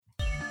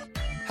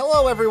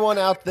Hello, everyone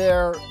out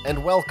there,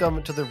 and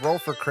welcome to the Roll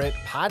for Crit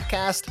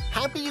podcast.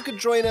 Happy you could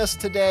join us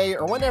today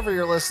or whenever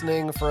you're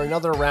listening for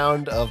another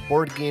round of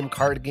board game,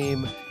 card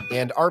game,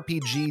 and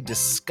RPG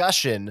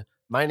discussion.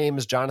 My name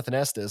is Jonathan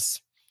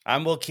Estes.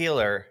 I'm Will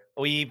Keeler.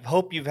 We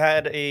hope you've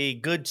had a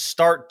good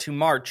start to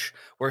March.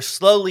 We're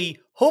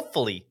slowly,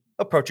 hopefully,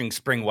 approaching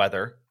spring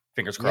weather.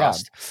 Fingers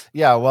crossed.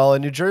 Yeah, well,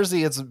 in New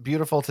Jersey, it's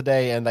beautiful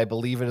today, and I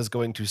believe it is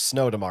going to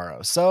snow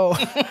tomorrow. So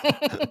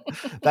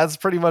that's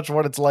pretty much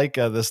what it's like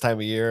this time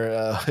of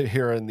year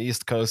here on the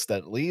East Coast,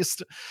 at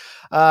least.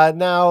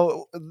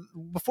 Now,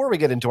 before we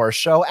get into our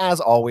show, as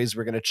always,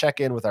 we're going to check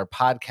in with our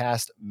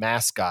podcast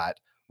mascot,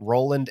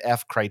 Roland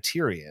F.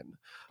 Criterion,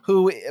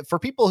 who, for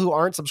people who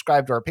aren't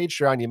subscribed to our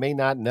Patreon, you may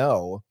not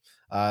know,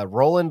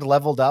 Roland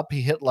leveled up.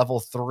 He hit level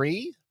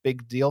 3.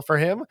 Big deal for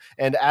him.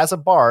 And as a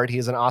bard, he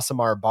is an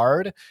Aasimar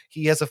bard.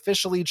 He has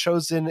officially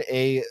chosen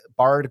a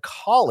bard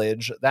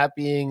college, that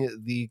being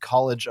the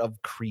College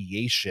of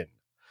Creation,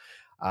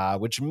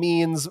 which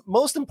means,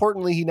 most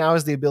importantly, he now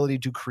has the ability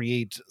to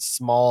create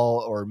small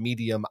or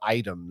medium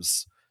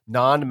items,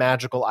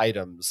 non-magical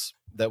items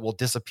that will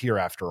disappear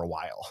after a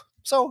while.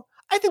 So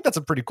I think that's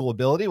a pretty cool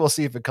ability. We'll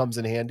see if it comes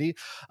in handy.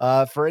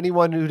 For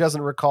anyone who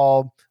doesn't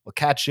recall, we'll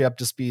catch you up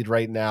to speed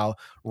right now.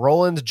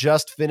 Roland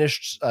just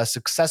finished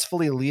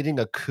successfully leading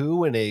a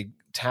coup in a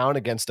town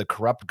against a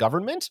corrupt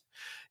government.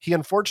 He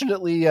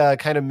unfortunately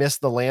kind of missed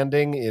the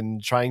landing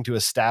in trying to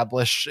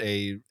establish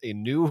a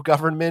new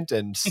government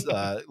and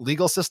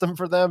legal system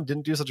for them.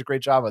 Didn't do such a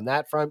great job on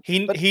that front.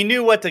 He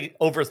knew what to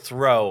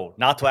overthrow,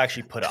 not to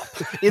actually put up.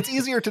 It's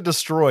easier to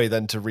destroy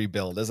than to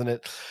rebuild, isn't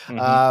it?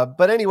 Mm-hmm.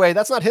 But anyway,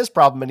 that's not his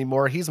problem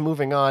anymore. He's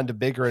moving on to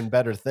bigger and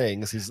better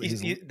things.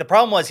 The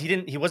problem was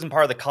he wasn't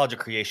part of the College of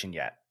Creation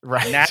yet.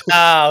 Right.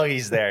 Now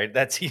he's there.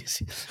 That's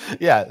easy.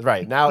 Yeah,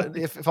 right. Now,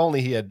 if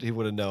only he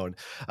would have known.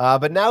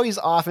 But now he's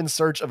off in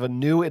search of a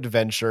new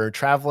adventure,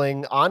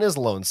 traveling on his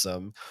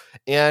lonesome,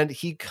 and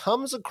he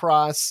comes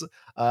across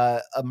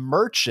a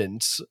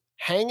merchant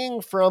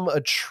hanging from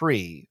a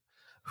tree,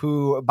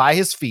 who by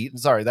his feet,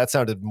 sorry, that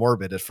sounded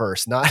morbid at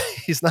first.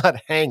 He's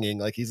not hanging,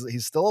 like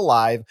he's still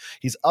alive.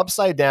 He's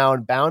upside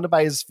down, bound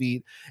by his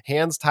feet,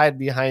 hands tied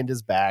behind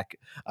his back.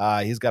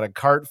 He's got a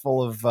cart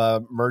full of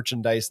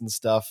merchandise and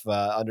stuff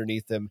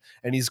underneath him,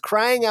 and he's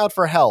crying out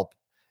for help.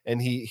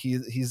 And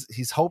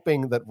he's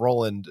hoping that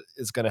Roland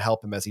is going to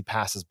help him as he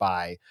passes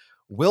by.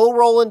 Will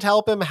Roland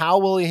help him? How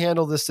will he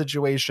handle this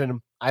situation?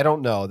 I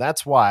don't know.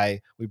 That's why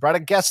we brought a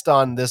guest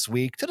on this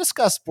week to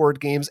discuss board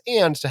games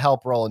and to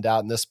help Roland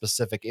out in this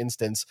specific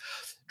instance.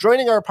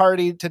 Joining our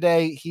party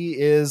today, he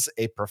is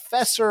a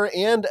professor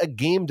and a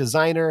game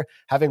designer,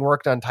 having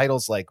worked on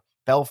titles like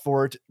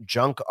Belfort,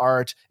 Junk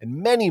Art, and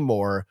many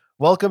more.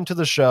 Welcome to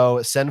the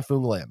show,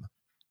 Sen-Foong Lim.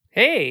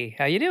 Hey,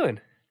 how you doing?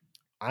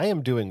 I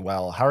am doing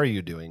well. How are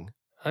you doing?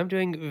 I'm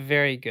doing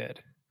very good.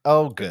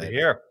 Oh, good.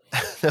 Here.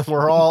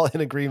 We're all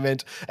in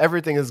agreement.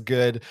 Everything is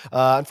good.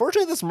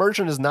 Unfortunately, this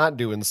merchant is not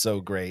doing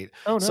so great.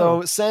 Oh, no.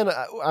 So, Sen,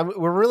 I'm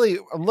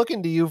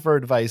looking to you for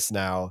advice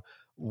now.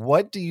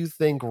 What do you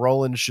think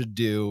Roland should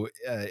do?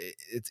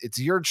 It's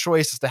your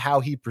choice as to how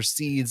he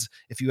proceeds.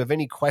 If you have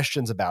any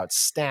questions about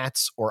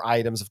stats or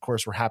items, of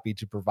course, we're happy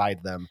to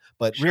provide them.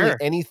 But Sure. Really,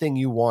 anything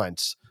you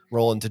want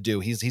Roland to do.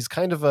 He's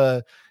kind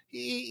of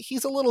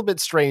he's a little bit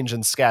strange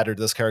and scattered,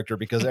 this character,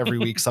 because every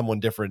week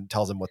someone different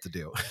tells him what to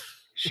do.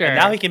 Sure. And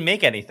now he can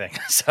make anything.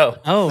 So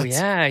he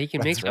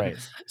can make stuff. Right.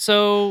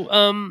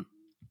 So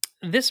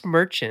this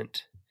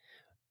merchant,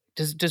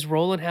 does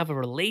Roland have a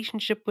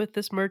relationship with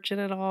this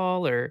merchant at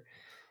all, or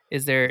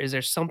is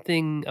there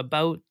something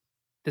about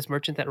this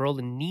merchant that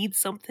Roland needs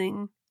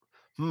something?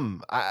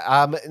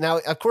 Now,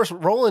 of course,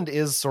 Roland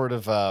is sort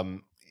of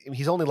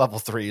he's only level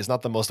 3. He's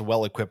not the most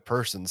well-equipped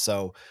person,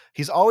 so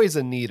he's always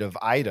in need of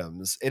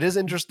items. It is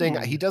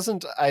interesting. He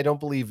doesn't, I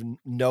don't believe,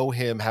 know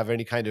him, have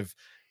any kind of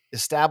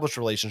established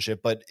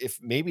relationship, but if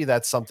maybe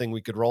that's something we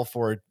could roll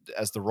for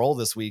as the roll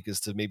this week, is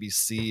to maybe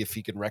see if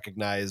he can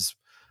recognize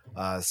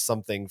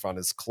something from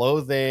his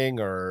clothing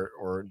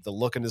or the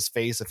look in his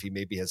face, if he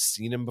maybe has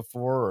seen him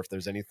before, or if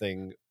there's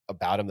anything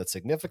about him that's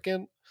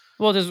significant.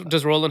 Well,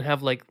 does Roland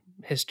have like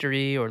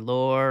history or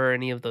lore or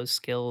any of those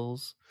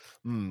skills?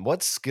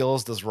 What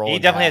skills does Roland he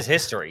definitely have? has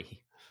history.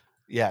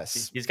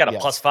 Yes. He's got a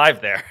 +5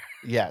 there.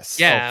 Yes.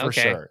 Yeah, for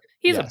sure.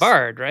 He's a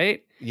bard,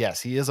 right?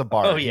 Yes, he is a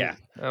bard. Oh, yeah.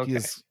 Okay.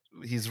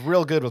 He's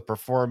real good with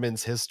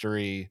performance,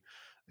 history,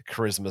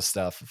 charisma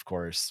stuff, of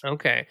course.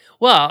 Okay.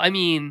 Well, I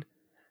mean,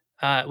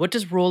 what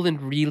does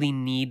Roland really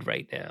need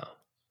right now?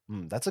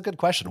 That's a good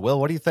question. Will,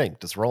 what do you think?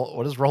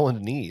 What does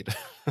Roland need?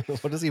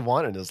 What does he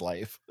want in his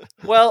life?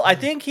 Well, I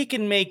think he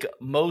can make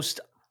most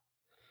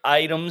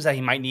items that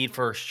he might need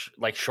for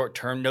like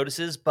short-term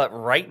notices, but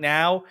right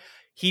now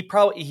he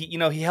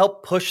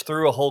helped push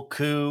through a whole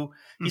coup.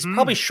 He's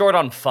probably short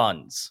on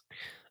funds.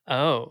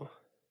 Oh.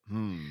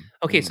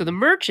 Okay, so the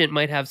merchant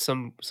might have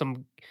some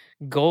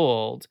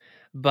gold,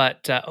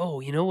 but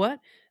you know what?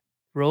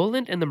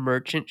 Roland and the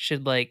merchant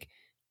should like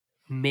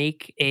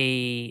make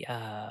a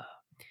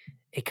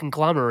a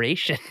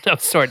conglomeration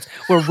of sorts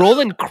where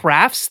Roland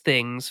crafts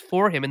things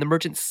for him and the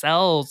merchant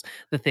sells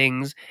the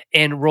things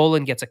and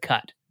Roland gets a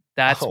cut.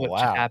 That's Oh, what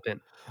should wow.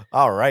 happen.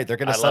 All right, they're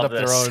going to I set love up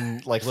their this.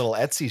 own like little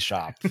Etsy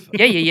shop.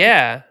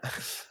 Yeah.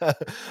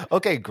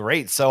 Okay,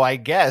 great. So I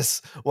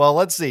guess, well,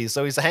 let's see.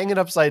 So he's hanging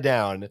upside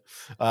down.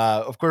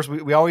 Of course,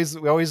 we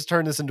always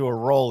turn this into a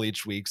roll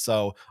each week.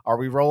 So are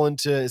we rolling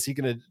to? Is he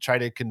going to try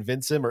to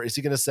convince him, or is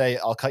he going to say,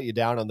 "I'll cut you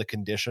down on the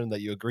condition that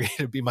you agree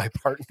to be my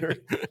partner,"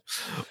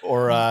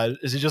 or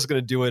is he just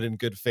going to do it in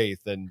good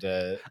faith? And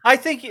I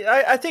think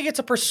it's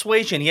a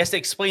persuasion. He has to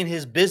explain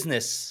his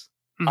business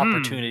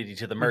opportunity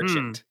to the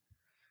merchant.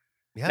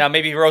 Yeah. Now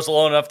maybe he rose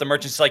low enough. The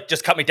merchant's like,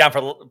 just cut me down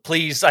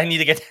please. I need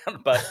to get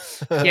down. But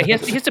yeah, he has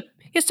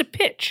to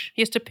pitch.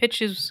 He has to pitch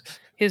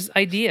his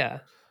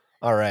idea.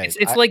 All right,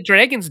 It's like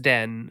Dragon's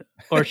Den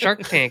or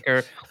Shark Tank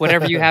or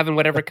whatever you have in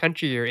whatever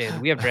country you're in.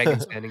 We have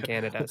Dragon's Den in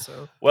Canada.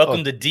 So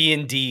welcome to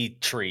D&D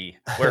tree,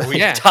 where we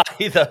Yeah. tie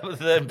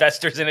the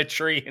investors in a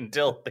tree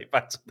until they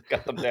find something to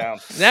cut them down.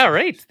 yeah,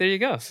 right. There you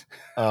go.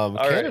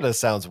 Canada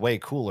sounds way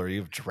cooler. You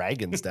have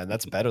Dragon's Den.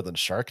 That's better than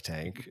Shark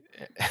Tank.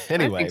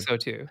 Anyway, I think so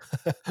too.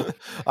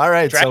 all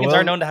right. Dragons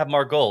are known to have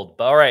more gold.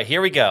 But all right,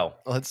 here we go.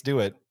 Let's do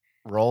it.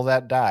 Roll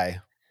that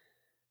die.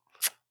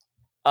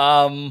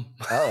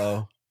 Uh-oh.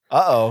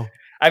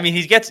 I mean,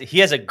 he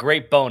has a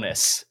great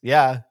bonus.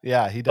 Yeah,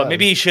 he does. But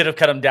maybe he should have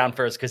cut him down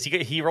first because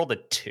he rolled a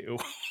 2.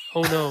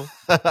 Oh no.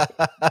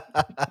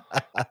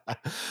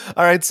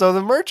 All right, so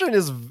the merchant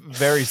is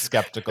very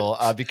skeptical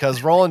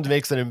because Roland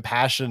makes an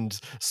impassioned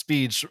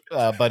speech,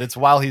 but it's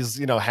while he's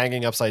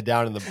hanging upside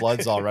down and the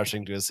blood's all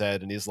rushing to his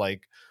head, and he's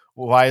like,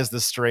 "Why is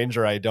this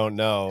stranger I don't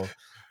know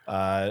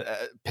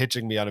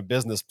pitching me on a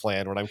business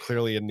plan when I'm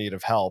clearly in need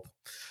of help?"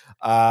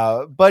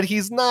 But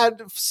he's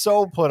not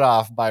so put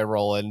off by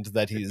Roland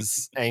that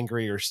he's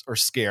angry or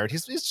scared.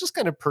 He's just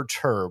kind of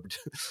perturbed.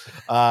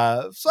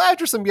 So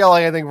after some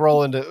yelling, I think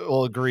Roland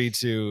will agree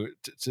to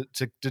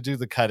do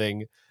the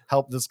cutting,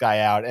 help this guy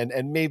out,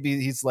 and maybe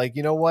he's like,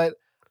 you know what?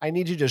 I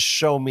need you to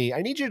show me.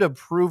 I need you to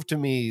prove to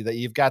me that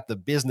you've got the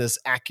business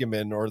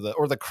acumen or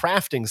the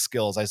crafting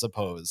skills, I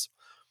suppose,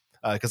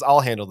 because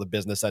I'll handle the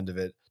business end of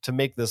it to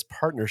make this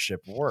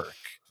partnership work.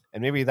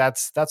 And maybe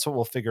that's what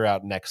we'll figure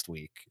out next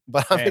week.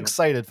 But I'm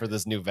excited for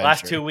this new venture.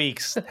 Last 2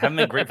 weeks haven't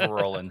been great for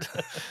Roland.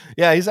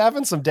 Yeah, he's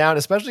having some down,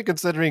 especially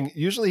considering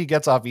usually he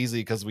gets off easy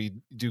because we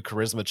do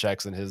charisma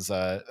checks and his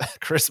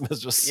charisma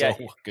is just so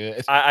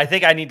good. I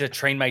think I need to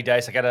train my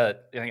dice. I gotta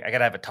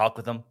have a talk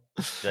with them.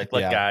 Like,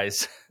 look,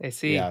 guys. I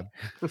see. Yeah,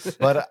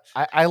 but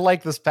I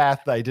like this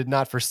path. I did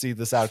not foresee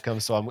this outcome,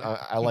 so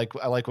I like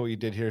what you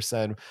did here,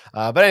 Sen.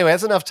 But anyway,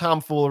 that's enough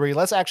tomfoolery.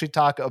 Let's actually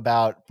talk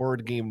about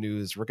board game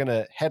news. We're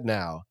gonna head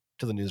now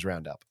to the news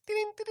roundup.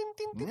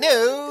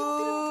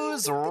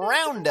 News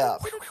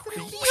roundup.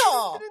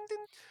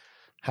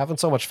 Having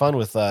so much fun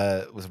with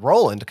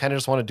Roland, kind of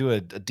just want to do a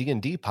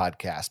D&D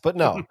podcast. But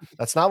no,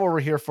 that's not what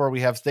we're here for.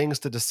 We have things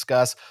to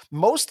discuss,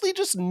 mostly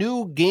just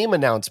new game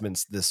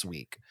announcements this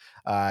week.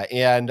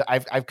 And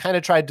I've kind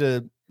of tried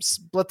to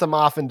split them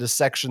off into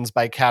sections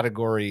by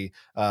category,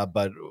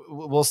 but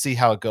we'll see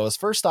how it goes.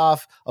 First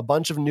off, a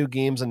bunch of new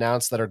games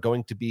announced that are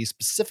going to be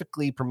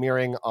specifically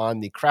premiering on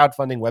the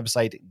crowdfunding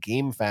website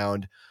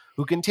GameFound,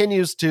 who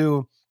continues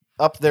to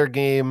up their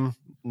game.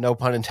 No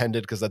pun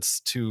intended, because that's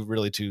too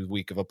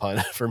weak of a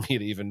pun for me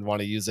to even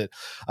want to use it.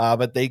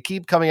 But they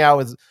keep coming out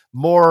with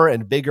more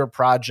and bigger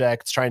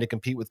projects, trying to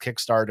compete with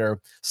Kickstarter.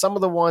 Some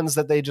of the ones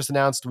that they just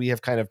announced, we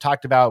have kind of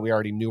talked about. We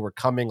already knew were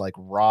coming, like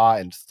Raw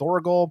and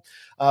Thorgal.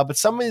 But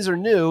some of these are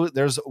new.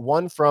 There's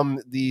one from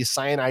the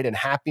Cyanide and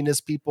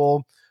Happiness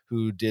people,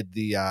 who did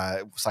the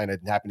Cyanide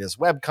and Happiness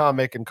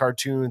webcomic and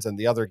cartoons, and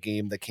the other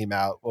game that came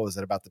out. What was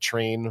it, about the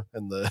train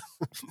and the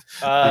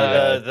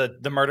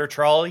the murder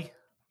trolley?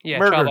 Yeah,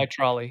 Trial by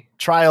Trolley.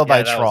 Trial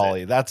by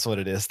Trolley. That's what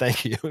it is.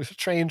 Thank you.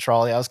 Train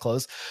Trolley. I was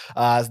close.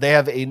 They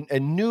have a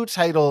new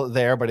title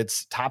there, but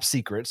it's top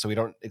secret, so we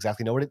don't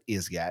exactly know what it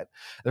is yet.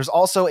 There's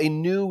also a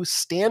new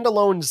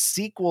standalone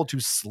sequel to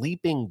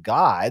Sleeping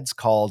Gods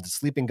called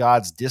Sleeping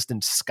Gods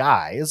Distant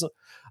Skies.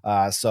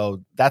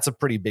 So that's a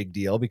pretty big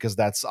deal because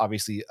that's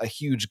obviously a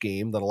huge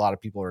game that a lot of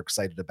people are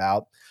excited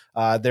about.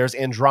 There's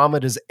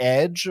Andromeda's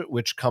Edge,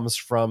 which comes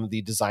from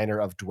the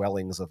designer of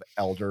Dwellings of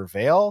Elder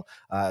Vale,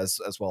 as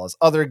well as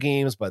other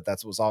games, but that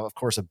was, of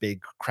course, a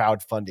big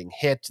crowdfunding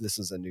hit. This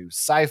is a new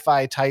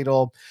sci-fi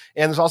title.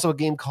 And there's also a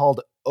game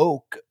called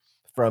Oak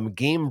from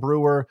Game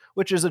Brewer,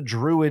 which is a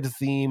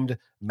druid-themed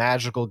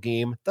magical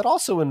game that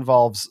also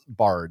involves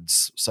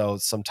bards. So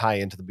some tie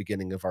into the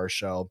beginning of our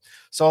show.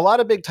 So a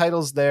lot of big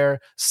titles there.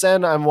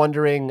 Sen, I'm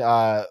wondering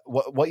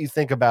what you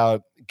think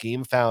about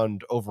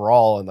GameFound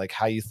overall and like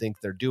how you think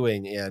they're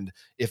doing, and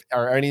if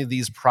are any of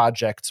these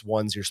projects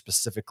ones you're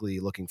specifically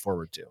looking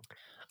forward to?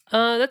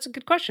 That's a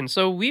good question.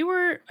 So we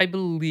were, I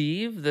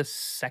believe, the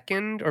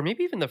second or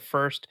maybe even the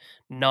first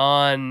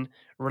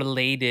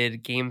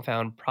non-related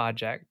GameFound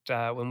project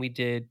when we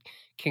did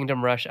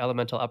Kingdom Rush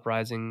Elemental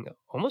Uprising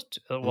almost,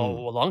 a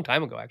long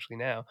time ago, actually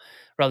now,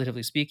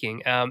 relatively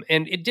speaking. And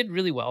it did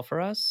really well for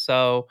us.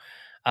 So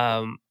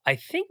I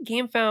think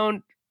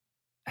GameFound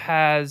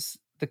has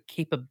the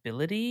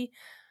capability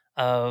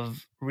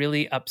of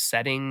really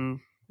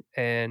upsetting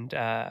and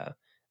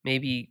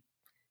maybe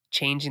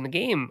changing the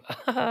game.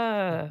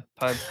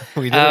 Puns.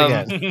 We did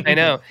it again. I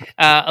know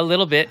a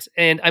little bit,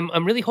 and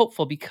I'm really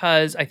hopeful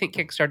because I think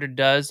Kickstarter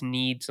does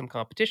need some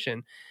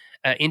competition.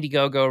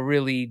 Indiegogo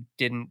really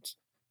didn't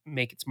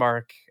make its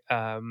mark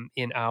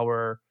in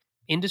our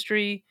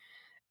industry,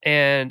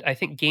 and I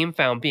think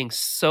GameFound being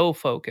so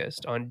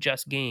focused on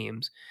just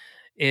games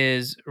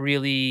is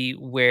really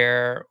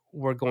where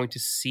we're going to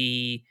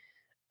see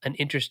an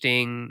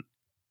interesting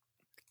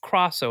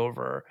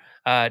crossover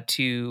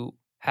to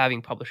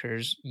having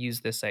publishers use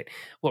this site.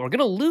 What we're going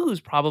to lose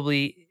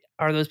probably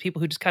are those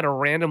people who just kind of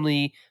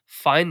randomly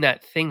find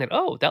that thing that,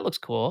 oh, that looks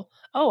cool.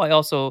 Oh, I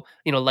also,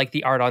 like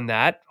the art on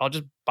that. I'll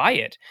just buy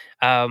it.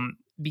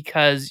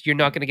 Because you're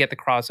not going to get the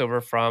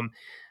crossover from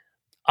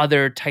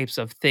other types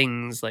of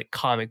things like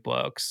comic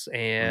books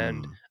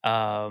and,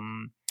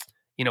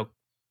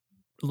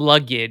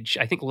 luggage.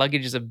 I think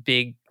luggage is a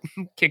big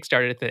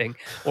Kickstarter thing,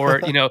 or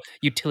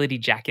utility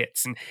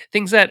jackets and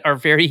things that are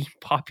very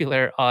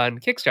popular on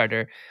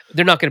Kickstarter.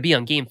 They're not going to be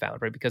on GameFound,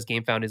 right? Because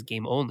GameFound is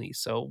game only.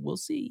 So we'll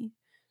see.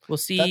 We'll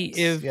see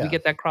if we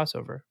get that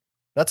crossover.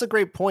 That's a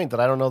great point that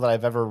I don't know that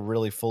I've ever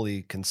really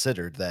fully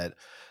considered. That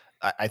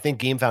I think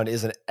GameFound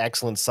is an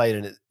excellent site,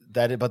 and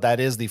but that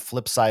is the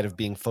flip side of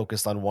being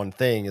focused on one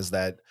thing, is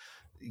that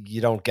you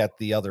don't get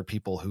the other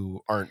people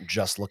who aren't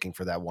just looking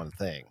for that one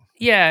thing.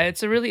 Yeah,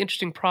 it's a really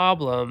interesting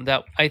problem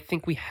that I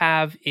think we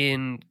have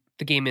in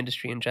the game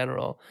industry in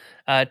general.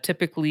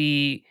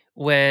 Typically,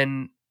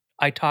 when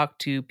I talk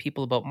to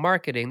people about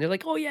marketing, they're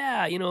like, "Oh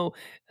yeah,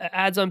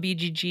 ads on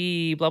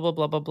BGG, blah blah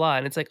blah blah blah,"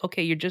 and it's like,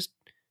 okay,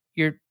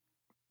 you're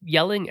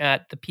yelling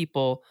at the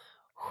people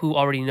who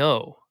already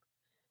know.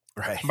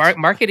 Right.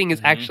 Marketing is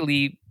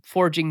actually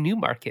forging new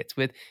markets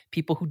with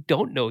people who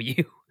don't know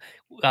you.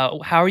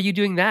 How are you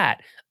doing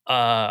that?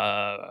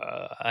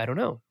 I don't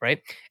know,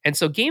 right? And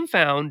so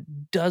GameFound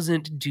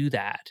doesn't do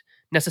that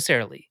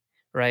necessarily,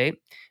 right?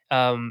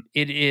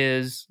 It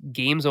is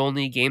games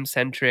only, game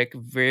centric,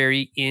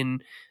 very in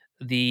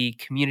the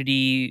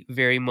community,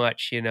 very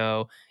much.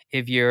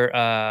 If you're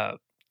a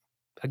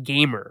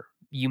gamer,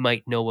 you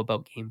might know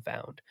about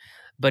GameFound,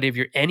 but if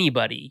you're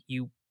anybody,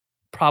 you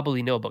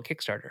probably know about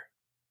Kickstarter.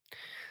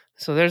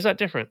 So there's that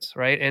difference,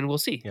 right? And we'll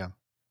see. Yeah,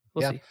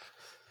 we'll see.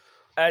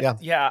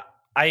 Yeah,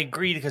 I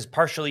agree, because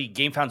partially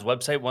GameFound's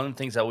website, one of the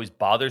things that always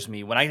bothers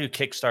me when I do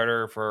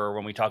Kickstarter, for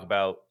when we talk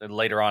about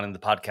later on in the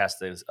podcast,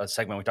 there's a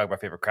segment we talk about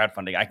favorite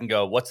crowdfunding. I can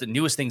go, what's the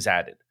newest things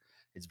added?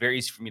 It's very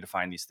easy for me to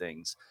find these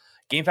things.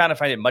 GameFound, I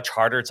find it much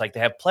harder. It's like they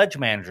have pledge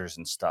managers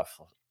and stuff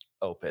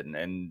open,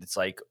 and it's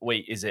like,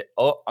 wait, is it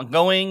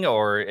ongoing,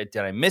 or did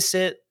I miss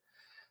it?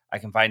 I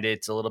can find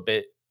it's a little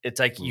bit, it's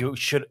like you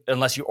should,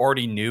 unless you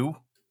already knew,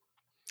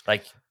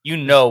 like,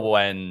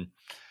 when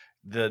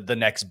the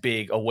next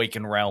big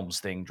Awaken Realms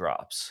thing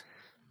drops.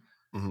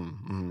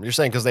 You're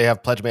saying because they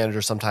have pledge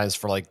managers sometimes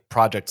for like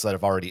projects that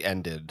have already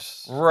ended,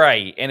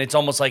 right? And it's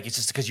almost like it's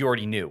just because you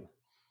already knew,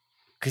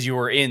 because you're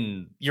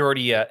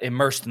already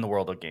immersed in the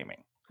world of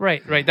gaming.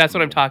 Right. That's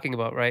what I'm talking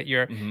about, right?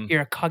 You're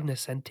a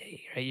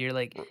cognoscente, right? You're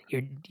like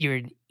you're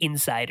an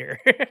insider,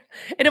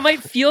 and it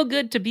might feel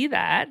good to be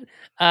that,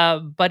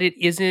 but it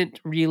isn't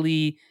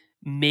really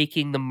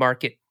making the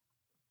market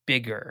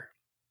bigger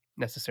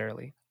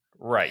necessarily.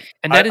 Right.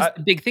 And that is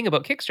the big thing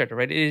about Kickstarter,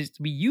 right? It is,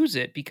 we use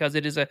it because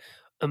it is a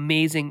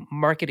amazing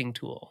marketing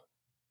tool.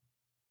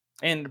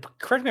 And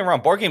correct me if I'm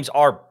wrong, board games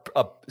are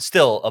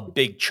still a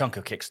big chunk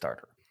of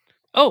Kickstarter.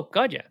 Oh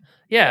God, yeah,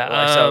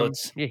 yeah. So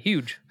it's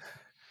huge.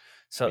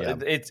 So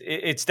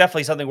it's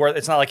definitely something where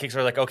it's not like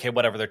Kickstarter, like, okay,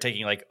 whatever, they're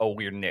taking like a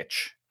weird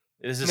niche.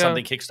 This is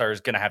something Kickstarter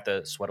is going to have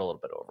to sweat a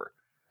little bit over.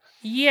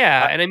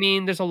 Yeah, and I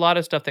mean, there's a lot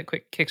of stuff that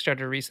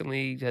Kickstarter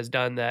recently has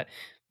done that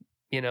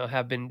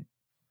have been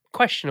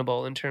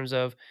questionable in terms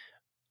of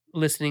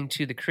listening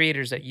to the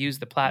creators that use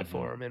the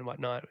platform and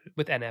whatnot,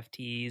 with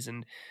NFTs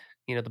and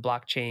the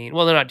blockchain.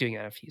 Well, they're not doing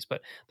NFTs,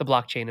 but the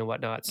blockchain and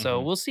whatnot.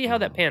 So we'll see how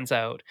that pans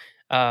out,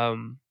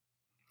 and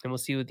we'll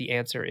see what the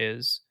answer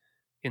is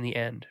in the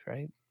end,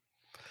 right?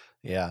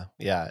 Yeah,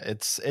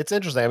 it's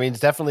interesting. I mean, it's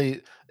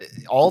definitely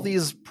all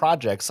these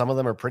projects. Some of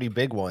them are pretty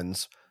big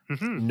ones.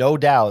 No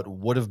doubt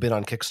would have been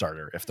on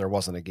Kickstarter if there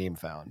wasn't a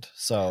GameFound.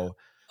 So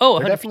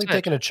they're definitely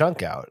taking a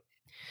chunk out.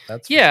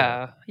 That's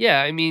sure.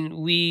 Yeah. I mean,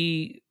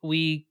 we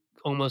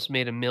almost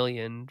made $1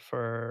 million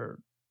for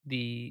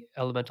the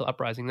Elemental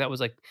Uprising. That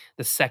was like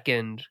the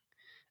second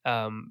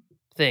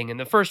thing, and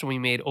the first one we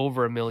made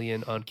over $1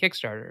 million on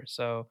Kickstarter.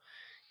 So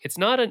it's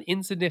not an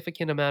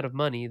insignificant amount of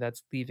money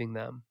that's leaving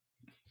them.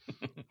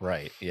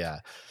 Right. Yeah.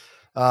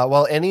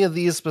 Well, any of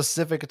these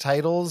specific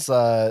titles,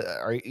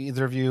 are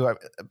either of you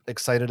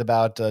excited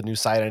about New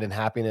Cyanide and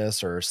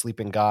Happiness or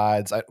Sleeping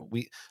Gods?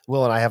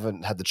 Will and I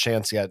haven't had the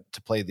chance yet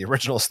to play the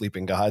original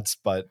Sleeping Gods,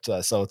 but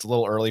so it's a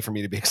little early for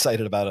me to be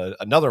excited about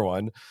another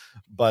one.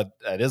 But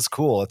it is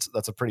cool.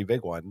 That's a pretty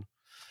big one.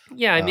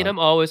 Yeah, I mean, I'm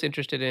always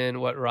interested in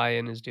what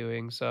Ryan is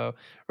doing. So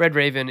Red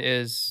Raven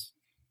is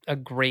a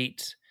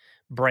great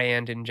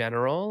brand in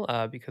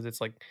general, because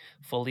it's like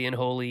fully and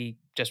wholly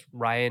just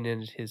Ryan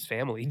and his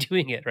family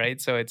doing it,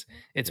 right? So it's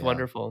Yeah.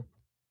 wonderful.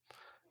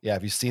 Yeah,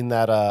 have you seen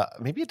that?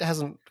 Maybe it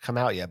hasn't come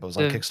out yet, but it was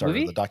on The Kickstarter,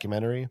 movie? the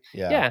documentary.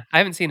 Yeah. Yeah, I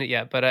haven't seen it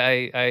yet, but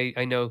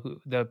I know who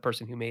the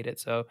person who made it,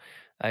 so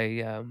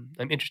I'm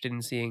interested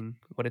in seeing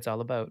what it's all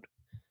about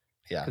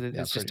Yeah. because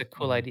Yeah. it's just a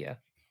cool idea.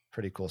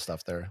 Pretty cool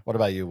stuff there. What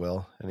about you,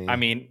 Will? I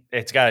mean,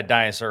 it's got a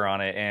dinosaur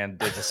on it,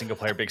 and it's a single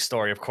player big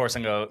story. Of course,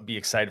 I'm gonna be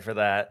excited for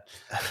that.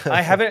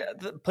 I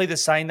haven't played the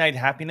Cyanide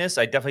Happiness.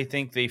 I definitely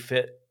think they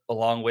fit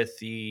along with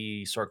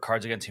the sort of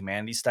Cards Against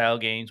Humanity style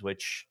games,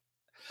 which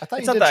I thought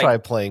it's you not did that try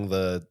playing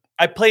the.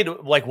 I played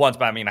like once,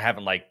 but I mean, I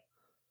haven't like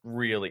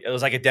really. It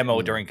was like a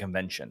demo during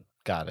convention.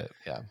 Got it.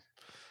 Yeah.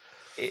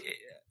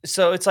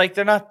 So it's like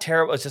they're not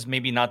terrible. It's just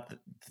maybe not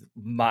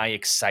my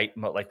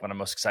excitement, like what I'm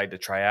most excited to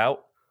try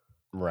out.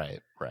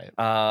 Right.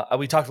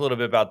 We talked a little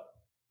bit about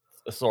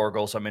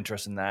Thorgal, so I'm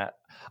interested in that.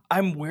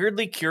 I'm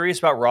weirdly curious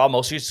about Raw,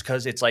 mostly just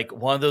because it's like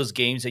one of those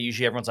games that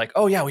usually everyone's like,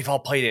 "Oh yeah, we've all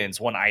played it." And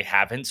it's one I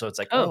haven't, so it's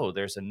like, "Oh,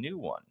 there's a new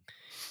one."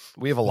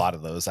 We have a lot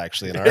of those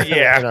actually in our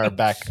in our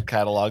back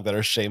catalog that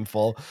are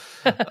shameful,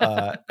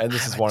 and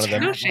this is one of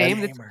them. No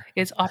shame.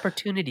 It's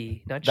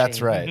opportunity, not shame.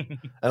 That's right, and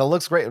it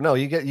looks great. No,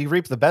 you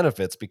reap the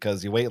benefits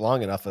because you wait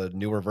long enough, a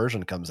newer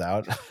version comes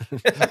out.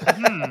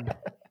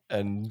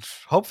 And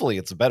hopefully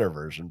it's a better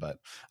version, but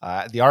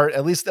the art,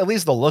 at least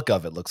the look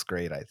of it looks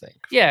great, I think.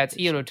 Yeah, it's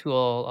Ian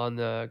O'Toole on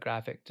the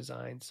graphic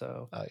design,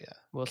 so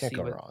we'll can't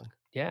go wrong.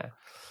 Yeah.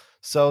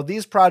 So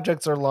these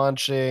projects are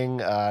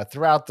launching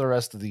throughout the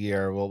rest of the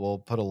year.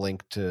 We'll put a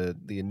link to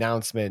the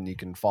announcement, and you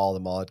can follow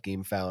them all at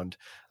GameFound,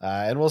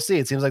 and we'll see.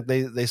 It seems like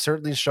they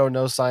certainly show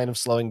no sign of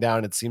slowing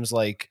down. It seems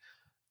like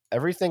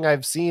everything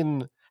I've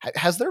seen.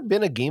 Has there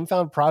been a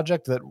GameFound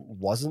project that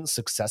wasn't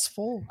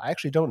successful? I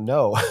actually don't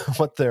know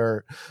what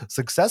their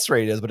success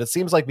rate is, but it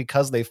seems like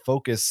because they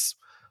focus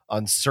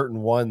on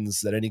certain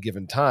ones at any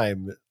given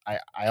time,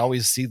 I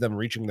always see them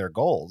reaching their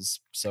goals.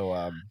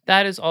 So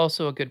that is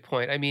also a good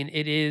point. I mean,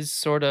 it is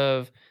sort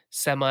of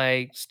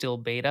semi still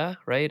beta,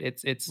 right?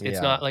 It's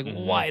not like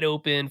wide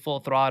open, full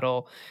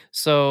throttle.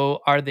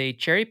 So are they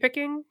cherry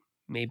picking?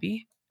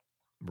 Maybe.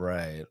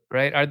 Right.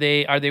 Are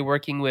they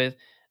working with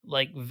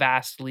like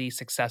vastly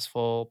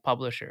successful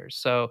publishers?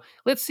 So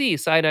let's see.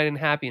 Cyanide and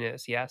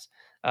Happiness, yes.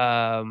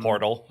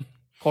 Portal,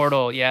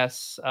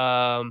 yes.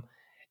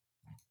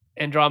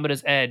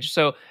 Andromeda's Edge.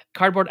 So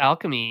Cardboard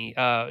Alchemy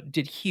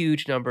did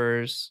huge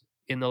numbers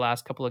in the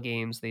last couple of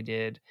games they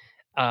did,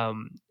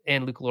 and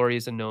Luke Laurie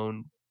is a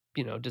known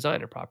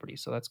designer property,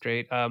 so that's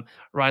great.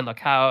 Ryan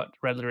Lockout,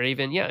 Red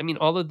Raven, yeah. I mean,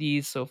 all of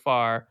these so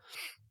far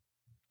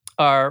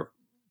are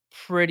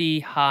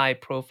pretty high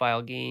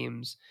profile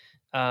games.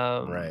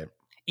 Right.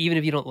 Even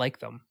if you don't like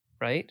them,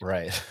 right?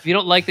 If you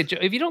don't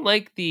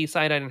like the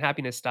Cyanide and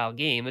Happiness style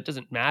game, it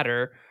doesn't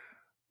matter.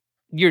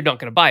 You're not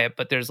going to buy it,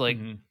 but there's like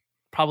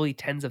probably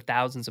tens of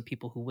thousands of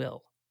people who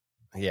will.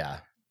 Yeah,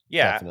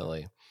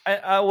 definitely.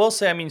 I will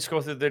say, I mean,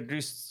 scroll through, there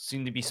do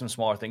seem to be some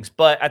smaller things,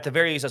 but at the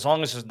very least, as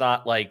long as there's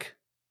not like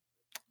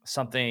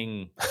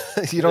something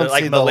you don't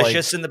like see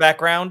malicious in the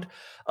background,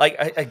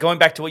 like going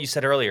back to what you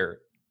said earlier,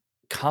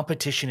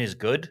 competition is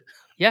good.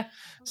 Yeah.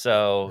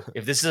 So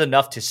if this is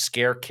enough to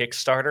scare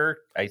Kickstarter,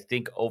 I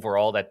think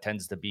overall that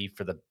tends to be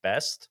for the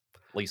best,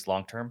 at least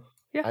long term.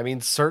 Yeah. I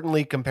mean,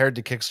 certainly compared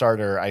to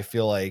Kickstarter, I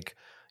feel like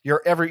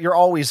you're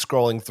always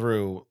scrolling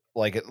through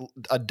like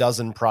a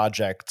dozen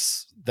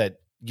projects that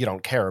you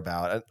don't care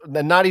about,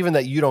 and not even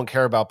that you don't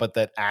care about, but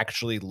that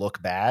actually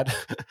look bad.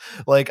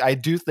 Like I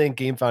do think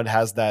GameFound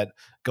has that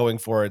going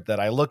for it, that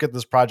I look at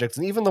this project,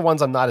 and even the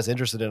ones I'm not as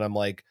interested in, I'm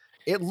like,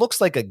 it looks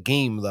like a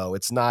game, though.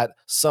 It's not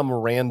some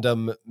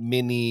random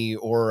mini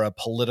or a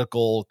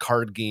political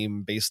card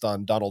game based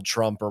on Donald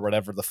Trump or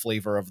whatever the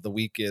flavor of the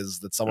week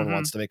is that someone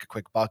wants to make a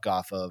quick buck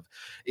off of.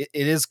 It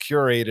is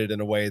curated in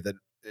a way that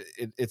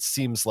it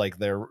seems like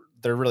they're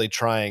really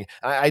trying.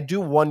 I do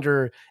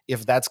wonder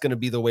if that's going to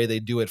be the way they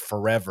do it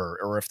forever,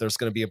 or if there's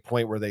going to be a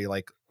point where they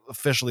like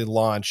officially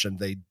launch and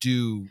they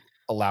do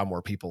allow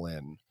more people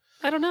in.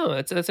 I don't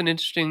know. That's an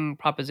interesting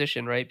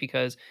proposition, right?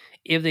 Because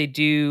if they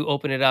do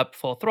open it up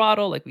full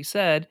throttle, like we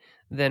said,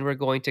 then we're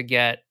going to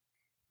get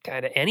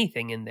kind of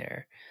anything in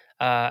there.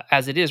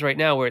 As it is right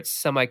now, where it's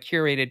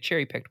semi-curated,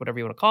 cherry-picked, whatever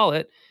you want to call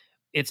it,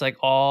 it's like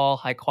all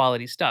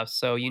high-quality stuff.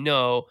 So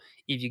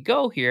if you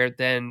go here,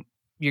 then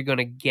you're going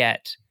to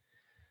get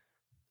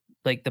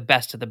like the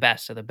best of the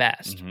best of the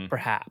best,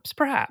 perhaps,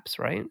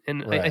 right?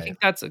 And right. I think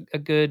that's a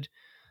good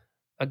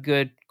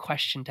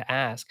question to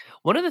ask.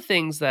 One of the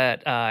things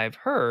that I've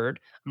heard,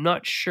 I'm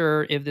not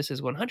sure if this is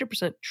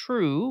 100%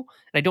 true,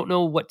 and I don't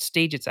know what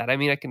stage it's at. I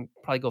mean, I can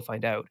probably go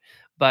find out.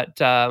 But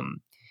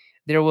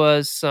there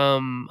was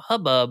some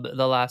hubbub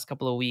the last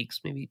couple of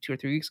weeks, maybe 2 or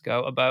 3 weeks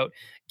ago, about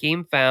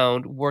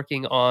GameFound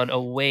working on a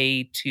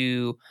way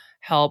to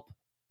help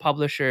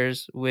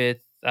publishers with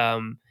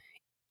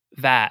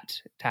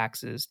VAT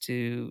taxes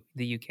to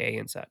the UK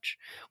and such,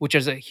 which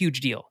is a huge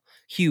deal.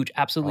 Huge,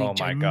 absolutely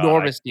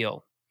ginormous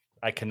deal.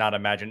 I cannot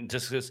imagine,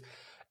 just because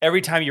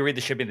every time you read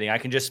the shipping thing, I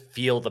can just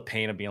feel the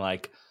pain of being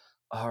like,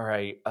 all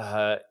right,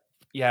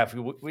 yeah,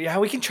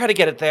 we can try to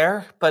get it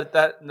there, but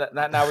that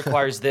now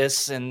requires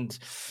this. And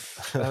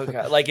oh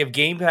God, like if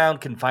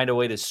GamePound can find a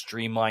way to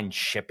streamline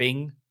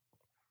shipping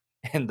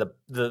and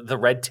the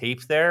red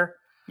tape there,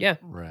 Yeah.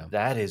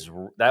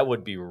 that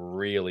would be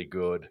really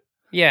good.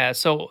 Yeah,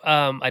 so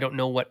I don't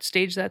know what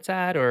stage that's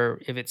at or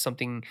if it's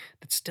something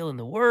that's still in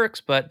the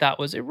works, but that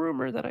was a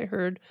rumor that I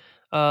heard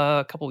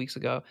a couple weeks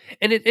ago.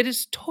 And it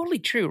is totally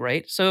true,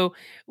 right? So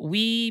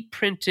we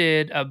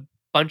printed a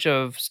bunch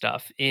of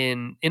stuff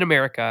in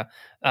America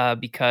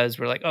because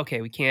we're like,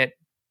 okay, we can't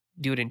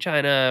do it in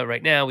China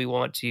right now. We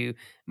want to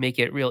make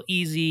it real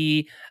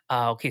easy.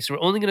 Okay, so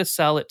we're only going to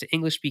sell it to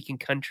English speaking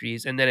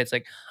countries. And then it's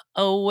like,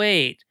 oh,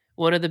 wait,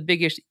 one of the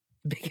biggest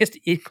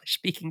English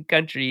speaking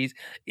countries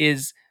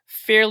is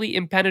fairly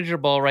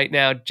impenetrable right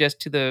now just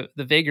to the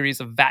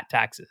vagaries of VAT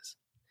taxes.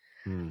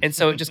 And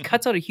so it just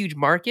cuts out a huge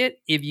market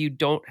if you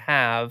don't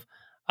have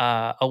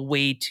a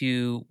way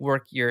to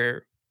work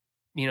your,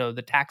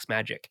 the tax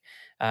magic,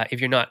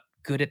 if you're not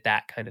good at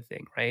that kind of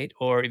thing, right?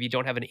 Or if you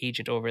don't have an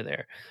agent over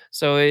there.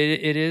 So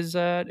it is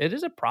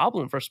a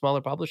problem for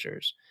smaller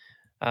publishers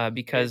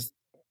because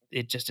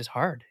it just is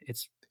hard.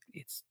 It's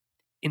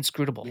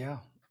inscrutable. Yeah,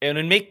 and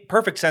it would make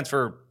perfect sense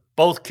for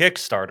both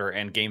Kickstarter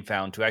and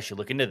GameFound to actually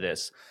look into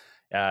this,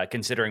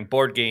 considering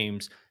board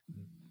games.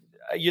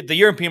 The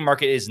European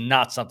market is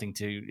not something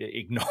to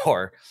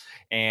ignore,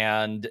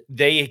 and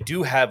they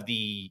do have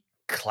the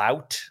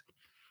clout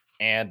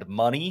and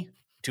money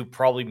to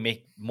probably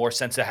make more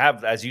sense to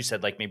have, as you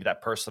said, like maybe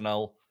that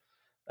personal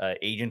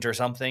agent or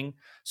something.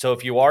 So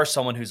if you are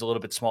someone who's a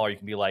little bit smaller, you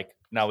can be like,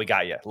 no, we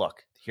got you.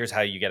 Look, here's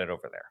how you get it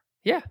over there.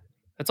 Yeah,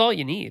 that's all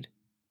you need.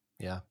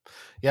 Yeah.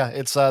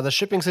 It's the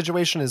shipping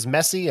situation is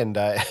messy, and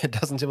it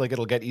doesn't seem like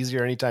it'll get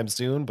easier anytime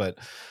soon, but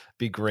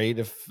be great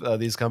if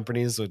these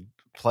companies would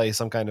play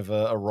some kind of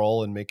a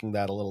role in making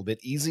that a little bit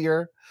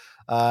easier.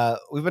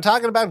 We've been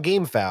talking about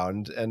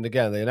GameFound, and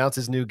again, they announced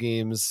these new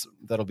games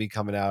that'll be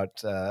coming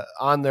out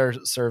on their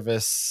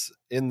service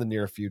in the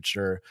near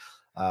future.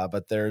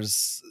 But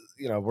there's,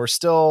 we're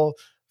still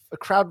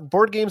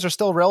board games are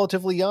still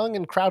relatively young,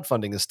 and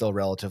crowdfunding is still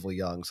relatively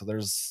young. So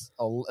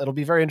it'll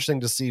be very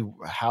interesting to see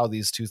how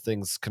these two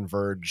things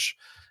converge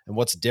and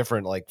what's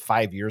different like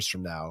 5 years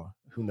from now.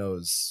 Who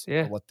knows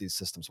what these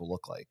systems will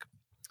look like.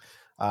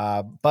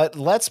 But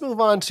let's move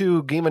on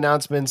to game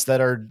announcements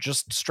that are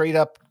just straight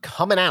up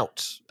coming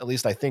out. At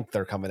least I think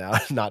they're coming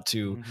out, not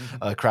to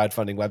a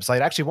crowdfunding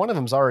website. Actually, one of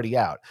them's already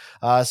out.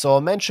 So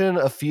I'll mention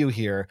a few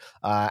here.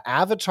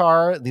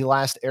 Avatar: The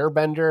Last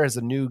Airbender is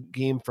a new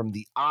game from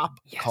the Op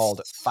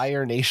called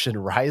Fire Nation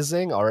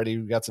Rising. Already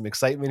we've got some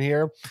excitement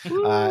here.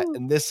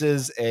 And this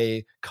is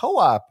a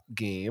co-op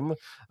game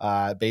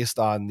based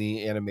on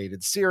the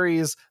animated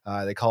series.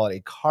 They call it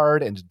a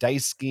card and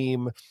dice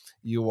game.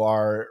 You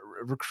are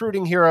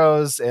recruiting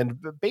heroes, and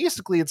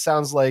basically it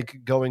sounds like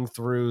going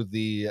through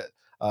the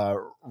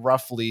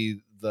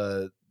roughly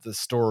the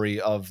story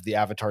of the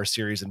Avatar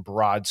series in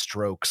broad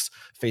strokes,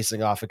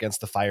 facing off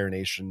against the Fire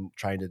Nation,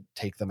 trying to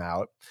take them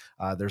out.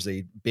 There's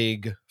a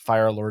big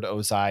Fire Lord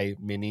Ozai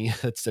mini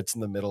that sits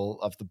in the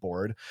middle of the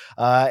board.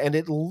 And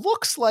it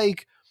looks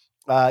like,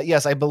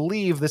 yes, I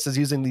believe this is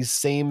using the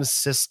same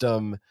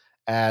system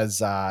as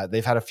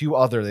they've had a few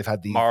other. They've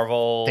had the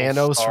Marvel,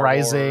 Thanos Star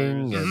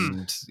Rising,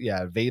 Wars.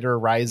 and Vader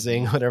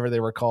Rising, whatever they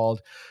were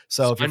called.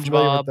 So if you're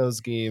familiar with those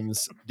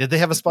games, did they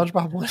have a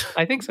SpongeBob one?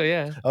 I think so.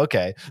 Yeah.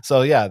 Okay.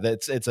 So yeah,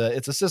 it's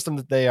a system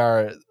that they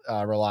are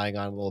relying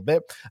on a little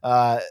bit.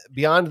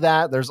 Beyond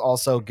that, there's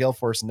also Gale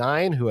Force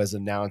 9, who has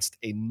announced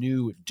a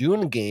new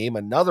Dune game,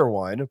 another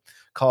one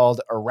called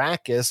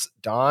Arrakis: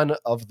 Dawn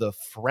of the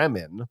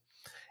Fremen.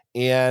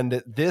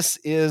 And this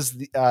is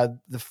the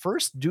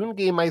first Dune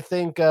game, I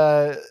think,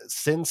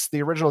 since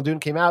the original Dune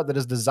came out, that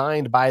is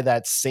designed by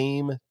that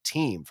same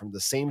team, from the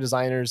same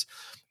designers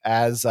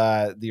as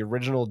the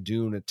original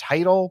Dune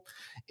title.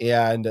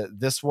 And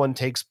this one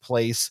takes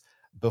place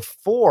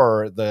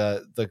before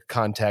the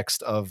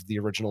context of the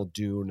original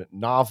Dune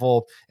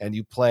novel, and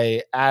you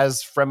play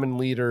as Fremen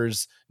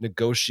leaders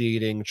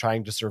negotiating,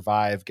 trying to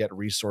survive, get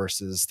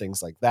resources,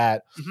 things like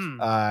that.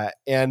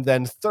 And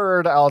then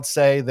third, I'll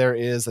say there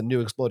is a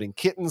new Exploding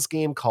Kittens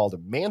game called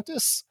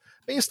Mantis,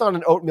 based on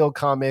an Oatmeal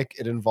comic.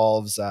 It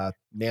involves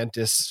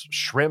mantis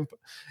shrimp,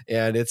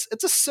 and it's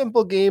a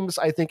simple game,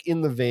 I think,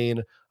 in the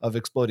vein of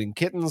Exploding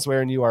Kittens,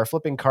 wherein you are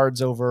flipping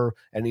cards over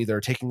and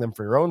either taking them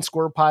for your own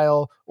score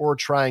pile or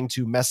trying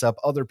to mess up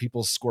other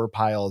people's score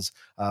piles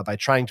by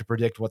trying to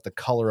predict what the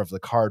color of the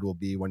card will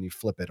be when you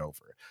flip it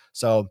over.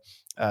 So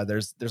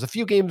there's a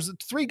few games,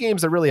 3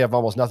 games that really have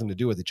almost nothing to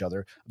do with each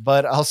other.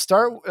 But I'll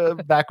start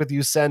back with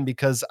you, Sen,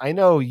 because I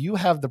know you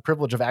have the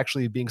privilege of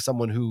actually being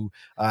someone who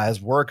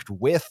has worked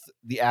with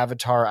the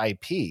Avatar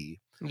IP.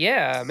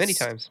 Yeah, many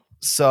times.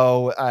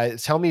 So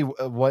tell me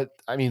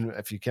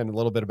if you can, a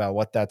little bit about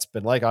what that's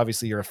been like.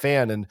 Obviously, you're a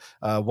fan,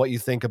 and what you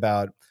think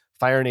about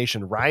Fire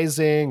Nation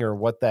Rising, or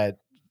what that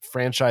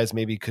franchise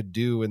maybe could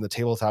do in the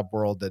tabletop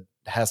world that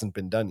hasn't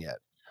been done yet.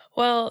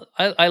 Well,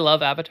 I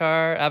love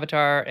Avatar.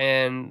 Avatar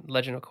and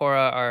Legend of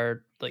Korra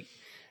are like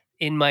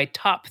in my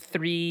top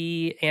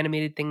 3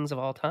 animated things of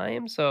all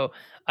time, so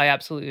I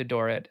absolutely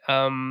adore it.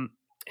 And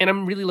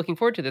I'm really looking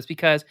forward to this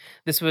because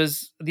this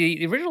was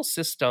the original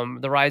system,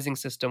 the Rising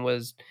system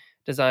was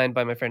designed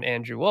by my friend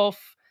Andrew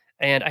Wolf,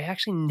 and I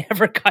actually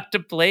never got to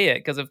play it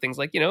because of things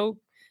like,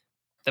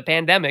 the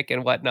pandemic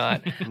and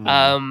whatnot.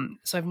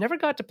 So I've never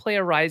got to play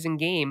a Rising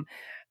game,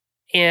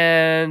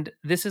 and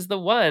this is the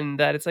one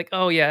that it's like,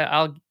 oh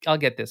yeah, I'll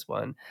get this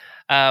one.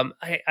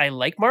 I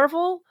like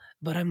Marvel,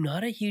 but I'm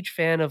not a huge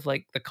fan of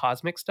like the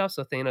cosmic stuff.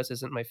 So Thanos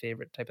isn't my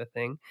favorite type of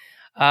thing.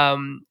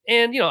 And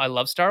I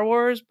love Star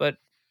Wars, but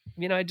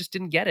I just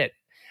didn't get it.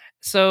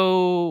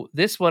 So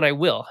this one I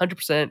will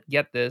 100%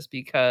 get this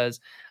because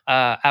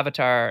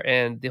Avatar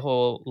and the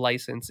whole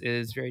license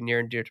is very near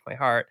and dear to my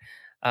heart.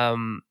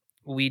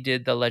 We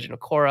did the Legend of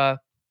Korra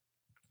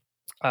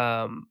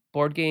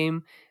board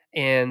game,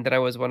 and then I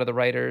was one of the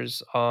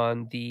writers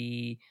on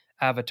the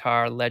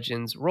Avatar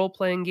Legends role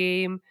playing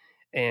game.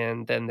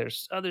 And then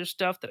there's other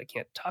stuff that I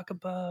can't talk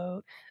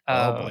about.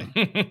 Oh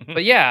boy.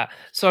 But yeah,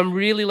 so I'm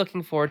really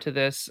looking forward to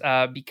this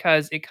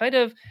because it kind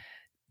of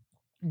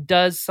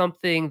does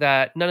something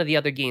that none of the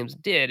other games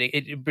did.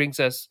 It brings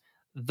us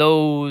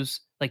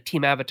those like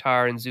Team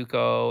Avatar and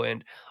Zuko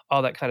and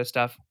all that kind of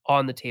stuff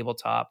on the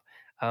tabletop.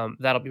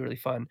 That'll be really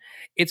fun.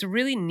 It's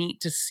really neat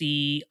to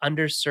see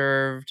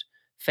underserved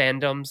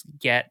fandoms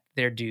get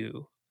their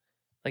due,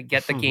 like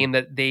get the game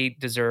that they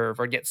deserve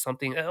or get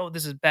something. Oh,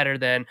 this is better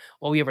than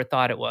what we ever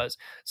thought it was.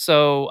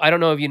 So I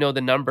don't know if you know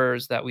the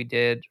numbers that we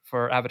did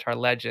for Avatar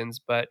Legends,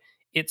 but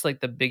it's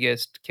like the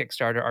biggest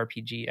Kickstarter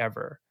RPG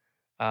ever.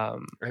 I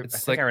It's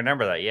think like I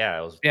remember that.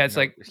 Yeah, it's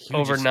like hugely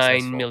over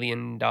successful. $9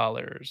 million,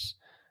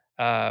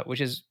 which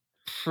is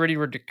pretty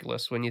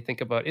ridiculous when you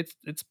think about it.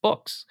 It's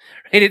books,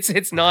 right?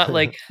 It's not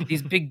like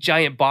these big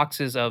giant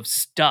boxes of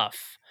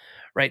stuff,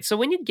 right? So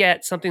when you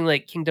get something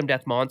like Kingdom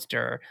Death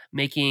Monster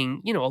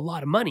making a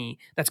lot of money,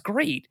 that's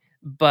great.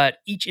 But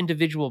each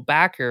individual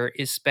backer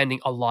is spending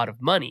a lot of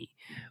money.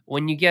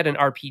 When you get an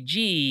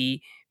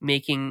RPG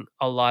making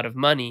a lot of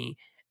money,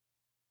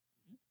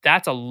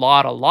 that's a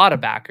lot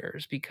of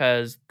backers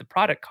because the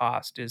product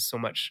cost is so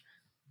much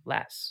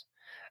less.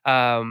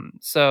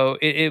 So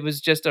it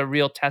was just a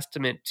real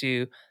testament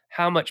to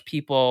how much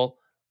people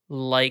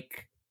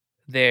like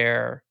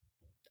their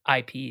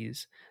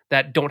IPs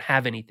that don't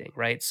have anything,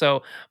 right?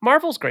 So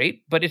Marvel's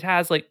great, but it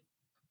has like,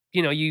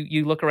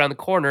 you look around the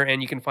corner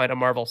and you can find a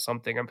Marvel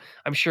something.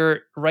 I'm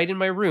sure right in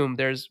my room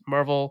there's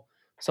Marvel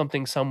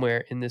something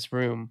somewhere in this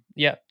room.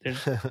 Yeah,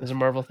 there's a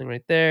Marvel thing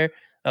right there.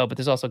 Oh, but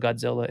there's also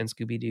Godzilla and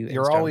Scooby Doo.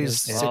 You're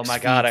always and 6 my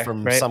feet God,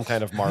 from right? some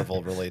kind of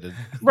Marvel related.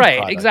 Right,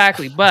 product.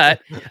 exactly.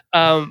 But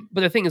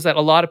the thing is that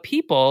a lot of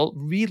people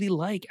really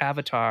like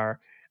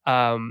Avatar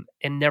and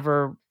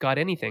never got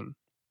anything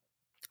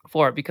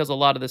for it because a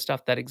lot of the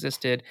stuff that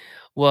existed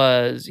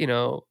was,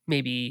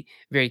 maybe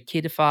very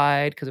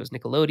kidified because it was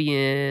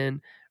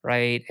Nickelodeon,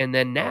 right? And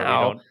then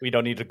now, we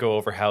don't need to go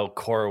over how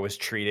Korra was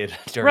treated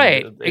during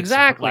right, its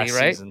exactly, last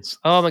right? seasons.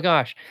 Oh my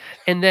gosh.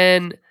 And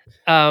then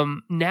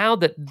now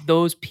that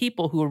those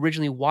people who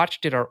originally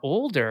watched it are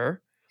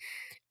older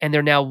and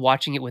they're now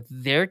watching it with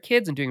their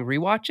kids and doing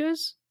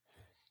rewatches,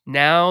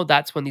 now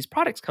that's when these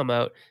products come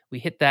out. We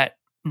hit that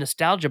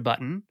nostalgia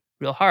button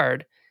real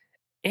hard,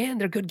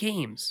 and they're good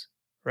games,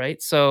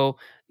 right? So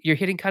you're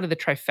hitting kind of the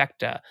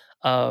trifecta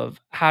of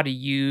how to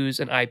use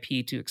an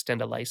IP to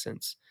extend a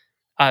license.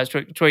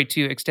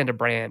 To extend a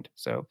brand.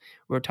 So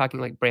we're talking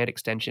like brand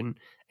extension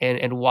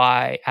and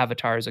why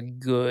Avatar is a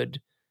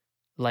good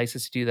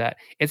license to do that.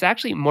 It's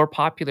actually more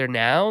popular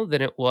now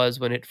than it was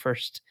when it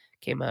first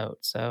came out.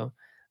 So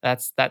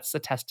that's a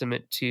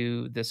testament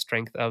to the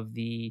strength of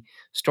the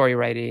story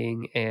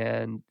writing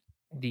and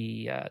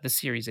the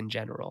series in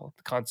general.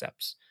 The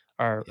concepts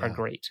are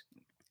great.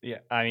 Yeah,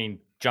 I mean,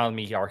 John and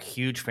me are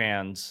huge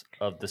fans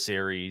of the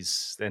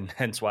series, and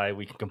hence why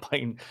we can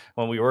complain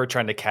when we were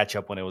trying to catch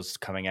up when it was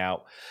coming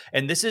out.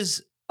 And this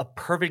is a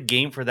perfect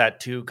game for that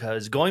too,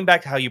 because going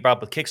back to how you brought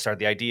up with Kickstarter,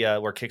 the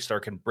idea where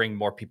Kickstarter can bring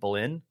more people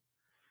in.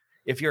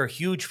 If you're a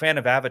huge fan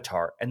of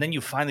Avatar, and then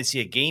you finally see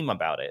a game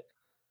about it,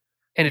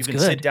 and you it's can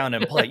good. sit down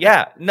and play.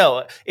 Yeah,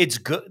 no, it's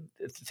good.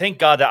 Thank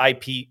God the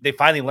IP, they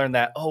finally learned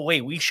that, oh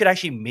wait, we should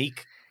actually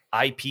make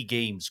IP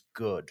games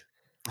good.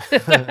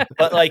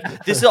 But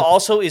like this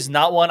also is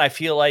not one I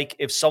feel like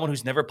if someone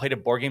who's never played a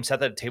board game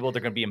sat at a table,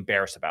 they're going to be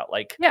embarrassed about.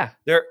 Like, yeah,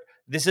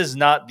 this is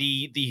not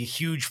the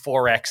huge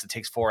 4X that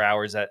takes 4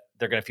 hours that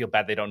they're going to feel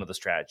bad they don't know the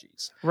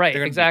strategies. Right,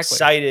 they're going to exactly. be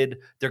excited.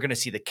 They're going to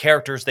see the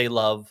characters they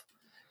love,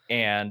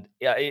 and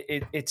yeah,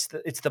 it's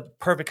the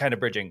perfect kind of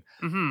bridging.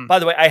 Mm-hmm. By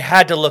the way, I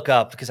had to look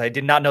up because I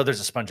did not know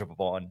there's a SpongeBob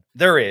one.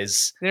 There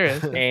is,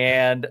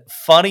 and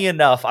funny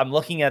enough, I'm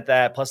looking at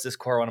that plus this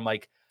core one. I'm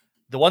like.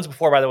 The ones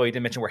before, by the way, you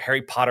didn't mention were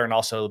Harry Potter and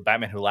also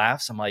Batman Who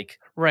Laughs. I'm like,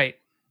 right.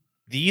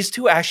 These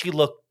two actually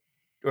look,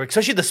 or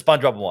especially the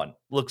SpongeBob one,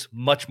 looks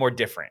much more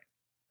different.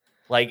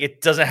 Like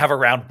it doesn't have a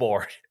round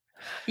board.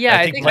 Yeah,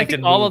 I think think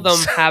Plankton all of them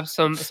moves. have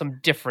some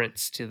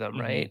difference to them,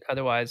 Mhm. right?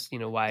 Otherwise,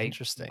 why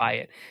Interesting. buy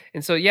it?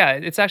 And so, yeah,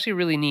 it's actually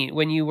really neat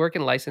when you work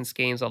in licensed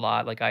games a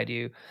lot, like I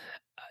do.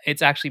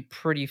 It's actually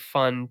pretty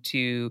fun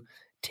to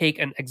take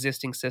an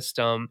existing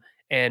system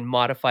and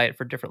modify it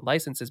for different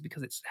licenses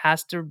because it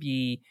has to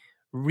be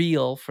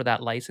real for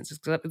that license.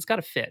 It's got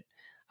to fit.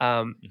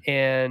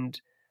 And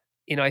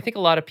I think a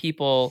lot of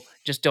people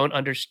just don't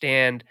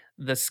understand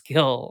the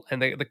skill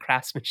and the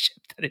craftsmanship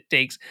that it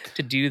takes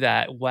to do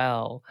that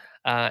well.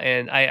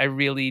 And I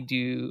really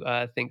do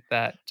think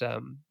that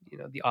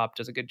the op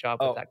does a good job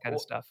with Oh, that kind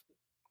of stuff.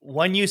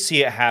 when you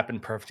see it happen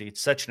perfectly,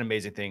 it's such an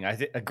amazing thing. I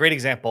think a great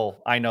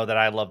example I know that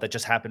I love that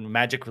just happened.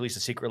 Magic released a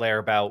secret layer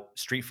about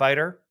Street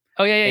Fighter,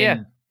 Oh yeah.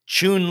 and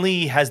Chun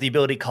Li has the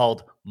ability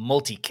called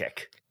multi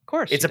kick. Of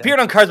course, It's she does. appeared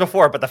on cards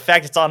before, but the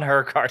fact it's on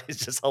her card is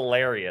just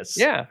hilarious.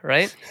 Yeah,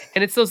 right.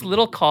 And it's those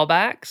little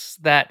callbacks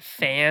that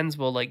fans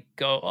will like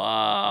go,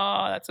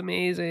 "Oh, that's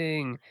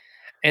amazing,"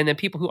 and then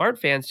people who aren't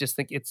fans just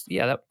think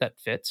that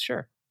fits,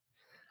 sure.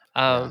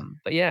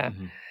 But yeah,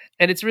 Mhm.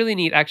 and it's really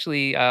neat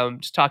actually.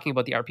 Just talking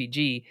about the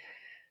RPG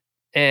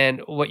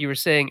and what you were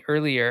saying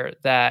earlier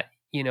that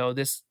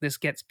this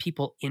gets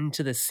people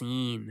into the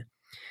scene.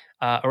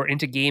 Or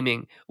into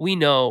gaming, we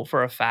know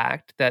for a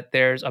fact that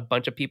there's a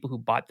bunch of people who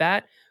bought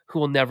that who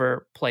will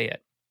never play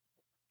it.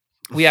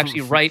 We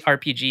actually write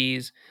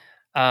RPGs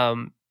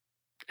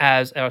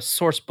as a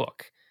source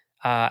book,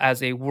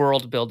 as a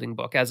world building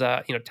book, as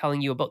a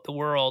telling you about the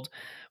world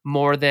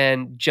more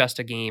than just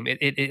a game.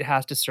 It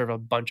has to serve a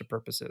bunch of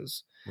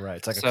purposes. Right.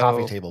 It's like a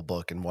coffee So, table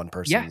book in one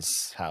Yeah.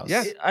 person's house.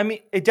 Yeah. I mean,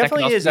 it that can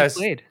definitely also is be as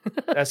played.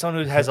 as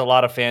someone who has a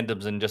lot of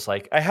fandoms and just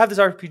like I have this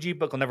RPG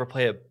book, I'll never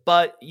play it.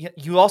 But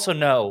you also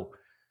know,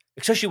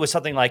 especially with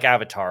something like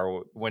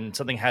Avatar, when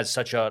something has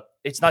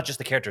it's not just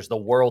the characters, the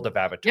world of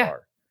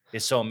Avatar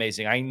is so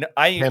amazing. I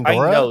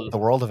Pandora, know the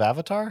world of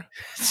Avatar?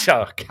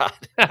 Oh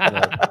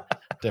God.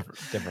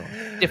 Different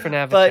one. Different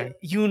Avatar.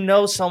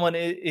 But someone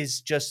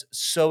is just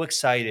so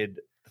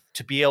excited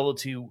to be able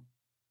to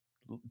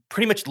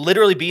pretty much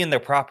literally be in their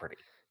property.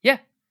 Yeah.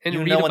 And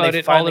read when about they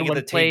it all finally in get one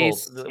the table,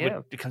 place. Yeah.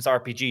 when it comes to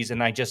RPGs,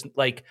 and I just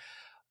like,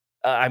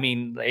 I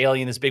mean,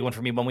 Alien is a big one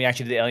for me. When we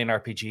actually did the Alien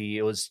RPG,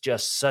 it was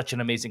just such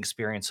an amazing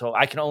experience. So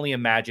I can only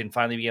imagine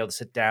finally being able to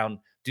sit down,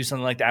 do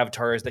something like the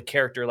Avatar as the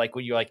character, like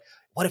when you're like,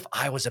 what if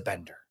I was a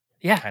bender?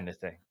 Yeah. Kind of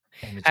thing.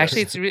 And it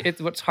Actually, just-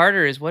 it's what's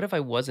harder is what if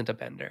I wasn't a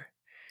bender?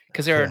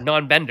 Because there are Yeah.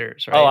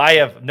 non-benders, right? Oh, I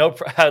have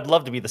I'd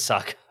love to be the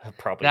Sokka.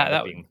 Probably That- end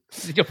up that- being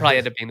You'll probably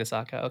end up being the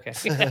Sokka.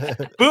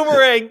 Okay.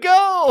 Boomerang,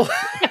 go!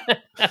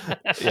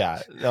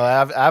 Yeah. No,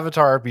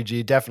 Avatar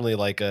RPG, definitely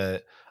like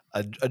a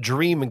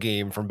dream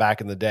game from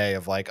back in the day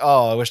of like,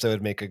 oh, I wish they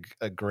would make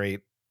a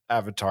great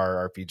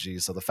Avatar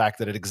RPG. So the fact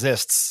that it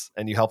exists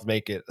and you helped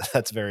make it,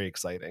 that's very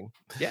exciting.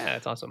 Yeah,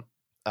 that's awesome.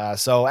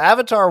 So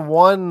Avatar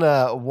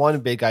one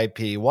big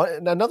IP.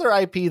 Another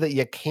IP that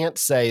you can't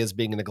say is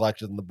being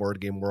neglected in the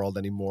board game world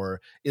anymore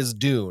is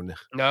Dune.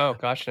 No,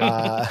 gosh,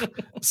 no.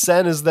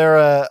 Sen,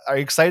 are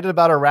you excited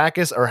about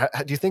Arrakis, or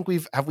do you think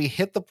have we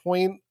hit the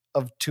point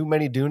of too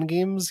many Dune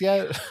games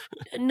yet?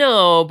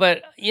 No,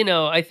 but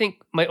I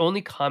think my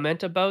only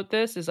comment about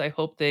this is I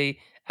hope they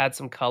add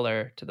some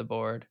color to the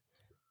board.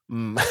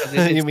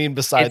 You mean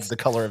besides the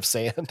color of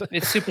sand?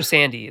 It's super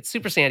sandy. It's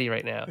super sandy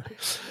right now.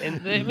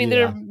 And I mean,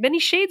 there are many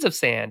shades of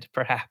sand,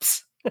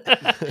 perhaps.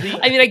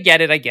 I mean, I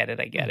get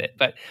it.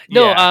 But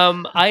no,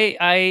 Yeah.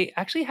 I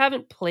actually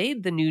haven't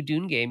played the new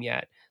Dune game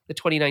yet, the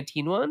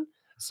 2019 one.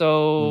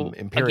 So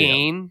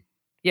Imperium.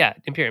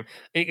 Imperium.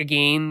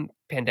 Again,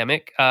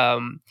 pandemic.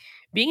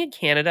 Being in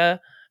Canada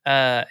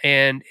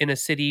and in a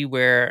city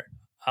where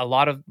a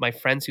lot of my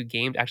friends who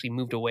gamed actually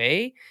moved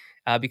away.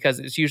 Because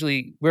it's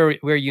usually we're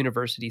a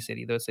university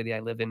city, the city I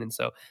live in, and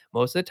so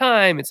most of the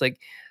time it's like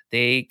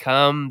they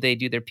come, they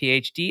do their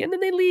PhD, and then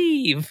they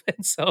leave.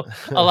 And so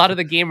a lot of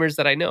the gamers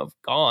that I know have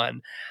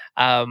gone.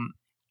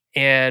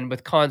 And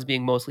with cons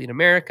being mostly in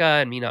America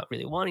and me not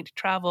really wanting to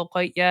travel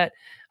quite yet,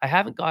 I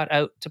haven't got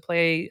out to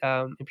play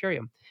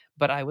Imperium,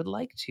 but I would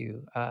like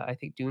to. I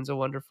think Dune's a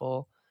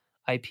wonderful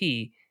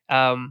IP,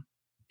 and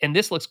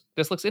this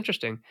looks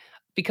interesting.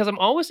 Because I'm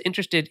always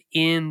interested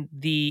in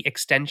the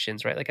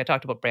extensions, right? Like I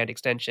talked about brand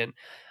extension.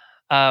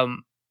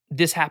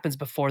 This happens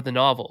before the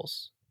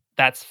novels.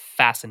 That's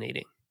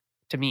fascinating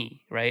to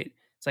me, right?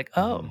 It's like,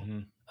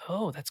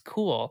 oh, that's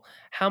cool.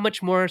 How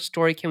much more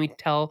story can we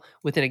tell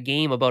within a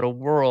game about a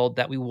world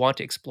that we want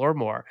to explore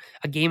more?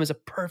 A game is a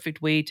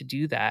perfect way to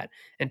do that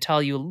and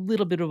tell you a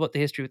little bit about the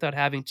history without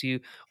having to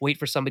wait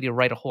for somebody to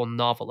write a whole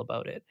novel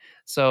about it.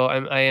 So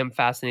I am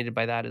fascinated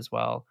by that as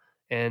well.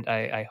 And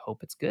I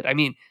hope it's good. I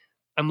mean,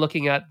 I'm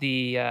looking at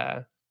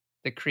the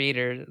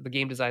creator, the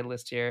game design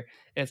list here,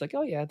 and it's like,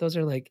 oh yeah, those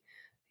are like,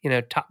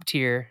 top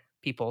tier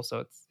people,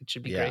 so it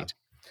should be great.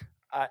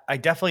 I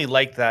definitely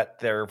like that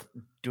they're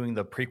doing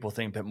the prequel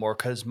thing a bit more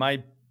because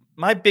my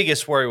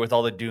biggest worry with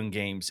all the Dune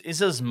games is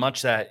as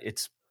much that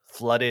it's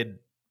flooded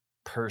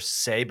per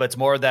se, but it's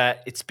more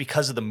that it's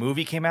because of the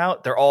movie came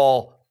out. They're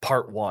all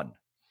part one.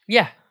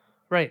 Yeah,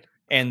 right.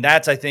 And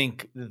that's, I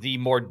think, the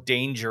more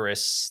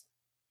dangerous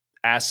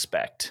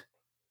aspect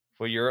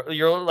where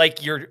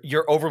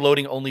you're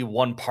overloading only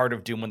one part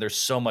of Doom when there's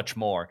so much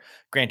more.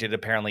 Granted,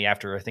 apparently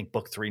after I think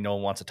book 3, no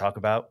one wants to talk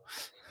about.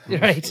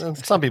 Right.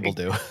 Some people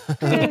do.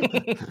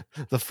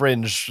 The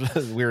fringe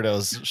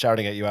weirdos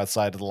shouting at you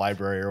outside of the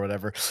library or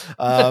whatever.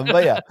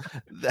 But yeah,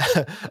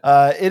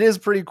 it is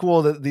pretty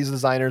cool that these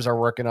designers are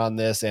working on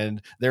this,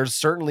 and they're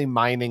certainly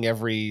mining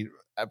every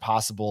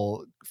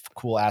possible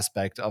cool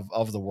aspect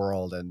of the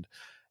world. And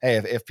hey,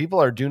 if people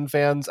are Dune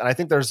fans, and I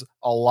think there's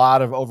a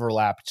lot of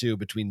overlap too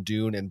between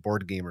Dune and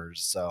board gamers,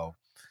 so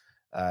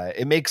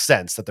it makes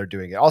sense that they're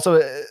doing it.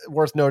 Also,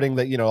 worth noting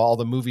that all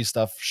the movie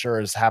stuff sure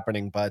is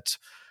happening, but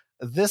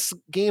this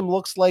game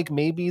looks like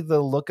maybe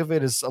the look of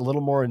it is a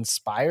little more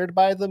inspired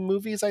by the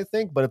movies, I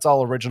think, but it's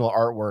all original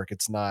artwork.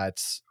 It's not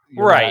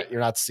you're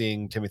not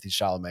seeing Timothée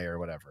Chalamet or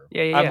whatever.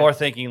 Yeah. I'm more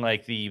thinking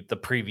like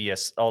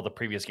all the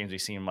previous games we've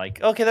seen.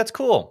 Like, okay, that's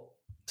cool.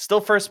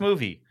 Still first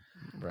movie.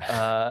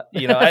 Right.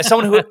 As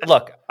someone who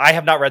look, I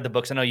have not read the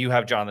books. I know you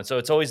have, Jonathan. So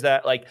it's always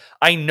that like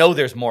I know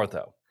there's more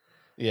though.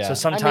 Yeah. So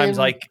sometimes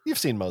like you've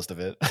seen most of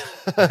it.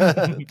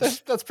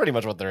 that's pretty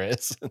much what there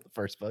is in the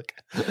first book.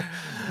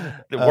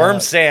 The worm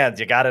sands,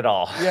 you got it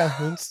all.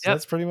 Yeah,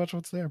 that's pretty much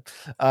what's there.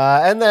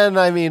 And then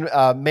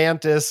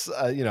Mantis,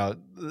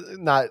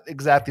 not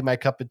exactly my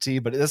cup of tea,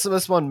 but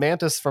this one,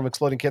 Mantis from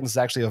Exploding Kittens, is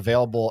actually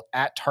available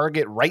at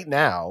Target right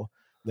now.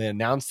 They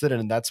announced it,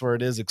 and that's where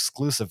it is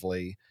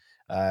exclusively.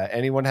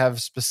 Anyone have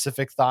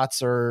specific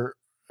thoughts or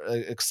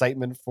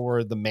excitement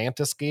for the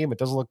Mantis game? It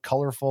does look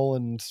colorful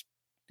and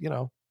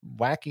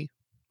wacky.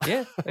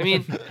 Yeah, I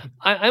mean,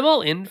 I'm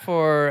all in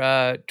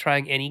for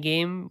trying any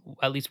game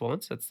at least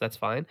once. That's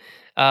fine.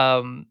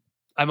 I'm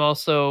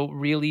also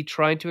really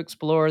trying to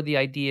explore the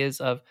ideas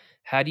of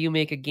how do you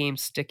make a game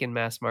stick in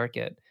mass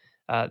market.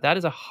 That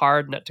is a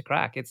hard nut to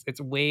crack.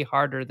 It's way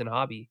harder than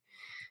hobby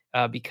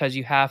because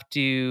you have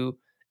to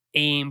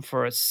aim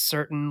for a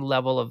certain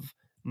level of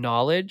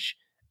knowledge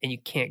and you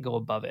can't go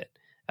above it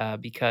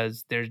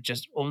because there's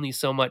just only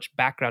so much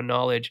background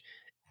knowledge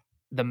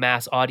the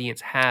mass audience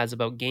has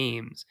about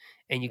games,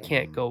 and you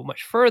can't go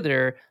much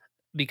further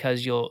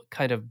because you'll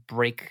kind of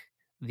break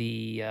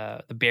the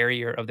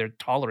barrier of their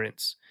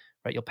tolerance,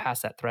 right? You'll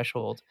pass that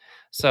threshold.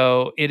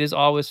 So it is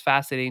always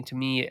fascinating to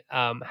me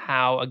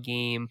how a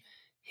game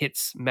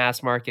hits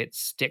mass market,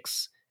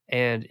 sticks,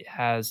 and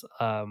has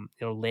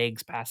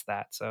legs past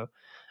that. So,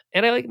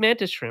 and I like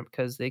Mantis Shrimp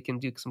because they can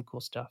do some cool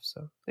stuff.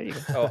 So there you go.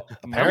 Oh,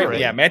 apparently,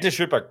 yeah, Mantis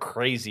Shrimp are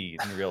crazy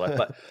in real life,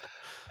 but.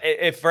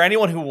 If for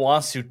anyone who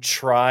wants to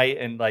try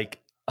and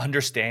like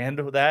understand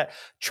that,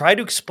 try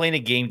to explain a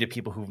game to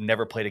people who've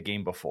never played a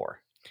game before.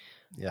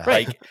 Yeah.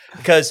 Like,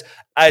 because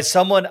as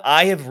someone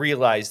I have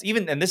realized,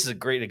 and this is a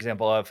great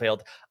example I've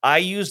failed, I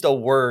used a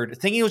word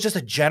thinking it was just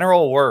a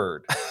general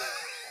word.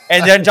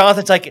 And then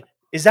Jonathan's like,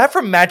 is that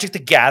from Magic the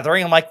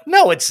Gathering? I'm like,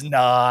 no, it's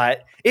not.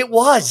 It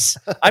was.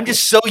 I'm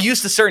just so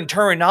used to certain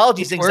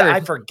terminology things that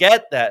I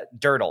forget that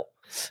Dirtle.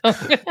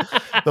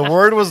 The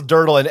word was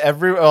dirtle, and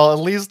at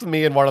least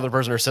me and one other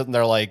person are sitting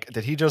there like,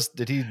 did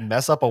he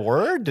mess up a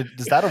word?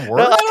 Is that a word?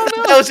 No, I don't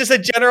know. That was just a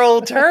general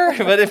term,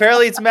 but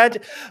apparently it's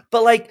magic.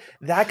 But like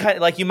that kind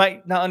of like you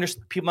might not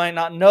understand. People might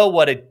not know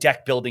what a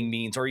deck building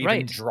means, or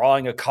even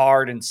drawing a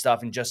card and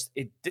stuff, and just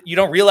you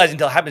don't realize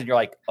until it happens. And you're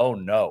like, oh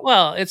no.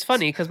 Well, it's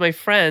funny because my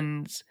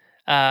friends,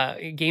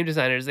 game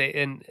designers,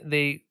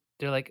 they're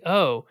like,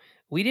 oh,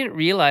 we didn't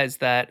realize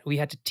that we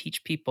had to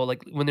teach people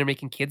like when they're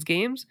making kids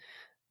games.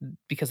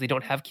 Because they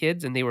don't have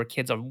kids and they were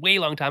kids a way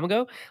long time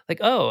ago. Like,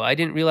 oh, I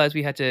didn't realize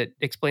we had to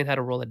explain how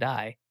to roll a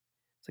die.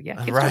 It's like,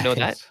 yeah, kids don't know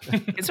that.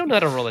 Kids don't know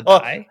how to roll a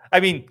die. I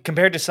mean,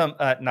 compared to some,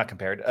 not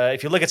compared.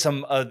 If you look at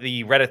some of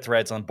the Reddit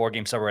threads on Board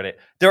Game Subreddit,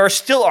 there are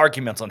still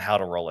arguments on how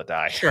to roll a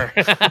die. Sure.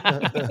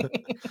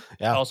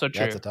 Yeah, also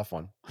true. That's a tough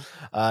one.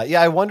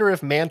 I wonder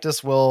if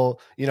Mantis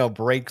will,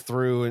 break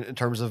through in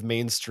terms of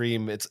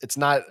mainstream. It's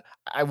not.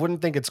 I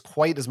wouldn't think it's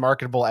quite as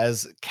marketable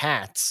as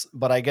Cats,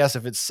 but I guess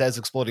if it says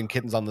Exploding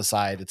Kittens on the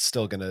side,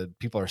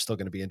 people are still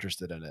gonna be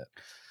interested in it.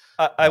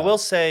 I will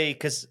say,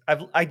 because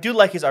I do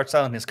like his art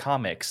style in his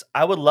comics.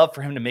 I would love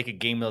for him to make a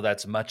game though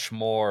that's much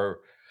more,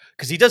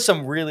 because he does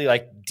some really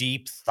like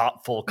deep,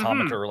 thoughtful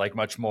comic or like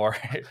much more.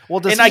 Well,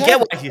 does he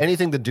have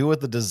anything to do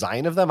with the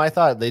design of them? I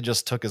thought they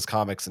just took his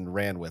comics and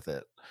ran with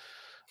it.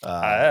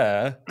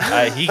 I'm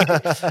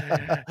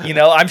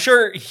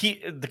sure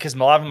because a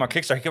lot of them are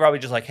Kickstarter, he could probably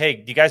just like, hey,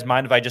 do you guys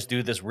mind if I just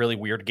do this really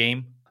weird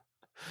game?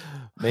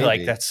 Maybe.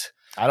 Like that's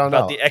I don't know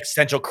about the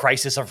existential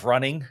crisis of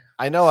running.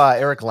 I know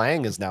Eric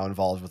Lang is now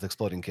involved with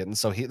Exploding Kittens,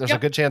 so there's a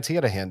good chance he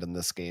had a hand in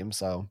this game.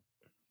 So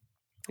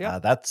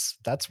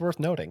that's worth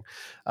noting.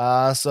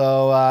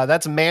 So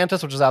that's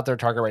Mantis, which is out there at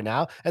Target right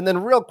now. And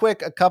then real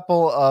quick, a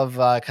couple of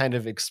kind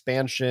of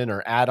expansion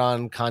or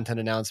add-on content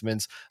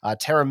announcements.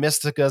 Terra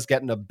Mystica is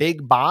getting a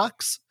big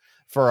box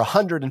for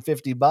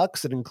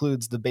 $150. It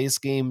includes the base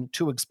game,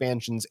 2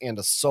 expansions, and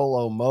a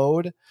solo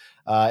mode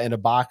in a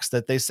box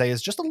that they say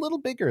is just a little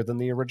bigger than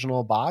the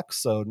original box,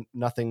 so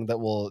nothing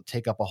that will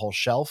take up a whole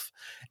shelf.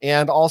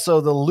 And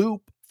also the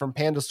Loop from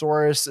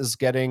Pandasaurus is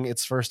getting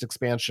its first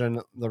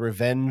expansion, The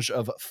Revenge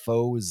of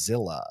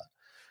Foezilla.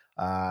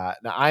 Now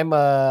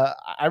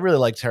I really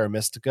like Terra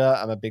Mystica.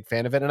 I'm a big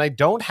fan of it, and I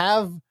don't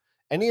have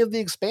any of the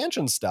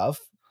expansion stuff.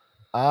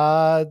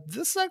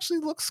 This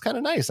actually looks kind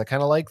of nice. I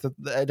kind of like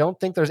that. I don't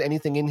think there's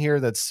anything in here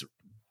that's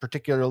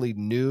particularly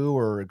new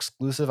or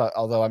exclusive,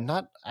 although I'm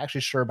not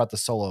actually sure about the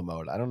solo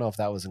mode. I don't know if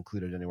that was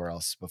included anywhere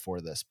else before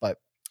this, but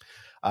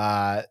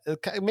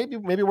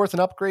maybe worth an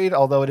upgrade,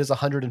 although it is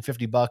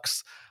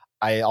 $150.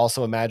 I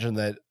also imagine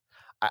that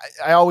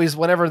I always,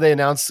 whenever they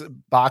announce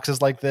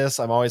boxes like this,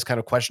 I'm always kind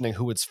of questioning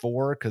who it's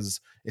for, because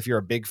if you're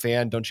a big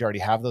fan, don't you already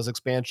have those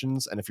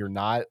expansions? And if you're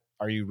not,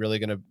 are you really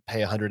going to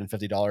pay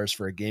 $150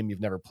 for a game you've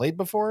never played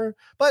before?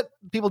 But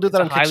people do that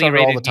on Kickstarter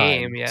all the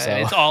time. Game, yeah, so.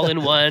 and it's all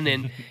in one,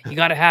 and you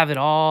got to have it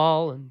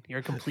all, and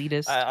you're a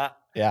completist.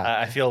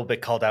 I feel a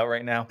bit called out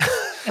right now.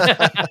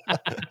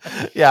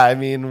 Yeah, I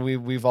mean,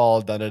 we've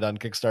all done it on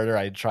Kickstarter.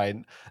 I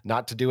tried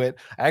not to do it.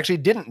 I actually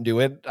didn't do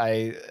it.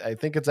 I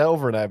think it's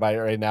over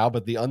right now,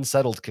 but the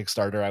Unsettled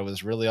Kickstarter, I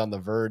was really on the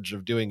verge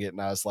of doing it,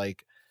 and I was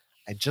like,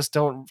 I just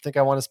don't think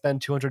I want to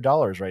spend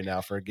 $200 right now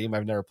for a game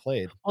I've never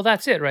played. Well,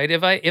 that's it, right?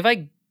 If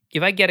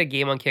I get a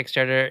game on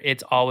Kickstarter,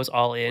 it's always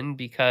all in,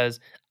 because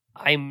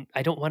I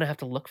don't want to have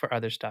to look for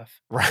other stuff.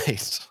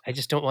 Right. I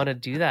just don't want to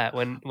do that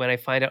when I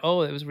find out,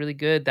 oh, it was really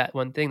good, that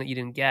one thing that you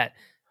didn't get.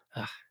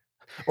 Ugh.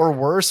 Or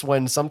worse,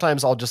 when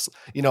sometimes I'll just,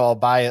 I'll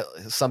buy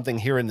something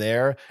here and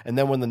there, and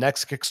then when the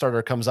next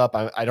Kickstarter comes up,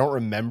 I don't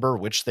remember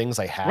which things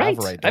I have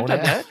or I don't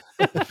have.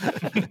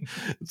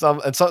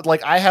 So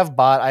like I have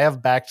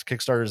backed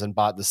Kickstarters and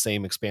bought the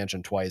same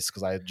expansion twice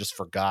because I just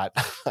forgot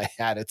I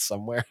had it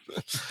somewhere.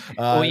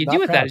 What you do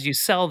with that is you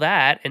sell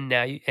that, and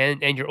now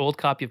and your old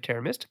copy of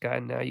Terra Mystica,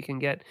 and now you can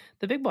get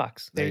the big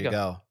box. There you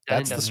go.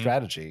 That's the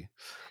strategy.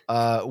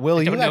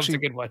 Will, you actually a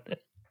good one.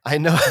 I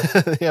know.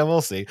 Yeah,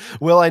 we'll see.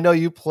 Will, I know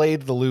you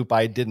played the loop.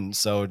 I didn't.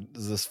 So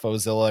is this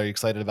Foezilla? Are you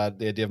excited about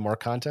the idea of more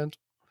content?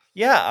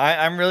 Yeah,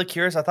 I'm really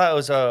curious. I thought it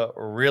was a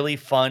really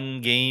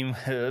fun game,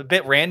 a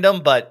bit random,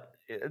 but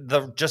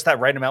just that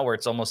right amount where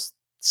it's almost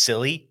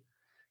silly.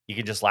 You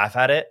can just laugh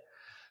at it.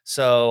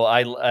 So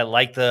I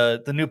like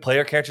the new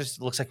player characters.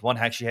 It looks like one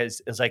actually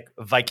is like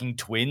Viking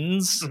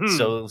twins. Mm-hmm.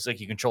 So it looks like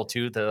you control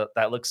two.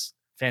 That looks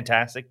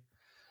fantastic.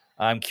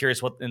 I'm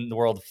curious what in the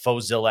world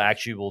Foezilla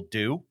actually will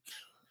do.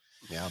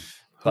 Yeah,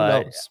 who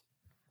knows?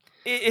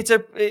 It's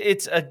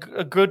a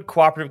good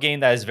cooperative game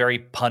that is very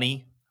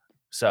punny,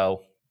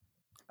 so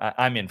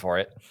I'm in for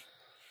it.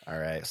 All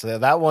right, so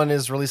that one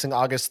is releasing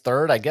August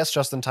 3rd, I guess,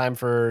 just in time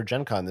for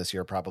Gen Con this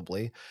year,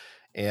 probably.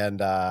 And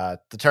the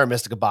Terra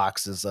Mystica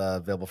box is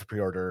available for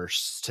pre-order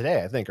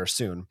today, I think, or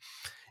soon.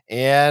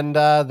 And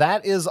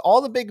that is all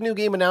the big new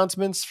game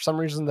announcements. For some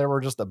reason, there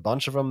were just a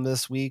bunch of them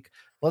this week.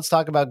 Let's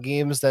talk about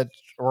games that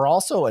were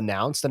also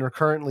announced and are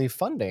currently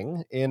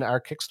funding in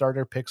our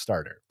Kickstarter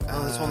Pickstarter.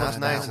 Oh, this one looks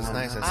nice. It's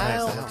nice. It's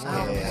nice.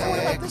 What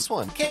about this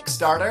one?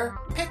 Kickstarter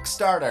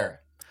Pickstarter.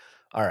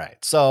 All right,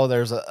 so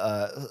there's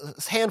a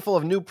handful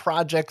of new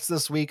projects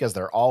this week, as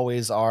there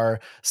always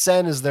are.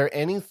 Sen, is there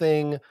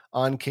anything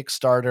on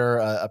Kickstarter,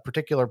 a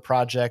particular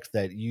project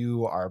that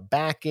you are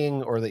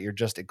backing or that you're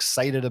just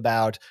excited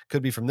about?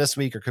 Could be from this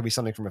week or could be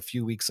something from a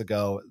few weeks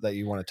ago that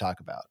you want to talk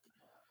about.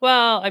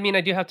 Well, I mean,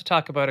 I do have to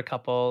talk about a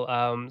couple.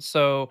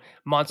 So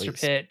Monster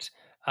Pit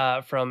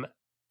from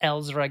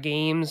Elzra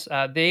Games,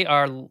 they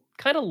are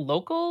kind of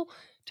local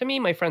to me.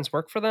 My friends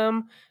work for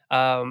them.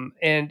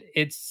 And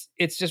it's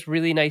just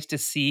really nice to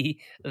see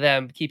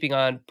them keeping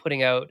on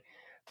putting out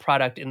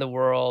product in the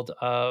world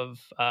of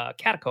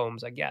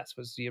Catacombs, I guess,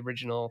 was the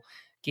original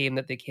game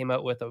that they came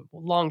out with a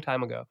long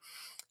time ago.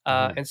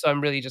 And so I'm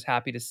really just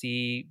happy to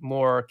see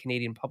more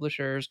Canadian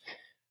publishers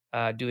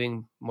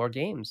doing more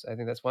games. I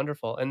think that's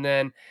wonderful. And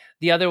then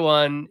the other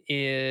one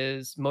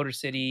is Motor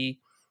City.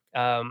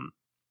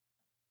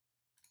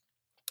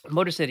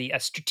 Motor City, a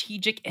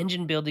strategic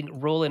engine building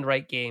roll and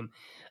write game.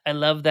 I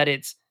love that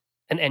it's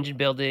an engine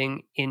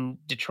building in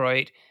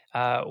Detroit,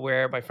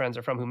 where my friends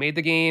are from who made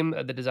the game,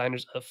 the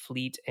designers of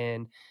Fleet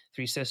and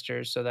Three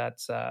Sisters. So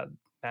that's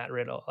Matt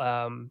Riddle.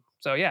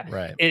 So yeah,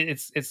 right.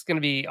 It's going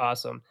to be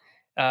awesome.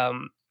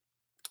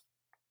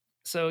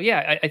 So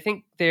yeah, I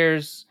think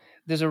there's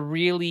a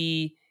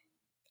really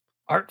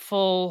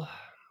artful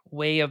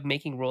way of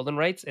making roll and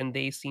writes, and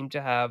they seem to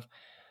have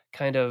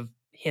kind of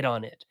hit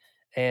on it.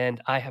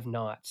 And I have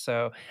not.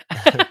 So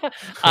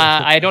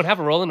I don't have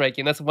a roll and write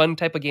game. That's one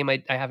type of game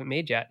I haven't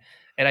made yet.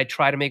 And I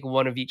try to make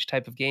one of each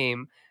type of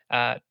game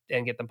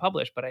and get them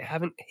published, but I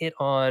haven't hit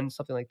on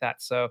something like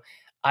that. So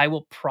I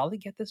will probably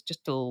get this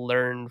just to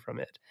learn from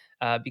it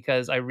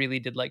because I really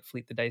did like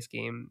Fleet the Dice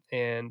game.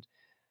 And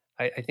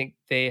I think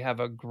they have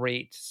a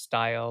great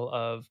style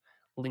of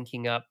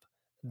linking up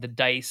the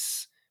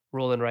dice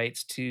roll and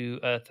writes to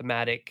a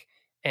thematic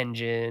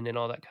engine and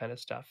all that kind of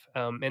stuff.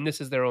 And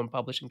this is their own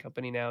publishing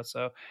company now.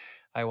 So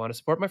I want to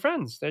support my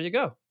friends. There you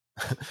go.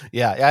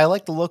 Yeah, I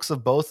like the looks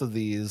of both of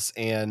these.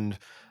 And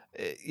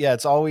yeah,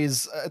 it's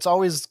always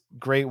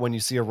great when you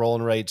see a roll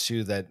and write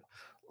too that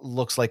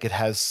looks like it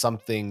has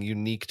something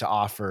unique to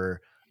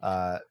offer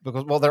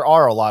Because there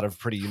are a lot of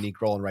pretty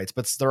unique roll and writes,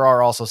 but there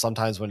are also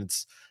sometimes when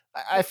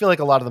I feel like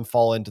a lot of them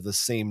fall into the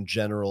same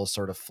general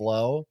sort of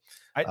flow.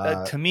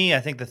 To me, I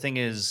think the thing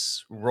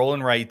is roll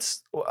and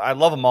writes. I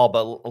love them all,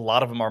 but a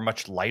lot of them are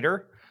much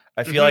lighter.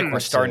 I feel like we're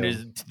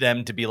starting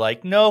them to be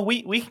like, no,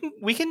 we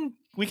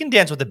can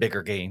dance with the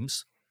bigger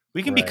games.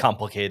 We can be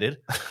complicated.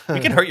 We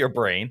can hurt your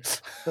brain.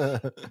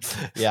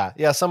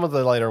 Yeah. Some of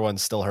the lighter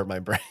ones still hurt my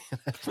brain.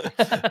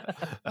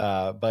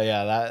 But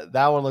yeah,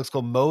 that one looks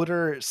cool.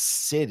 Motor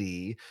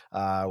City,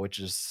 which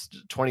is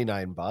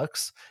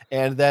 $29,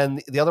 and then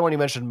the other one you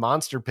mentioned,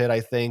 Monster Pit.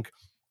 I think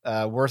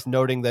worth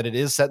noting that it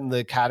is set in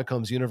the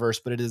Catacombs universe,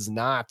 but it is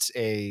not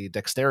a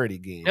dexterity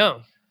game.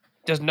 No.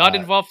 Does not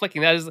involve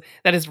flicking.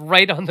 That is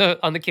right on the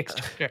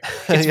Kickstarter.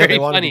 It's very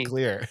funny. To be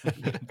clear.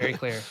 Very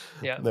clear.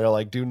 Yeah. They're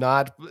like,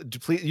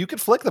 please. You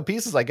could flick the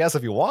pieces, I guess,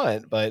 if you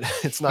want, but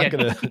it's not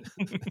gonna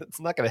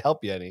it's not gonna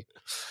help you any.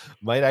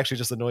 Might actually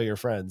just annoy your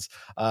friends.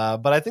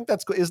 But I think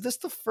that's good. Is this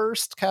the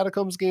first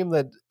Catacombs game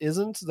that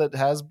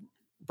has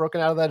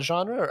broken out of that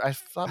genre? I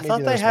thought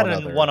they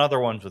had one other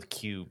ones with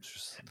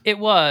cubes. It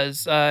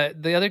was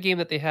the other game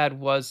that they had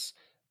was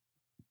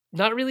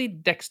not really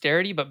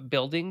dexterity, but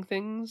building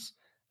things.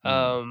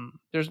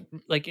 There's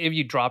like if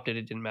you dropped it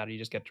didn't matter, you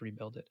just get to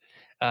rebuild it.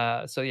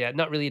 So yeah,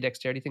 not really a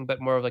dexterity thing, but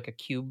more of like a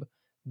cube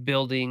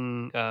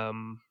building,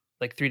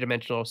 like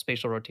 3-dimensional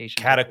spatial rotation.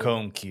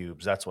 Catacomb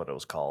cubes, that's what it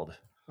was called.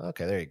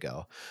 Okay, there you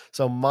go.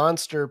 So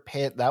Monster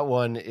Pit, that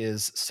one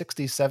is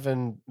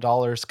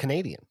 $67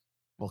 Canadian.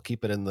 We'll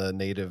keep it in the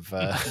native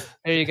there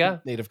you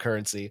go. native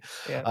currency.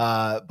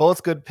 Yeah.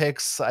 Both good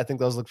picks. I think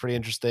those look pretty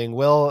interesting.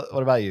 Will,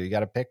 what about you? You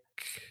got a pick?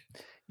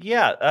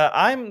 Yeah,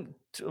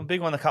 a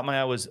big one that caught my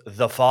eye was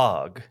The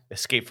Fog,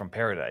 Escape from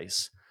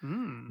Paradise.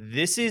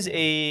 This is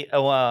it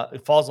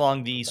falls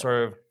along the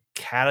sort of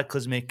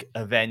cataclysmic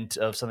event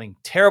of something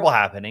terrible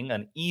happening,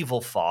 an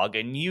evil fog,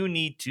 and you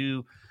need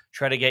to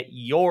try to get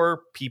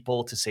your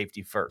people to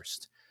safety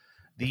first.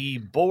 The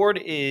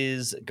board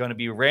is going to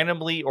be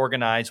randomly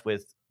organized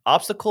with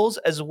obstacles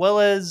as well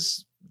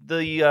as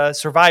the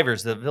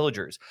survivors, the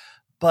villagers.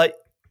 But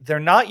they're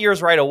not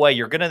yours right away.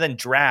 You're going to then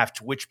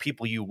draft which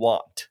people you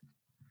want,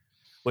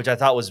 which I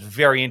thought was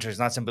very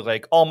interesting. Not simply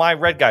like, oh, my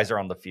red guys are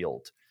on the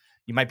field.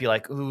 You might be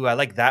like, ooh, I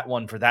like that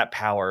one for that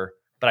power,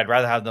 but I'd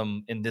rather have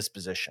them in this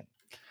position.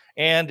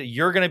 And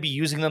you're going to be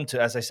using them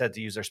to, as I said,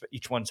 to use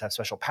each one's have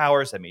special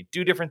powers that may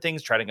do different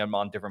things, trying them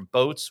on different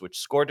boats, which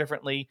score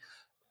differently.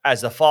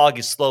 As the fog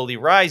is slowly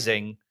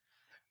rising,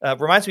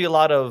 reminds me a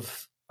lot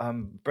of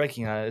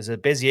is a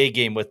Bézier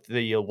game with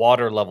the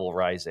water level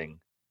rising.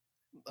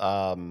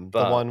 The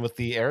one with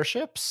the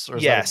airships? Or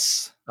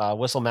yes.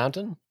 Whistle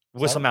Mountain?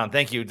 Whistle Mountain,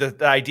 thank you.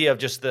 The idea of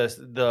just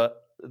the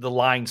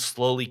line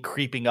slowly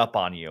creeping up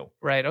on you.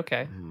 Right,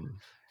 okay.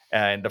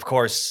 And of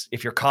course,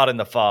 if you're caught in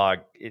the fog,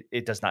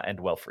 it does not end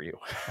well for you.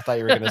 I thought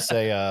you were going to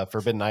say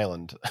Forbidden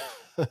Island.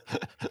 Has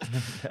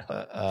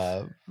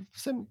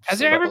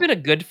there ever been a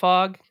good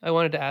fog? I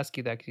wanted to ask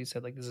you that because you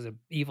said like this is an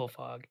evil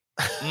fog.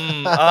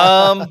 If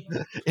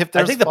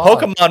I think the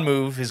Pokemon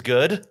move is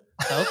good.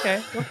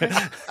 Okay.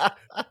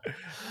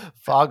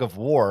 Fog of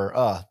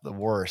War, the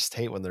worst.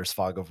 Hate when there's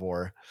Fog of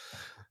War.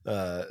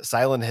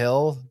 Silent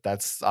Hill,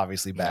 that's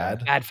obviously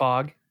bad. Bad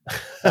fog.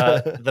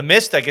 The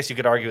Mist, I guess you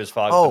could argue is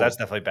fog, but that's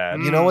definitely bad.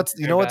 You know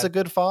what's a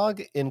good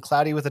fog? In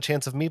Cloudy with a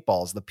Chance of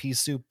Meatballs, the pea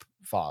soup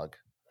fog.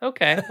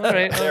 Okay, all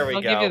right.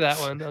 I'll give you that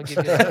one. I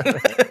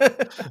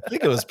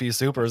think it was pea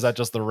soup, or is that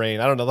just the rain?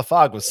 I don't know. The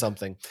fog was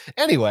something.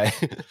 Anyway,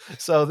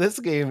 so this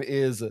game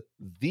is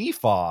The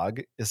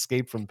Fog,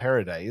 Escape from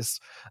Paradise.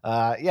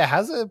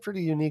 Has a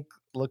pretty unique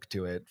look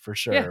to it for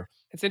sure. Yeah,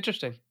 it's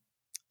interesting.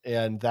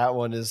 And that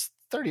one is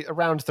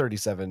around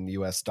 $37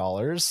 US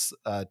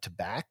to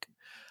back.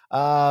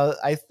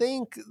 I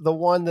think the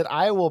one that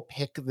I will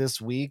pick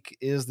this week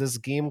is this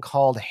game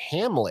called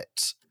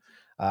Hamlet.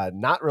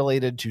 Not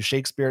related to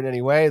Shakespeare in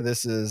any way.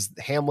 This is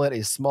Hamlet,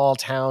 a small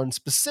town,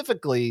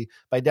 specifically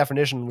by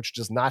definition, which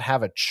does not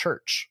have a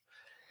church.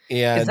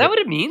 And is that what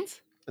it means?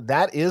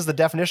 That is the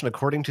definition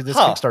according to this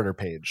Kickstarter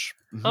page.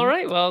 Mm-hmm. All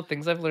right. Well,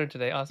 things I've learned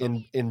today.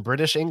 Awesome. In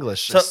British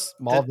English, a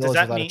small village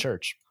without a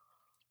church.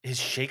 Is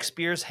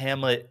Shakespeare's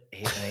Hamlet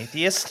an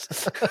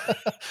atheist?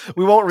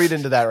 We won't read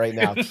into that right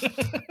now.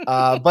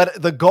 But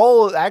the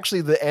goal,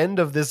 actually, the end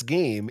of this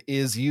game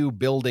is you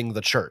building the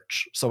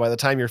church. So by the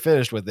time you're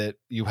finished with it,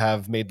 you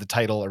have made the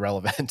title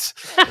irrelevant.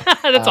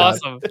 That's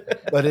awesome.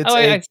 But it's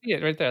I see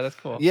it right there. That's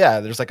cool. Yeah,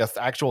 there's like an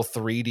actual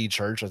 3D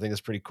church. I think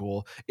it's pretty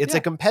cool. It's a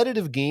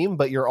competitive game,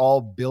 but you're all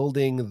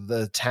building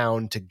the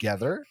town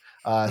together.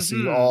 So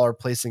you all are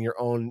placing your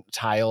own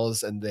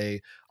tiles, and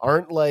they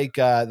aren't like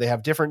they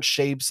have different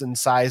shapes and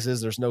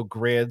sizes. There's no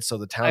grid, so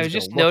the town's I was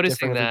just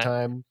noticing that. Every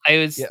time.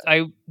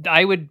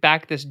 I would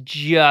back this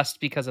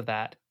just because of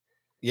that.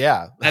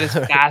 Yeah, that is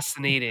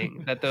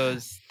fascinating. That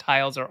those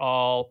tiles are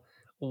all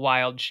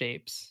wild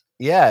shapes.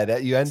 Yeah,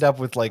 that you end up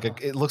with like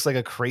it looks like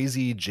a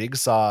crazy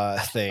jigsaw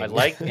thing. I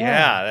like,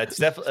 that's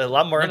definitely a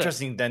lot more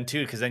interesting then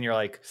too, because then you're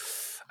like,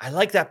 I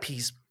like that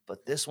piece,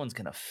 but this one's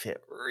gonna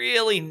fit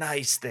really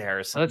nice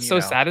there. So, that's so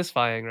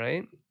satisfying,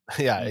 right?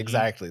 Yeah, Mhm.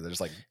 exactly.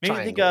 There's like Maybe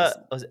think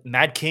triangles. was it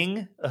Mad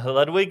King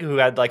Ludwig, who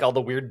had like all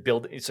the weird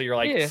buildings. So you're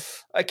like, Yeah.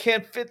 I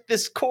can't fit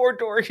this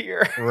corridor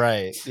here.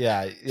 Right.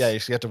 Yeah. Yeah. You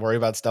have to worry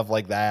about stuff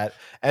like that.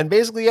 And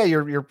basically, yeah,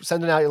 you're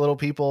sending out your little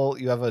people.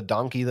 You have a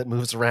donkey that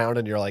moves around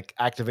and you're like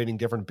activating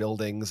different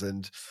buildings.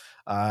 And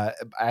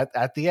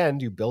at the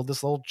end, you build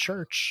this little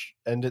church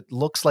and it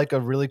looks like a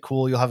really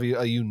cool, you'll have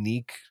a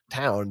unique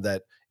town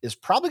that is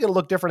probably going to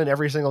look different in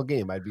every single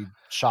game. I'd be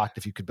shocked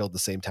if you could build the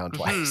same town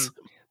twice.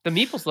 The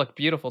meeples look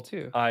beautiful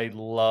too. I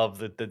love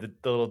the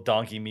little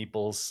donkey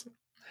meeples.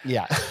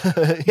 Yeah.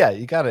 Yeah.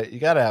 You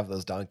gotta have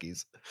those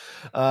donkeys.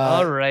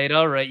 All right.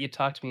 You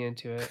talked me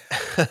into it.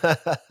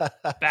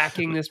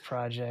 Backing this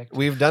project.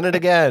 We've done it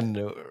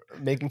again,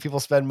 making people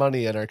spend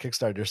money in our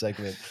Kickstarter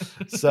segment.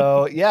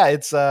 So yeah,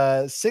 it's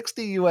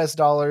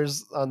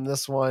 $60 on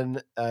this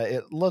one.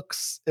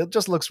 It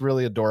just looks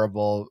really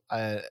adorable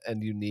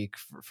and unique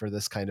for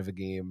this kind of a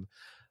game.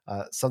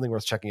 Something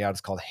worth checking out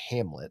is called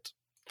Hamlet.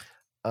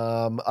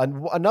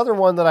 Another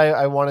one that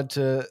I wanted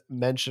to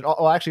mention.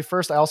 Oh, actually,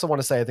 first I also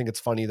want to say I think it's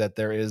funny that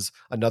there is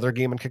another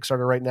game on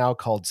Kickstarter right now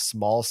called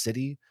Small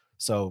City.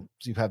 So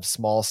you have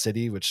Small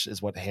City, which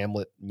is what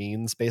Hamlet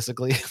means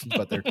basically,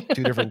 but they're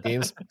two different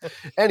games.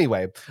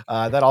 Anyway,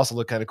 that also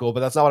looked kind of cool,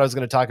 but that's not what I was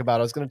going to talk about.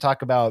 I was going to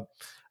talk about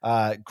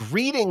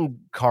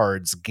greeting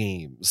cards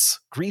games.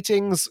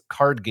 Greetings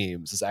card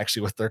games is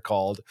actually what they're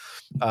called.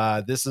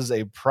 This is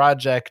a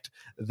project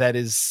that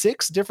is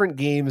 6 different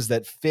games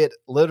that fit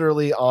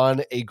literally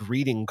on a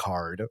greeting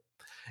card.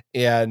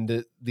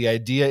 And the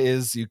idea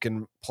is you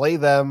can play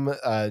them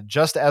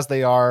just as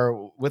they are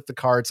with the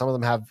card. Some of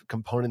them have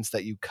components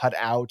that you cut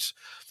out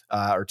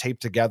or tape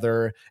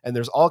together. And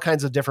there's all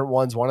kinds of different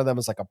ones. One of them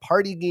is like a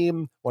party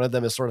game. One of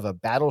them is sort of a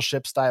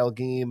battleship style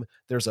game.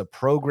 There's a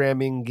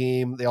programming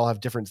game. They all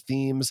have different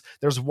themes.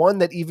 There's one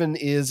that even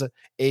is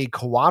a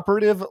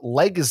cooperative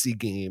legacy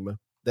game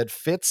that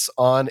fits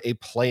on a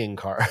playing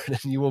card.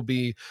 And you will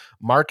be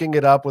marking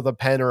it up with a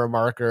pen or a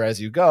marker as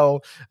you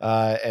go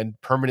and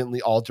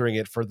permanently altering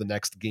it for the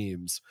next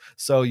games.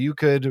 So you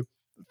could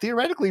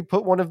theoretically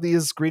put one of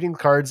these greeting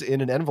cards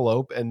in an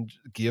envelope and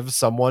give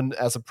someone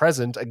as a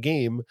present a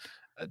game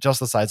just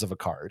the size of a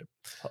card.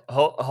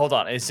 Hold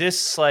on. Is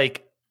this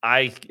like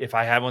if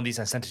I have one of these,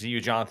 I sent it to you,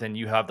 Jonathan,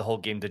 you have the whole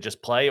game to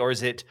just play? Or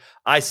is it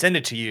I send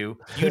it to you,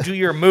 you do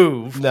your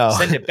move, No.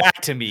 send it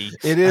back to me?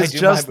 It is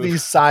just the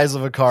size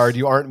of a card.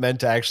 You aren't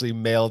meant to actually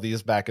mail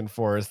these back and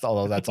forth,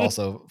 although that's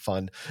also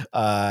fun.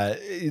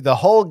 The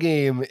whole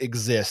game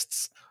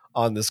exists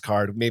on this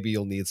card. Maybe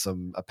you'll need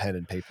a pen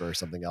and paper or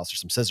something else or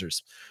some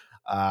scissors.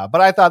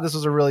 But I thought this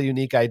was a really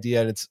unique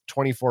idea, and it's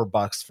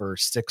 $24 for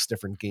 6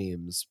 different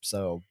games.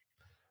 So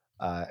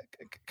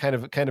kind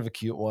of a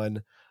cute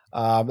one.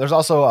 There's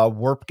also a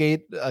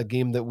Warpgate, a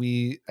game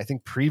that I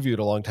think previewed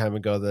a long time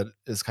ago that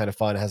is kind of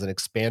fun. It has an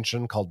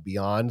expansion called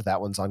Beyond.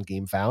 That one's on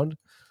GameFound.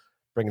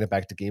 Bringing it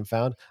back to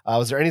GameFound.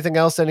 Was there anything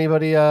else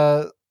anybody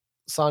saw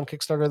on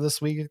Kickstarter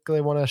this week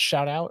they want to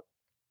shout out?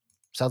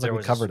 Sounds like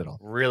we covered it all.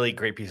 Really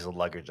great piece of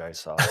luggage I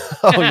saw.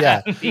 Oh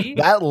yeah,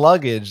 that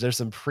luggage. There's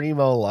some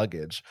primo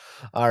luggage.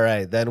 All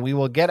right, then we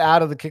will get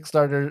out of the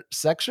Kickstarter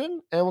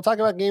section and we'll talk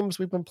about games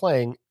we've been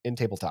playing in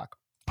Table Talk.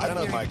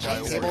 Table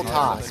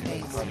Talk.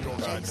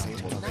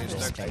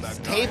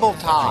 Table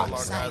Talk.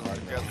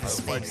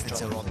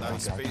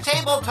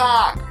 Table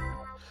Talk.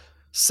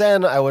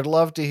 Sen, I would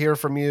love to hear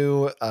from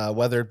you,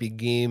 whether it be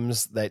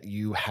games that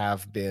you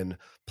have been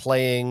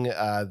playing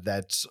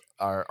that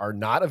are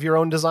not of your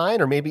own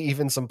design, or maybe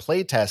even some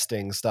play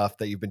testing stuff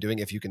that you've been doing,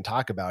 if you can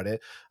talk about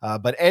it.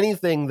 But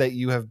anything that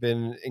you have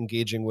been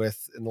engaging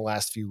with in the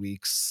last few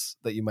weeks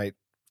that you might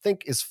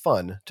think is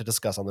fun to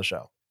discuss on the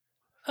show.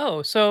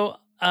 Oh, so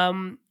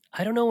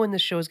I don't know when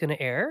this show is going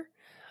to air.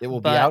 It will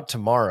be out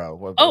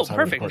tomorrow. Oh,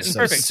 perfect. This is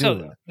perfect.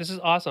 So this is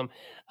awesome.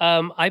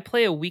 I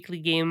play a weekly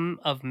game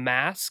of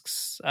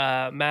Masks.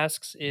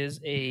 Masks is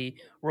a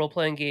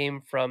role-playing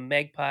game from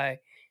Magpie.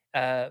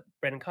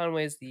 Brendan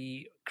Conway is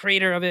the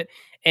creator of it.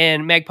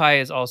 And Magpie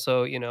is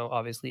also,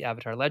 obviously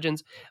Avatar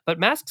Legends. But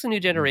Masks: A New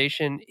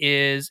Generation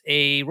is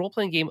a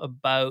role-playing game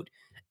about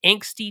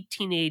angsty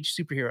teenage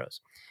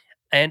superheroes.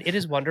 And it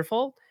is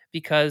wonderful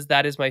because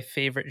that is my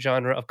favorite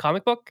genre of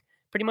comic book,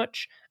 pretty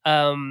much.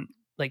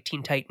 Like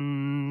Teen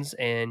Titans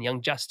and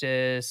Young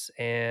Justice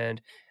and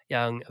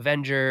Young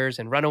Avengers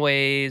and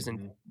Runaways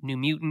and New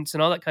Mutants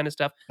and all that kind of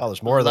stuff. Oh,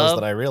 there's more of those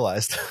than I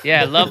realized.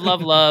 Yeah,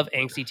 love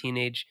angsty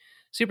teenage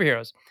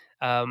superheroes.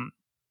 And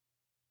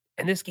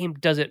this game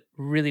does it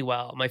really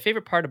well. My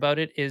favorite part about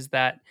it is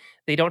that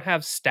they don't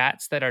have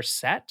stats that are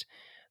set.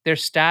 Their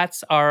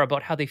stats are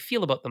about how they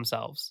feel about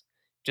themselves,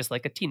 just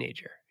like a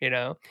teenager,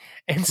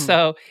 And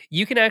so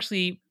you can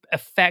actually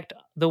affect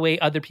the way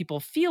other people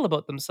feel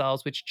about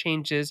themselves, which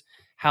changes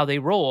how they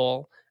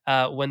roll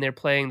when they're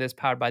playing this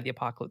Powered by the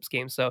Apocalypse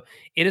game. So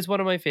it is one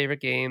of my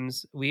favorite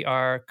games. We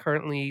are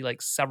currently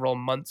like several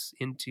months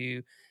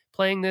into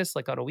playing this,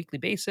 like on a weekly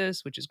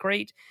basis, which is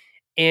great.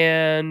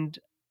 And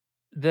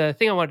the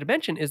thing I wanted to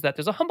mention is that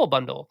there's a Humble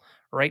Bundle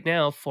right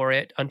now for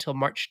it until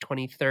March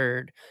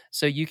 23rd.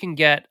 So you can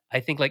get, I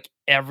think, like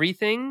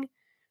everything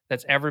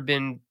that's ever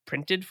been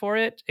printed for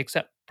it,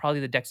 except probably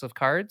the decks of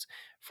cards,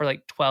 for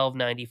like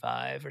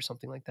 $12.95 or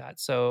something like that.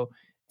 So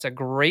it's a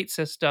great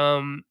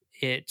system.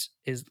 It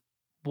is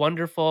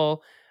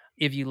wonderful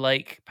if you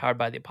like Powered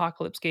by the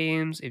Apocalypse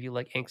games, if you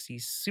like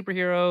angsty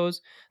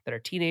superheroes that are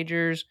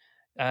teenagers.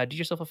 Do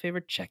yourself a favor,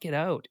 check it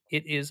out.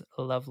 It is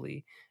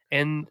lovely.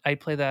 And I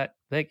play that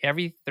like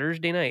every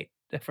Thursday night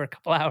for a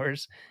couple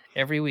hours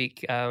every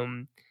week.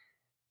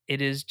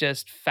 It is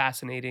just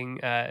fascinating.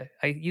 I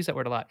use that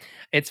word a lot.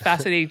 It's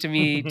fascinating to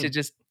me to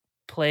just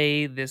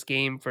play this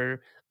game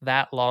for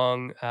that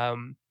long,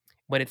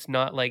 when it's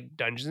not like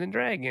Dungeons and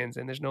Dragons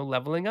and there's no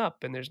leveling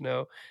up and there's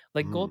no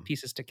like gold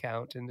pieces to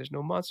count and there's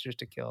no monsters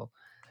to kill.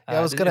 Yeah,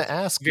 I was going It's to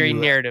ask very you.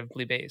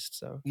 narratively based.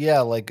 So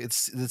Yeah, like it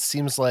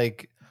seems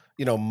like,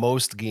 you know,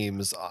 most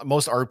games,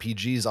 most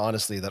RPGs,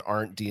 honestly, that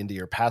aren't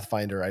D&D or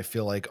Pathfinder, I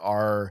feel like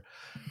are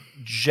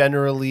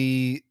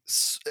generally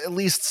at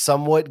least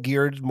somewhat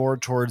geared more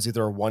towards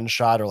either a one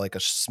shot or like a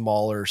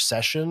smaller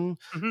session.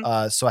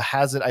 So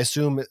has it? I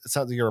assume it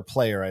sounds like you're a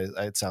player.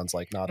 It sounds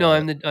like not. No,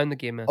 I'm the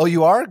game master. Oh,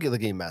 you are the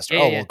game master.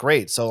 Yeah, oh, yeah. well,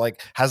 great. So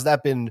like, has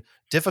that been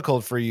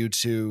difficult for you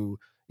to,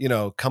 you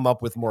know, come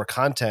up with more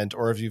content,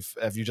 or have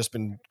you just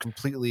been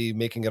completely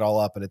making it all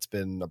up and it's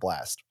been a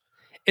blast?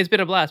 It's been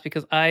a blast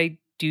because I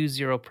do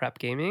zero prep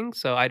gaming,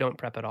 so I don't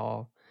prep at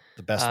all.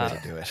 The best way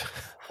to do it.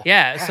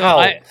 Yeah, so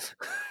How?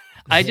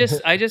 I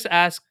just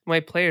ask my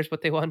players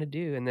what they want to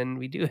do, and then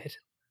we do it.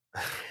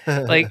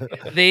 Like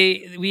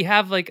we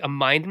have like a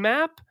mind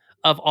map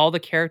of all the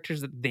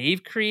characters that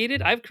they've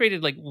created. I've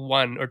created like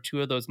one or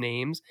two of those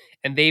names,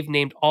 and they've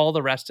named all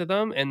the rest of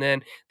them, and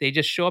then they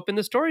just show up in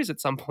the stories at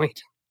some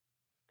point.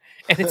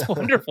 And it's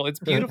wonderful. It's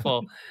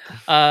beautiful,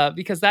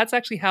 because that's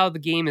actually how the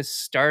game is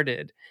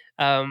started.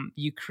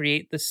 You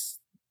create this,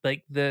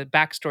 like the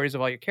backstories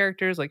of all your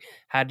characters, like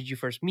how did you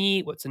first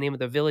meet, what's the name of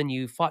the villain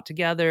you fought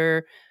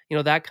together, you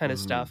know, that kind of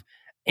stuff,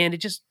 and it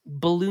just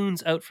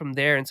balloons out from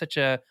there in such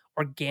a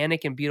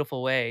organic and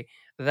beautiful way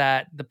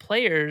that the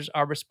players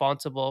are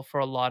responsible for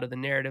a lot of the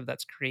narrative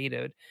that's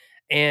created,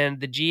 and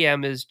the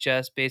GM is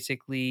just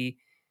basically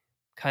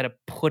kind of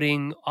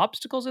putting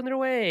obstacles in their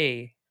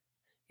way,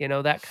 you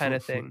know, that kind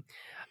of thing.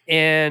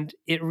 And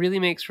it really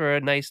makes for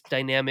a nice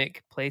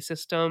dynamic play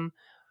system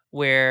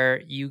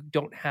where you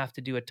don't have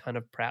to do a ton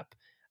of prep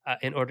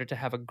in order to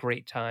have a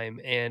great time.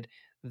 And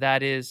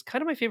that is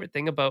kind of my favorite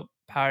thing about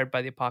Powered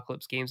by the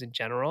Apocalypse games in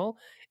general,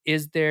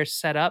 is they're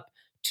set up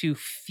to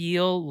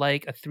feel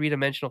like a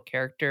three-dimensional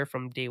character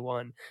from day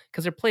one,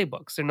 because they're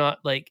playbooks. They're not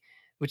like,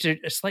 which are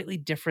slightly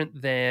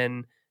different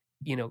than,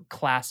 you know,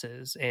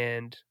 classes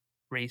and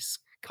race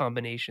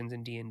combinations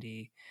in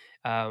D&D.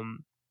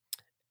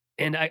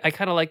 And I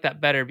kind of like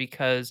that better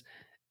because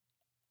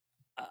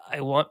I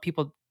want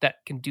people that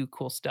can do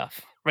cool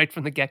stuff right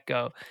from the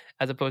get-go,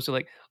 as opposed to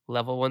like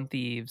level 1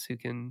 thieves who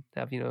can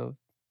have, you know,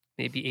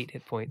 maybe 8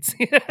 hit points.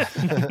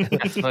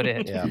 That's about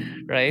it. Yeah.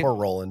 Right? Poor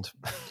Roland.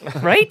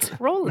 Right?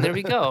 Roland, there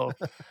we go.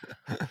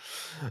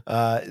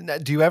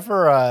 Do you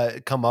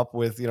ever come up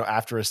with, you know,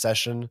 after a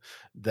session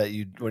that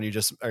when you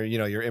just, or, you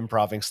know, you're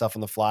improvising stuff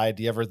on the fly,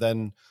 do you ever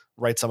then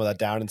write some of that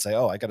down and say,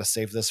 oh, I got to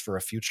save this for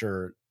a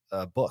future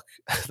book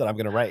that I'm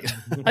going to write?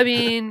 I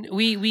mean,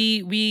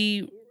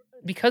 we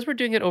because we're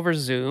doing it over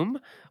Zoom,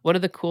 one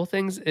of the cool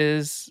things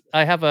is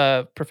I have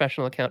a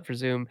professional account for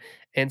Zoom,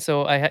 and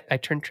so I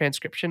turn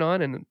transcription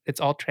on, and it's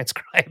all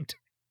transcribed.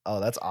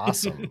 Oh, that's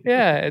awesome.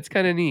 Yeah, it's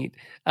kind of neat.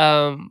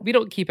 We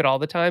don't keep it all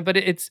the time, but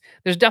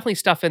there's definitely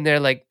stuff in there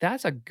like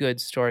that's a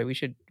good story. We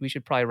should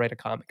probably write a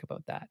comic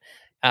about that.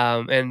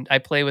 And I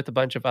play with a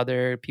bunch of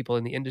other people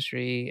in the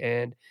industry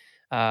and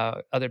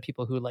other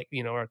people who, like,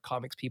 you know, are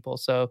comics people.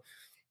 So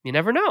you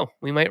never know.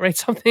 We might write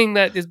something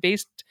that is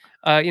based,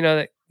 you know,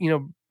 that, you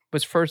know,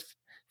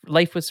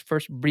 life was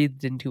first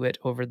breathed into it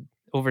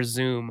over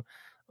Zoom.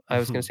 I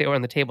was going to say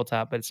on the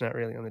tabletop, but it's not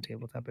really on the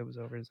tabletop. It was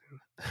over Zoom.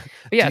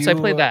 But yeah, so I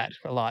played that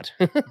a lot.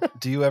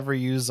 Do you ever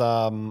use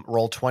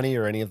Roll20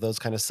 or any of those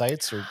kind of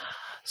sites? Or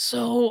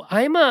so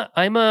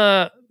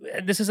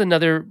this is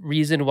another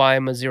reason why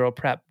I'm a zero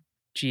prep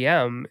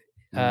GM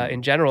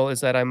in general,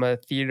 is that I'm a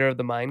theater of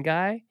the mind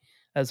guy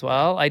as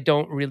well. I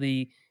don't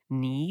really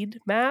need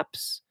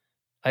maps.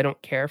 I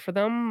don't care for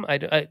them.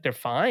 They're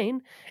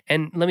fine.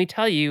 And let me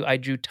tell you, I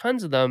drew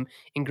tons of them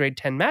in grade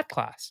 10 math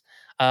class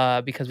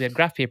because we had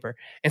graph paper.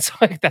 And so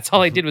that's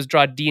all I did was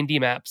draw D&D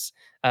maps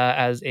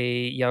as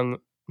a young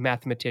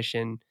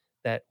mathematician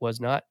that was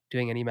not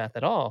doing any math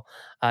at all.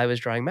 I was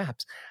drawing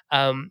maps.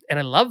 And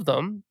I love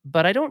them,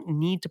 but I don't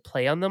need to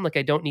play on them. Like,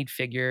 I don't need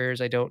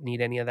figures. I don't need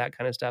any of that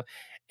kind of stuff.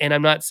 And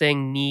I'm not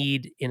saying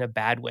need in a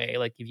bad way.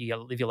 Like, if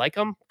you like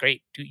them,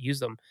 great, use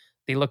them.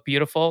 They look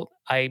beautiful.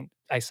 I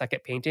suck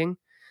at painting.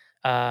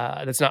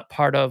 That's not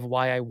part of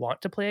why I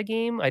want to play a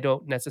game. I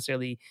don't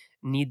necessarily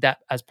need that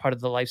as part of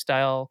the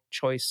lifestyle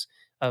choice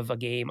of a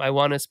game. I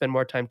want to spend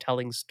more time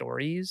telling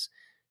stories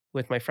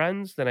with my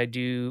friends than I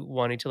do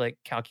wanting to like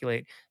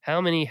calculate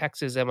how many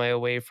hexes am I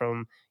away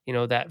from,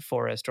 that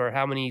forest, or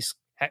how many,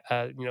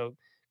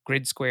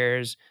 grid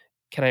squares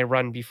can I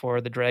run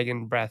before the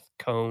dragon breath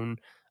cone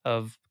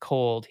of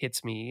cold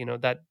hits me.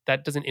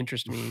 That doesn't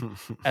interest me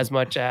as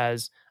much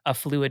as a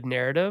fluid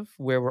narrative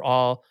where we're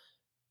all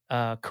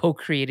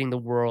co-creating the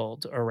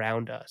world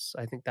around us.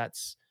 I think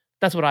that's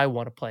what I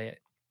want to play it.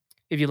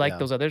 If you like Yeah.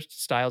 those other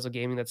styles of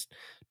gaming, that's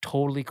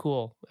totally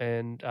cool,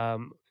 and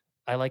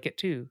I like it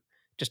too,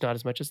 just not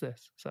as much as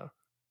this. So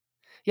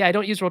yeah, I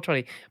don't use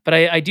Roll20, but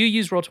I do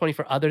use Roll20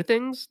 for other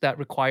things that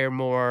require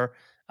more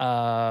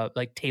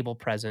like table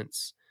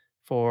presence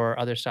for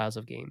other styles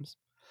of games.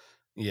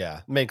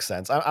 Yeah, makes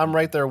sense. I'm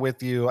right there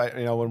with you.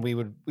 When we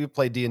would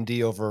play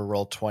D&D over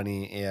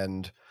Roll20,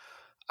 and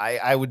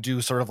I would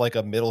do sort of like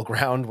a middle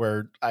ground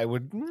where I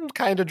would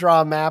kind of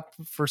draw a map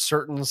for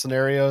certain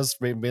scenarios,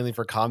 mainly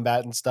for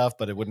combat and stuff,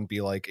 but it wouldn't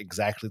be like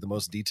exactly the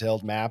most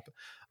detailed map.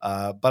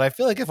 But I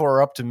feel like if it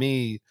were up to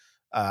me,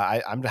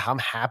 I'm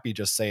happy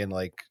just saying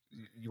like,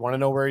 you want to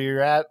know where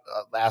you're at?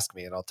 Ask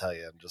me and I'll tell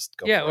you, and just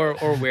go. Yeah, for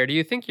it. or where do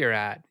you think you're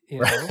at?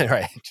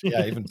 Right.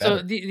 Yeah, even better.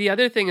 So the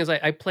other thing is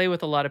I play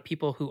with a lot of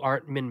people who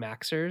aren't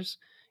min-maxers.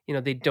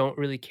 They don't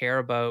really care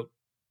about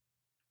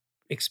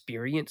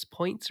experience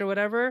points or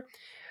whatever.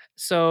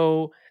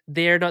 So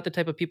they're not the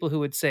type of people who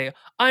would say,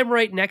 I'm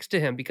right next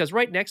to him, because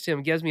right next to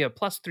him gives me a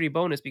 +3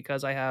 bonus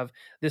because I have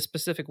this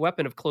specific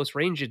weapon of close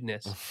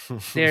rangedness.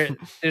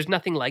 There's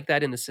nothing like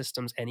that in the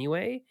systems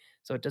anyway,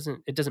 so it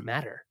doesn't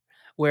matter.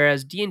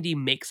 Whereas D&D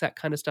makes that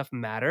kind of stuff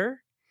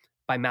matter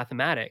by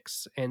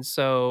mathematics. And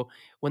so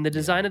when the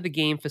design of the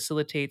game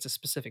facilitates a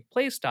specific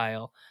play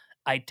style,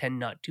 I tend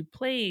not to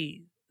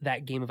play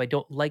that game if I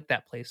don't like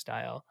that play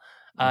style.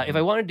 If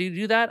I wanted to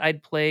do that,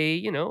 I'd play,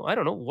 I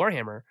don't know,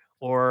 Warhammer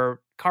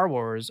or Car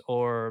Wars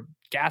or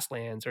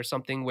Gaslands or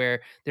something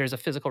where there's a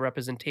physical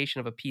representation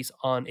of a piece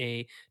on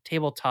a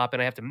tabletop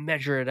and I have to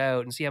measure it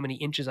out and see how many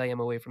inches I am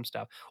away from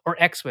stuff. Or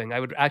X-Wing. I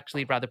would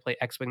actually rather play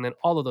X-Wing than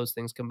all of those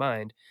things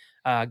combined.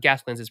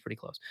 Gaslands is pretty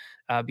close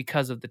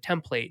because of the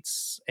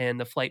templates and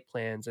the flight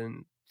plans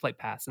and flight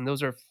paths, and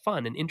those are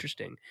fun and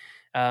interesting.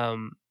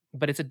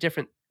 But it's a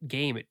different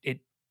game.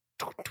 It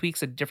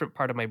tweaks a different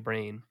part of my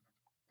brain.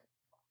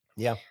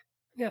 Yeah,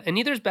 and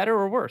neither is better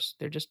or worse.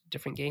 They're just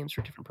different games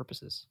for different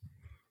purposes.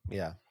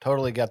 Yeah,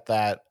 totally get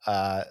that.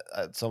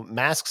 So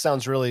Mask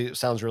sounds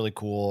really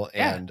cool,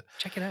 and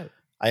check it out.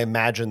 I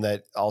imagine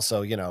that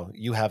also,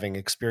 you having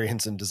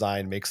experience in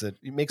design makes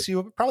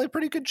you probably a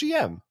pretty good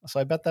GM. So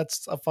I bet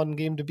that's a fun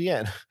game to be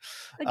in.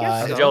 I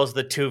guess so. Jealous of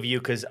the two of you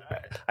because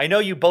I know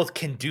you both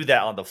can do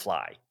that on the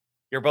fly.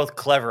 You're both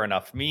clever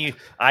enough. Me,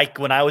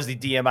 when I was the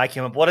DM, I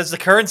came up, what is the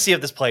currency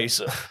of this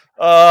place?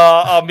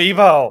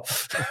 Amiibo.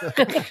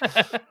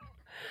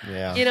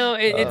 Yeah.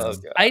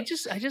 I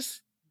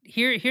just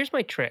here's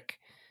my trick.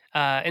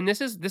 And this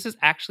is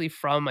actually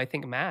from, I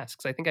think,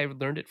 Masks. I think I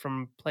learned it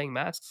from playing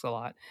Masks a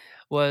lot.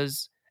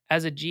 Was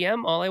as a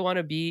GM, all I want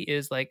to be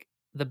is like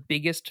the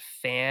biggest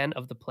fan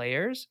of the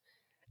players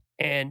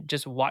and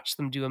just watch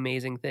them do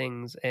amazing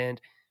things.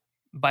 And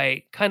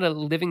by kind of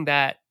living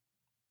that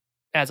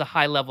as a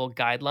high level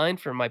guideline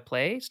for my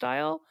play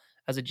style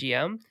as a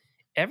GM,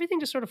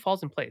 everything just sort of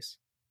falls in place.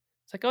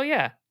 It's like, oh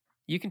yeah,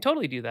 you can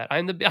totally do that. I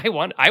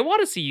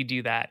want to see you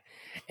do that.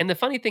 And the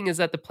funny thing is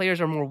that the players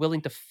are more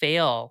willing to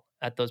fail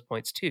at those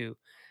points too,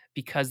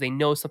 because they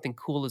know something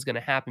cool is going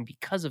to happen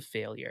because of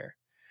failure.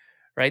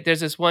 Right? There's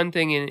this one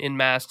thing in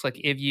Masks, like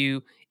if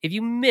you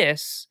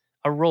miss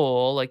a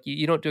roll, like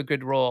you don't do a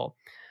good roll,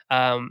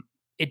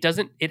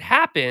 it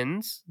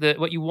happens,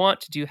 what you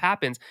want to do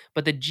happens,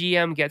 but the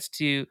GM gets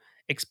to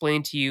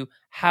explain to you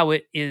how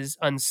it is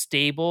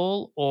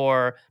unstable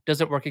or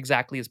doesn't work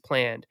exactly as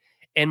planned.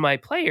 And my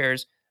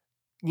players,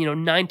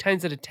 9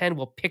 times out of 10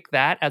 will pick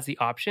that as the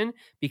option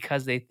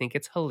because they think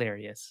it's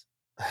hilarious.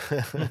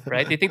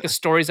 Right? They think the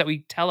stories that we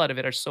tell out of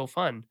it are so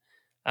fun.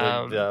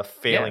 The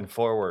failing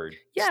forward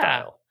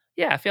style.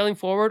 Yeah, failing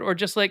forward, or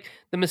just like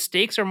the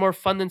mistakes are more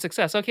fun than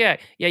success. Okay,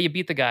 yeah, you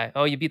beat the guy.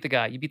 Oh, you beat the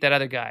guy. You beat that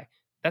other guy.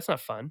 That's not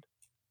fun,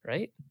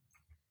 right?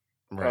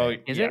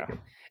 Right. Is it?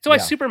 So why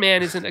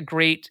Superman isn't a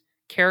great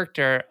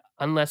character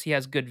unless he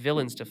has good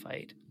villains to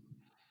fight.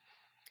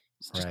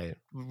 It's just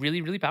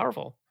really, really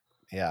powerful.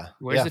 Yeah.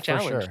 Where's the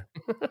challenge?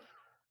 For sure.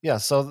 Yeah.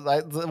 So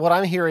what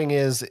I'm hearing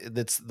is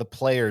that the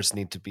players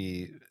need to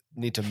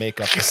make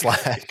up the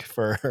slack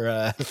for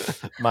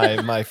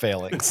my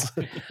failings.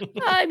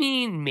 I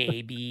mean,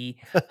 maybe.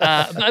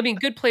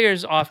 Good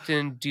players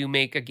often do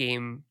make a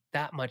game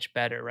that much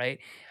better, right?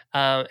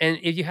 And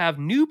if you have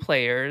new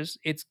players,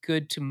 it's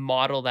good to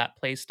model that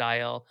play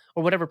style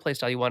or whatever play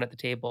style you want at the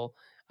table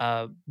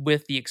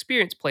with the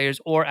experienced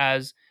players, or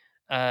as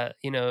the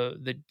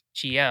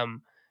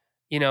GM.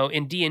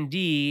 In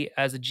D&D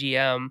as a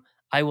GM,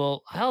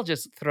 I'll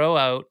just throw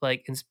out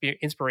like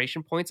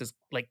inspiration points as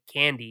like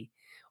candy.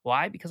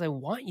 Why? Because I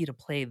want you to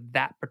play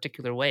that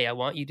particular way. I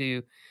want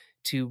you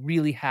to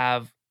really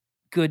have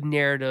good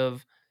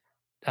narrative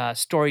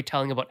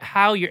storytelling about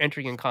how you're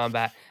entering in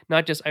combat.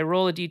 Not just I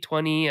roll a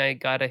d20, I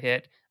got a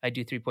hit, I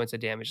do 3 points of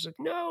damage. It's like,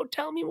 no,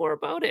 tell me more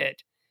about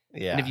it.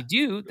 Yeah. And if you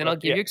do, then I'll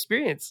give you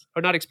experience,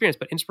 or not experience,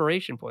 but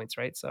inspiration points,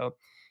 right? So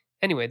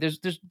anyway,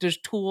 there's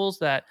tools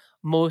that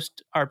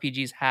most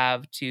RPGs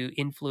have to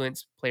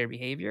influence player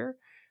behavior,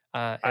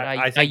 and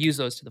I use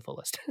those to the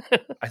fullest.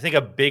 I think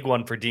a big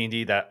one for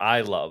D&D that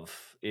I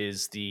love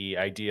is the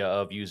idea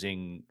of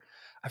using,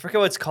 I forget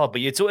what it's called,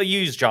 but it's what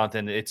you use,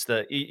 Jonathan. It's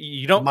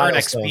you don't earn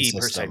Milestone XP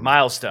per se, system.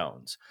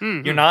 milestones.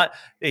 Mhm. You're not,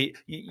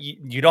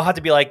 you don't have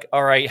to be like,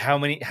 all right, how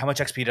much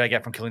XP did I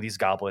get from killing these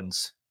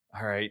goblins?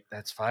 All right,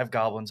 that's 5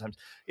 goblins.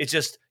 It's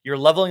just you're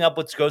leveling up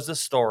what goes to the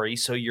story,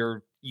 so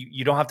you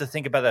don't have to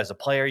think about that as a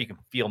player. You can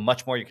feel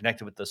much more. You're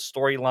connected with the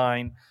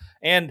storyline,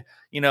 and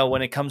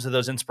when it comes to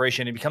those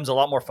inspiration, it becomes a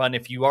lot more fun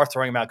if you are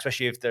throwing them out,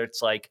 especially if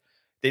it's like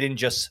they didn't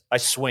just I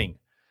swing.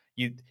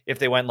 If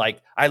they went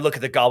like I look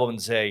at the goblin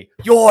and say,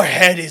 "Your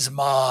head is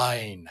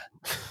mine,"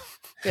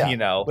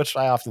 Yeah, which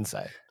I often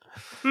say.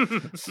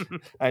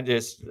 And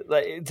just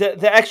like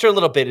the extra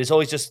little bit is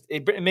always just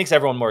it makes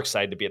everyone more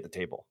excited to be at the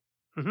table.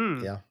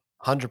 Mhm. Yeah.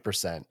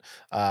 100%.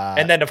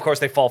 And then, of course,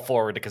 they fall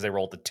forward because they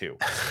rolled the 2.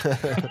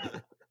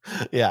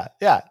 Yeah.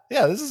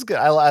 This is good.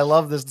 I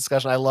love this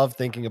discussion. I love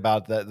thinking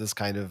about this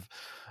kind of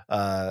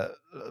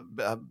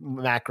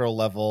macro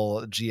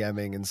level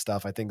GMing and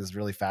stuff. I think is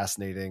really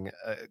fascinating.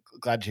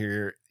 Glad to hear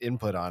your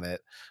input on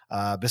it.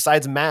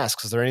 Besides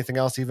Masks, is there anything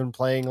else you've been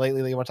playing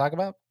lately that you want to talk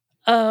about?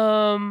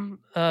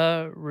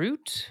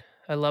 Root.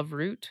 I love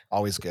Root.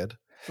 Always good.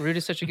 Root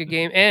is such a good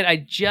game. And I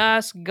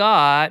just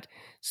got,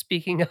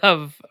 speaking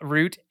of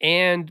Root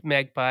and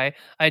Magpie,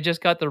 I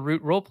just got the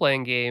Root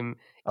role-playing game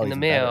in the even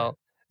mail. better.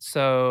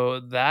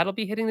 So that'll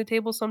be hitting the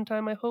table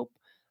sometime, I hope,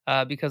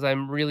 because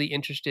I'm really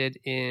interested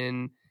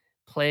in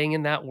playing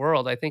in that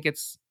world. I think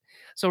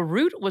so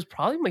Root was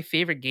probably my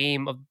favorite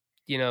game of,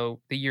 the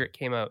year it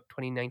came out,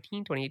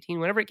 2019, 2018,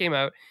 whenever it came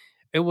out.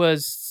 It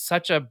was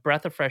such a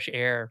breath of fresh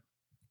air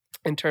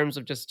in terms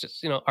of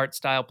just art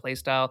style, play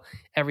style,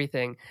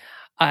 everything.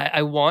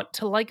 I want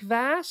to like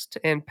Vast,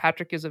 and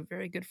Patrick is a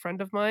very good friend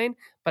of mine,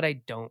 but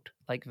I don't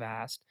like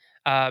Vast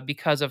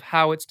because of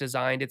how it's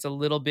designed. It's a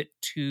little bit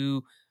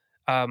too,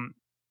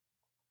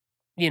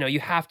 you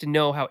have to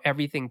know how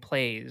everything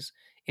plays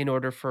in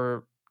order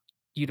for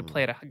you to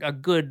play at a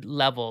good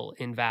level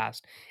in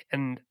Vast,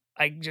 and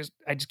I just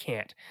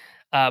can't.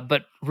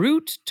 But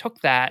Root took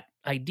that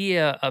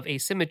idea of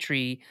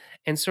asymmetry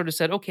and sort of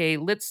said, okay,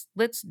 let's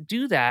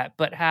do that,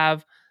 but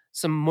have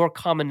some more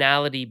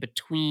commonality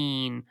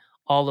between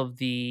all of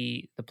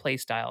the play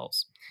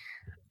styles.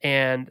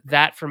 And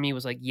that for me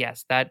was like,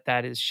 yes,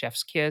 that is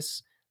chef's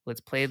kiss.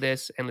 Let's play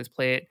this, and let's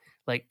play it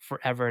like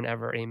forever and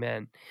ever.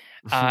 Amen.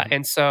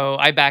 And so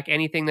I back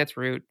anything that's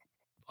Root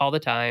all the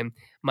time.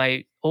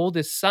 My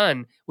oldest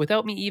son,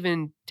 without me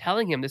even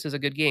telling him this is a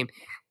good game,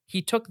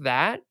 he took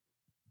that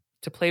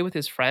to play with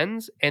his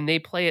friends, and they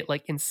play it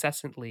like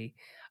incessantly.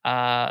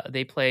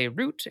 They play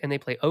Root and they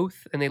play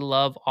Oath, and they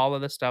love all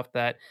of the stuff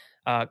that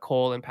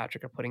Cole and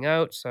Patrick are putting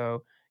out.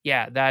 So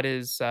yeah, that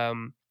is.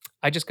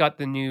 I just got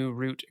the new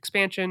Root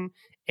expansion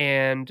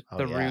and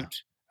the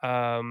Root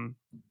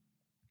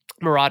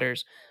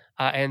Marauders,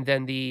 and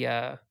then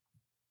the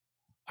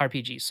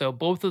RPG. So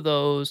both of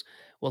those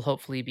will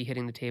hopefully be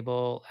hitting the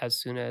table as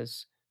soon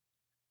as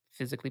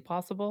physically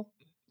possible.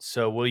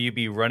 So will you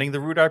be running the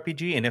Root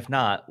RPG? And if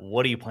not,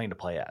 what are you planning to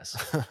play as?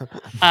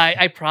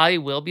 I probably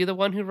will be the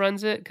one who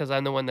runs it because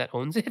I'm the one that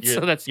owns it. So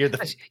that's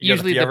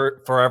usually the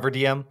forever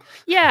DM.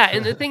 Yeah,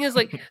 and the thing is,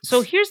 like,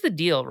 so here's the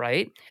deal,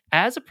 right?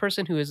 As a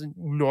person who is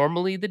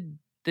normally the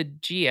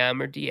GM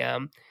or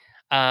DM,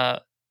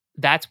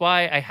 that's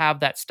why I have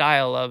that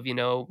style of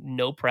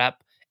no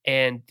prep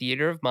and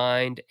theater of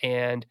mind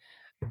and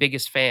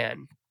biggest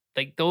fan.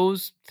 Like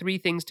those 3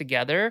 things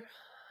together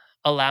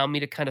allow me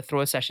to kind of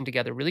throw a session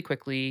together really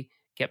quickly,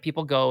 get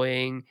people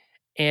going,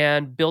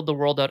 and build the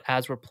world out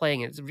as we're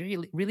playing it. It's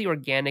really, really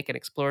organic and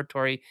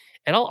exploratory.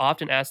 And I'll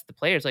often ask the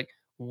players, like,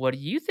 what do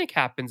you think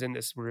happens in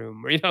this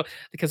room? Or,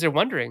 because they're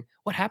wondering,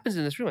 what happens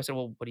in this room? I said,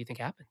 well, what do you think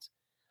happens?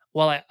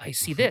 Well, I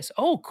see this.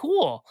 Oh,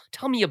 cool.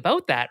 Tell me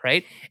about that,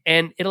 right?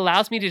 And it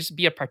allows me to just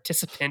be a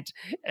participant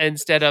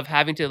instead of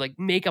having to like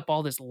make up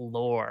all this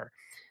lore,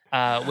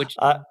 which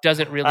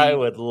doesn't really... I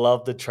would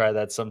love to try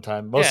that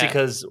sometime. Mostly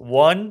because,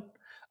 one,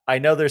 I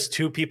know there's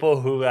 2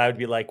 people who I would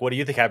be like, what do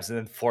you think happens? And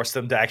then force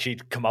them to actually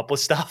come up with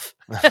stuff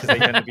because they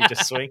tend to be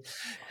just swing.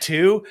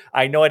 2,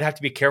 I know I'd have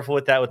to be careful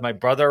with that with my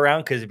brother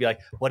around because he'd be like,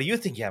 what do you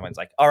think happens?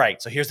 Like, all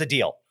right, so here's the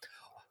deal.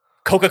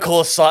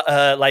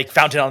 Coca-Cola like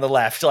fountain on the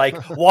left,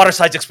 like water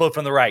slides explode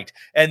from the right.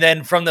 And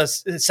then from the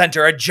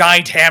center, a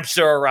giant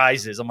hamster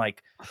arises. I'm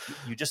like,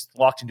 you just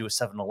walked into a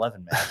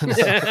 7-Eleven, man.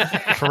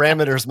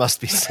 Parameters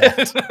must be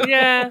set.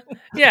 Yeah.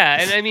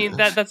 And I mean,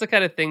 that's the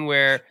kind of thing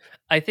where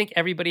I think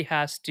everybody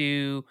has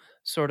to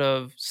sort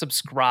of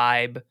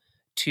subscribe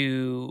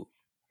to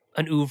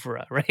an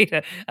oeuvre,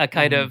 right? A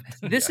kind of,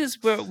 this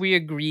is where we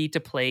agree to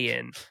play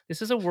in.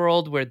 This is a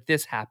world where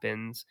this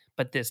happens,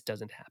 but this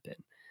doesn't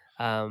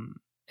happen.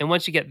 And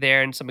once you get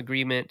there and some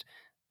agreement,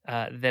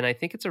 then I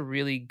think it's a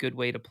really good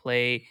way to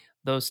play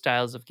those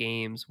styles of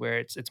games where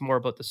it's more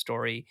about the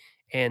story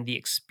and the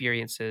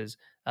experiences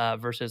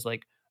versus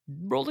like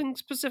rolling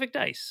specific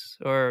dice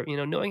or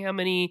knowing how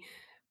many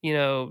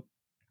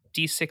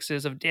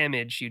d6s of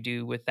damage you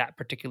do with that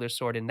particular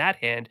sword in that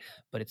hand,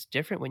 but it's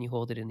different when you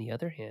hold it in the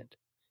other hand.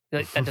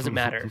 Like, that doesn't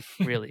matter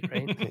really,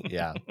 right?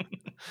 Yeah.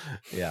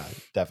 Yeah,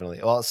 definitely.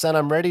 Well, Sen,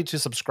 I'm ready to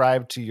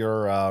subscribe to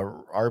your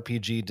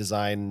RPG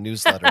design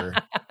newsletter.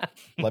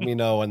 Let me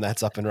know when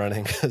that's up and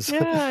running.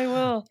 Yeah, I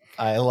will.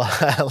 I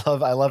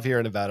love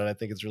hearing about it. I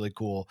think it's really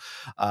cool.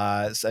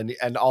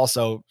 And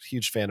also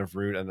huge fan of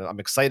Root, and I'm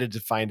excited to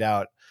find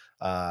out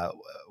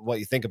what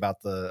you think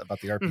about the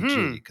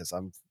RPG, because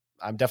I'm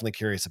definitely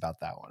curious about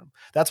that one.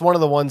 That's one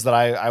of the ones that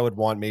I would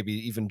want, maybe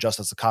even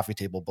just as a coffee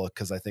table book,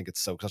 because I think it's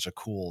such a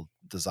cool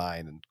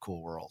design and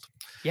cool world.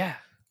 Yeah.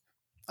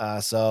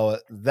 So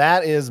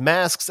that is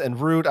Masks and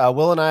Root.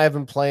 Will and I have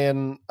been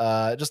playing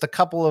just a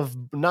couple of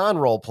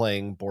non-role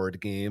playing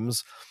board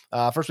games.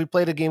 First, we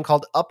played a game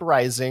called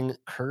Uprising: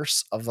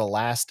 Curse of the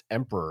Last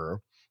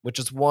Emperor, which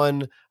is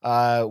one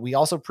we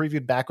also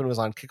previewed back when it was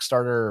on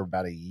Kickstarter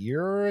about a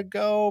year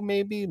ago,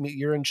 maybe a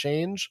year and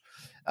change.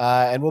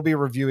 And we'll be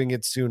reviewing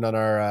it soon on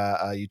our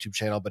YouTube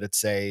channel. But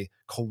it's a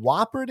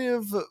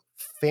cooperative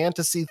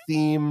fantasy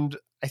themed,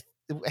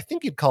 I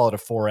think you'd call it a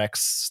 4X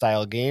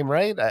style game,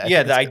 right?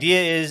 Yeah, the idea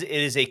is it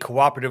is a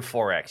cooperative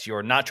 4X.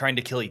 You're not trying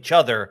to kill each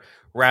other.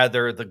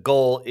 Rather, the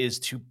goal is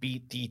to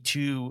beat the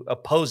two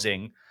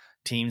opposing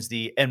teams,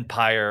 the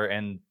Empire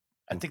and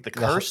I think the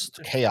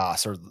Cursed?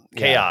 Chaos.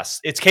 Chaos.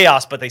 It's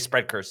Chaos, but they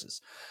spread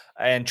curses.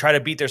 And try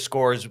to beat their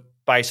scores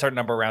by a certain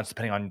number of rounds,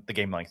 depending on the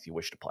game length you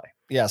wish to play.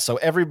 Yeah, so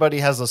everybody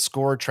has a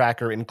score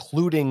tracker,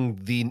 including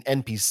the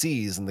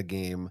NPCs in the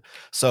game.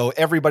 So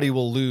everybody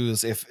will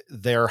lose if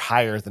they're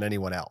higher than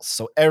anyone else.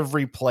 So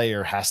every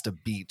player has to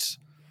beat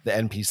the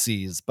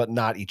NPCs, but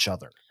not each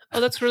other.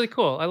 Oh, that's really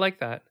cool. I like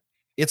that.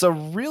 It's a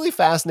really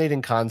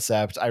fascinating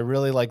concept. I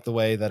really like the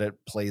way that it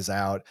plays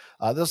out.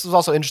 This was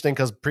also interesting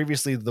because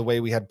previously the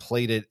way we had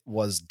played it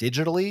was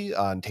digitally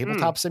on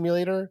Tabletop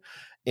Simulator.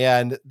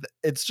 And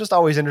it's just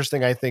always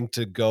interesting, I think,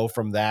 to go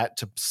from that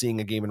to seeing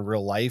a game in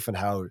real life and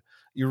how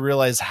you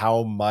realize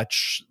how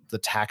much the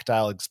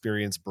tactile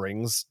experience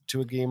brings to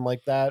a game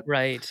like that.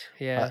 Right.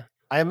 Yeah.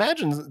 I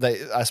imagine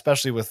that,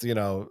 especially with,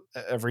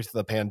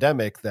 the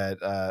pandemic,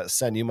 that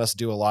Sen, you must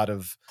do a lot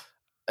of,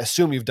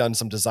 assume you've done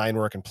some design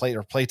work and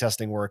play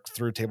testing work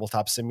through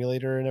Tabletop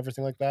Simulator and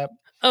everything like that.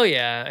 Oh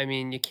yeah. I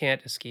mean, you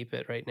can't escape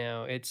it right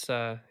now. It's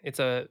a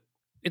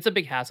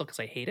big hassle because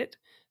I hate it.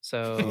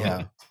 So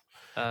yeah.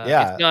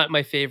 It's not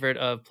my favorite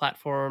of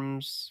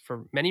platforms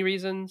for many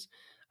reasons.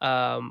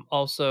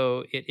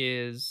 Also, it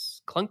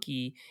is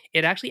clunky.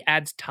 It actually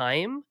adds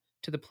time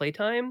to the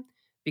playtime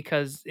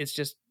because it's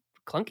just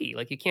clunky.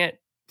 Like you can't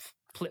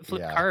flip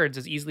cards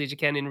as easily as you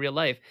can in real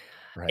life.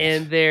 Right.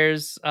 And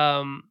there's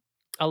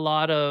a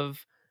lot of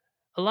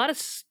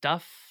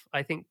stuff,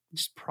 I think,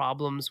 just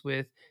problems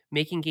with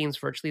making games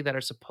virtually that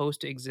are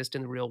supposed to exist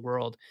in the real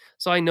world.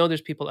 So I know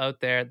there's people out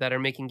there that are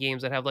making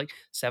games that have like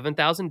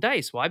 7,000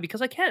 dice. Why?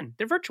 Because I can.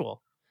 They're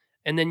virtual.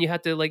 And then you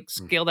have to like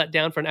scale that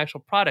down for an actual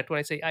product. When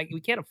I say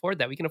we can't afford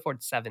that, we can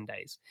afford 7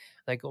 dice.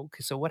 Like,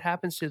 okay, so what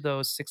happens to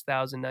those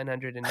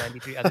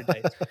 6,993 other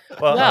dice?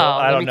 Well,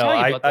 I don't know. Tell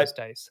you about those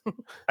dice.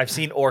 I've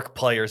seen orc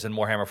players in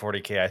Warhammer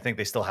 40K. I think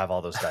they still have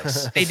all those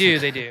dice. They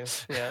do.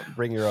 Yeah.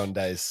 Bring your own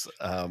dice.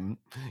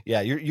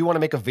 You want to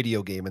make a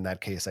video game in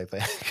that case, I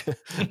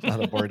think,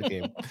 not a board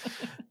game.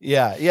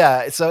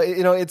 Yeah. So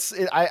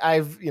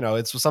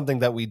it's something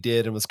that we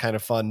did and was kind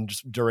of fun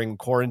just during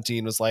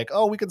quarantine. Was like,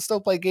 oh, we can still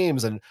play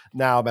games, and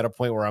now I'm at a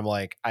point where I'm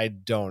like, I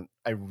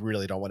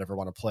really don't ever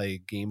want to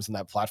play games in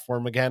that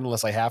platform again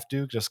unless I have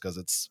to, just because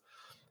it's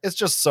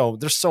just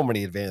there's so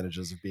many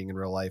advantages of being in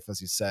real life,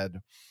 as you said.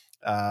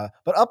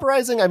 But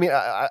Uprising, I mean,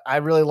 I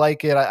really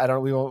like it.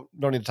 We don't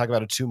need to talk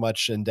about it too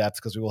much in depth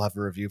because we will have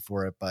a review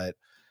for it, but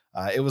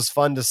it was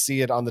fun to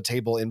see it on the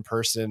table in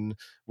person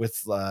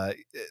with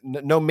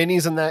no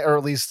minis in that, or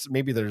at least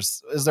maybe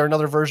is there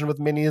another version with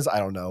minis? I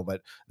don't know,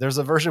 but there's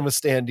a version with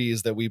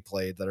standees that we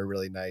played that are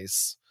really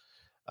nice.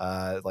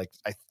 I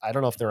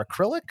don't know if they're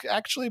acrylic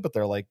actually, but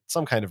they're like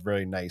some kind of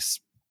very nice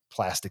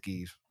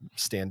plasticky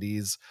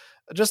standees.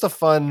 Just a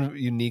fun,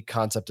 unique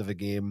concept of a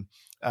game.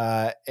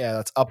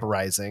 It's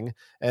Uprising.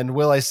 And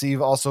Will, I see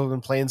you've also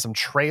been playing some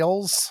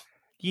Trails.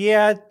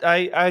 Yeah,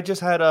 I just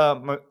had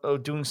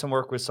doing some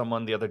work with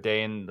someone the other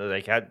day, and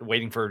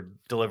waiting for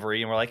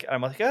delivery, and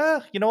I'm like,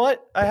 you know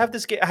what? I have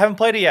this game. I haven't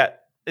played it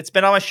yet. It's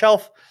been on my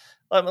shelf.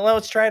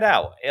 Let's try it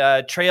out.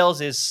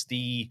 Trails is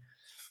the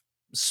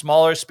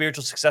smaller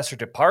spiritual successor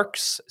to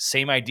Parks.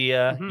 Same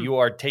idea. Mm-hmm. You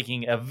are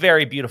taking a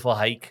very beautiful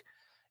hike,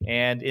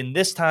 and in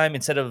this time,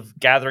 instead of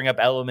gathering up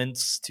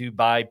elements to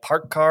buy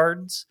park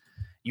cards,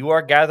 you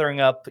are gathering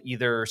up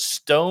either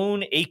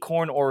stone,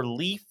 acorn, or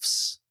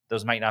leaves.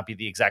 Those might not be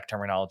the exact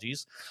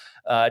terminologies,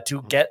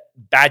 to get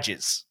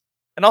badges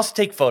and also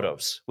take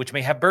photos, which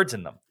may have birds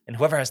in them. And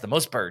whoever has the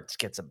most birds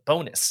gets a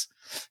bonus.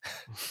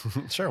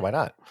 Sure, why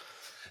not?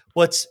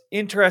 What's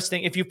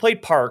interesting, if you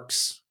played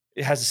Parks,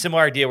 it has a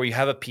similar idea where you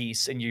have a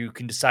piece and you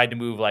can decide to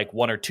move like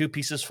 1 or 2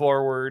 pieces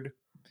forward.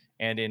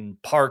 And in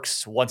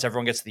Parks, once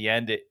everyone gets to the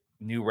end,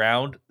 new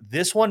round.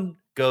 This one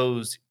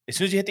goes, as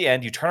soon as you hit the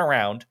end, you turn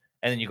around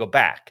and then you go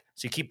back.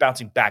 So you keep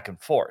bouncing back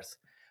and forth.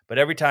 But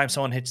every time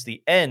someone hits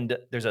the end,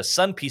 there's a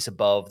sun piece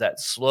above that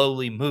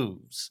slowly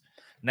moves.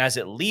 And as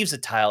it leaves the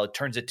tile, it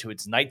turns it to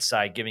its night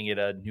side, giving it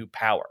a new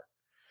power.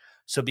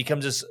 So it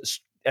becomes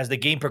as the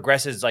game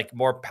progresses, like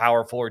more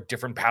powerful or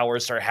different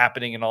powers start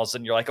happening. And all of a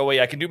sudden you're like, oh, wait,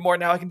 I can do more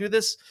now. I can do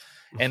this.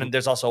 And then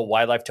there's also a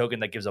wildlife token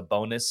that gives a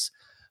bonus.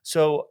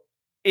 So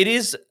it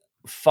is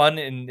fun,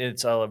 and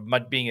it's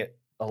being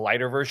a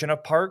lighter version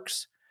of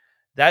Parks.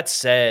 That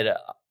said,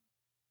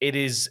 it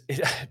is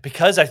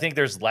because I think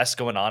there's less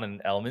going on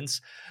in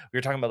Elements. We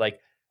were talking about like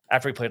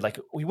after we played, like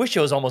we wish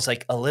it was almost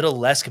like a little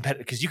less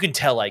competitive because you can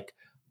tell like,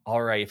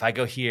 all right, if I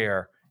go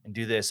here and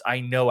do this, I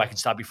know I can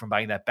stop you from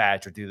buying that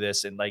badge or do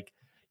this, and like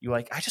you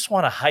like I just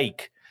want to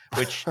hike.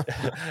 Which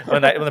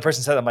when the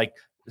person said, I'm like,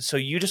 so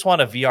you just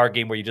want a VR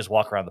game where you just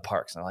walk around the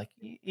parks? And I'm like,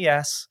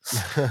 yes.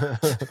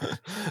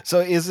 So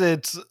is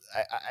it,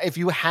 if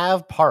you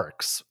have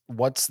parks,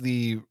 what's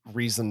the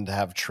reason to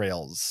have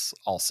trails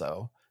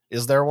also?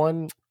 Is there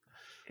one?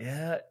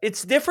 Yeah,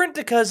 it's different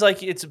because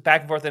like it's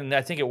back and forth, and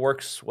I think it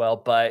works well,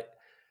 but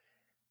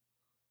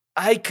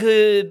I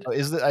could.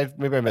 Is it?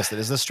 Maybe I missed it.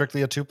 Is this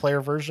strictly a 2-player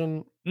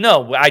version?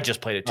 No, I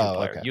just played a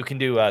 2-player. Okay. You can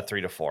do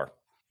 3 to 4.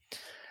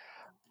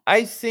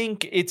 I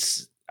think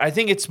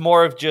it's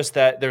more of just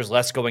that there's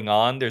less going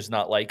on. There's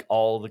not like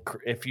all the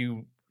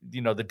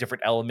the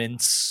different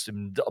elements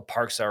and the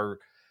parks are.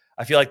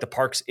 I feel like the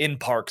parks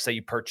that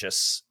you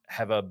purchase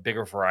have a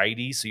bigger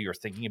variety, so you're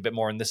thinking a bit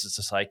more. And this is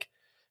just like,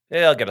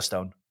 yeah, I'll get a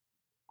stone.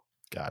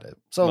 Got it.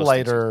 So Most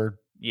lighter.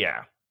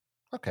 Yeah.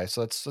 Okay,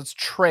 so it's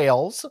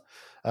trails.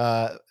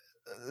 I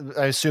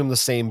assume the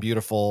same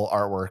beautiful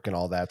artwork and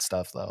all that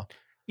stuff, though.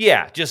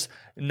 Yeah, just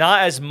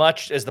not as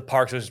much as the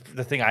parks was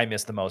the thing I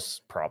missed the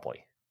most,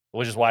 probably.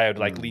 Which is why I would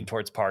like lean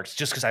towards parks,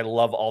 just because I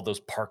love all those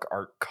park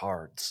art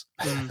cards.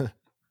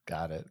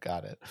 Got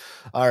it.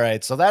 All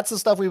right, so that's the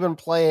stuff we've been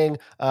playing.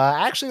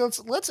 Actually,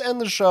 let's end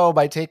the show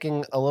by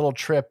taking a little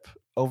trip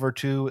over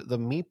to the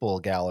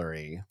Meeple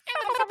Gallery.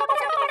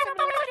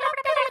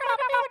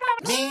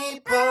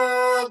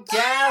 Meeple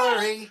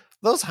Gallery.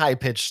 Those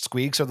high-pitched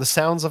squeaks are the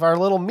sounds of our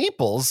little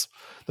meeples,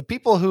 the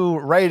people who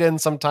write in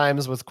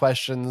sometimes with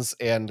questions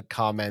and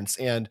comments.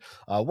 And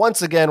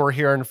once again, we're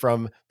hearing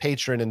from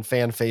patron and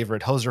fan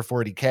favorite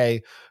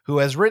Hoser40K, who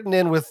has written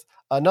in with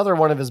another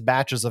one of his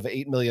batches of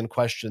 8 million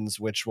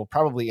questions, which we'll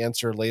probably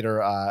answer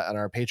later on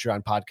our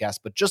Patreon podcast.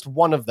 But just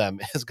one of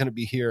them is going to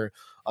be here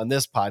on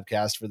this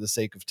podcast for the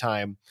sake of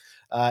time.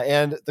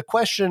 And the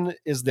question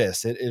is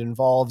this. It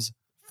involves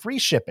free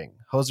shipping.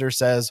 Hoser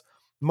says,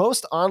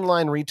 most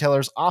online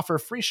retailers offer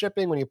free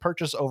shipping when you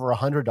purchase over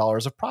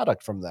 $100 of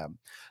product from them,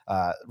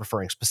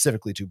 referring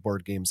specifically to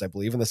board games, I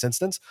believe, in this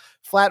instance.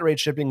 Flat rate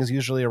shipping is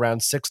usually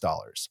around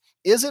 $6.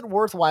 Is it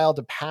worthwhile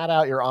to pad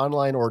out your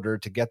online order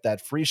to get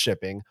that free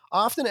shipping,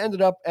 often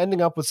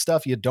ending up with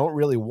stuff you don't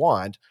really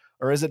want?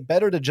 Or is it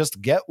better to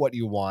just get what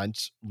you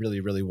want,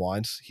 really, really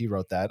want? He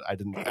wrote that. I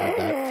didn't add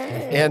that.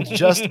 And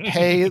just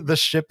pay the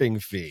shipping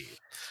fee.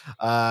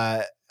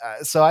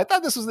 So I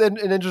thought this was an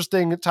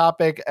interesting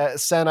topic.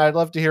 Sen, I'd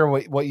love to hear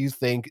what you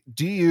think.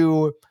 Do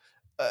you,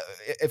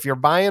 if you're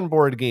buying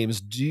board games,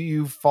 do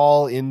you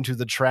fall into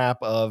the trap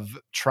of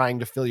trying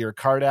to fill your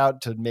cart out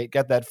to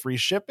get that free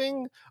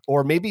shipping?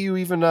 Or maybe you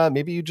even,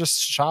 maybe you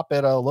just shop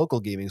at a local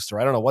gaming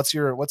store. I don't know. What's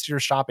your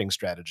shopping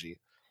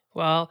strategy?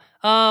 Well,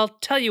 I'll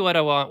tell you what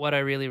I want. What I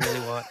really,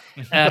 really want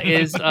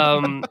is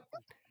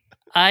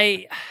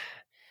I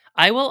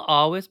will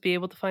always be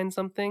able to find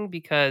something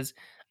because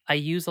I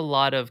use a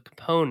lot of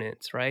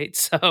components, right?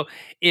 So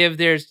if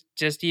there's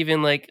just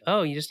even like,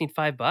 oh, you just need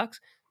 $5,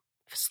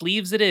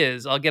 sleeves it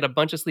is. I'll get a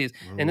bunch of sleeves.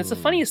 And it's the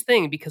funniest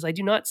thing because I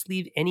do not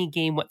sleeve any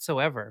game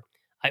whatsoever.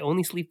 I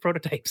only sleeve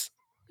prototypes.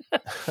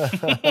 But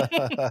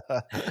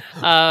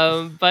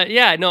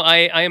yeah, no,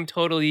 I am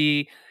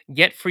totally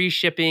get free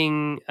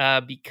shipping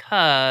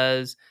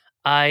because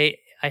I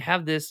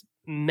have this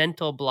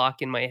mental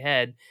block in my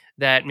head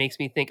that makes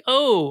me think,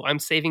 oh, I'm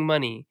saving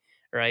money,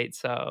 right?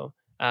 So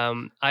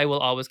I will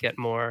always get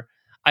more.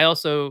 I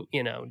also,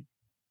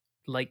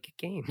 like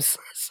games,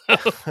 so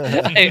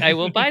I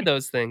will buy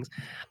those things.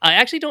 I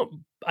actually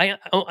don't. I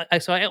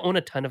own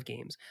a ton of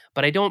games,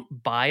 but I don't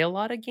buy a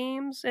lot of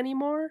games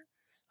anymore.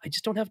 I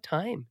just don't have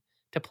time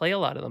to play a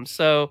lot of them.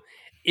 So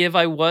if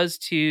I was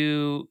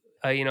to,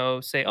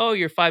 say, oh,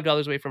 you're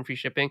 $5 away from free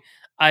shipping,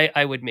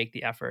 I would make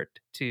the effort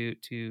to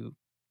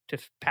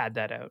pad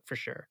that out for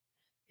sure.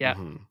 Yeah.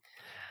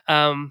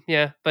 Mm-hmm.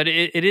 Yeah. But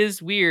it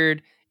is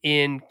weird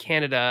in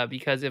Canada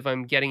because if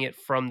I'm getting it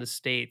from the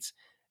States,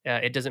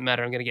 it doesn't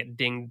matter. I'm going to get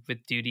dinged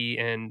with duty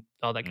and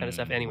all that kind of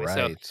stuff anyway. Right.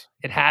 So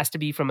it has to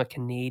be from a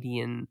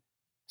Canadian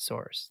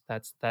source.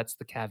 That's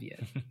the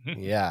caveat.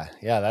 Yeah,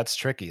 that's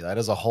tricky. That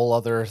is a whole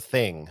other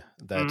thing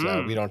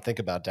that we don't think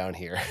about down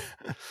here.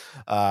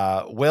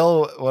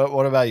 Will,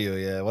 what about you?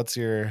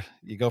 Yeah,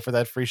 you go for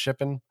that free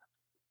shipping?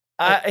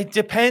 It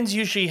depends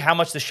usually how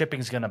much the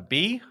shipping's going to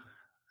be.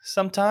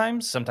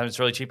 Sometimes it's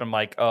really cheap. I'm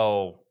like,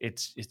 oh,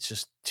 it's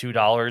just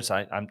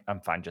 $2.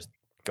 I'm fine just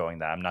going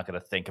that. I'm not going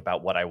to think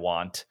about what I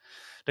want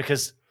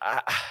because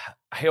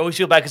I always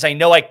feel bad because I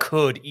know I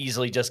could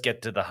easily just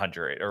get to the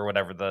 100 or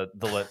whatever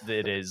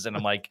it is, and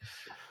I'm like,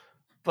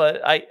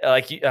 but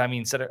I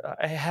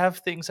have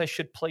things I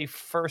should play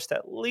first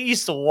at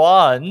least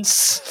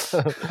once.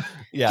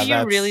 Yeah, Do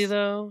you really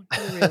though?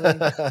 Do you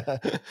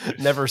really?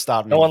 Never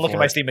stop me. No one look at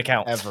my before, Steam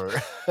account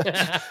ever.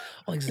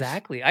 Well,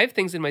 exactly. I have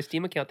things in my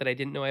Steam account that I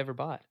didn't know I ever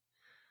bought.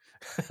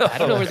 I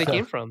don't know where they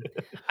came from.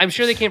 I'm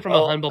sure they came from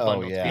a Humble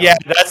Bundle. yeah. Yeah,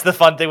 that's the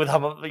fun thing with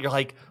Humble. You're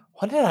like,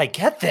 when did I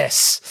get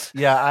this?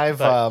 Yeah,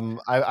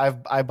 But-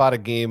 I bought a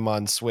game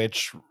on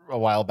Switch a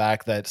while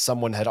back that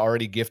someone had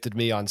already gifted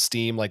me on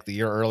Steam like the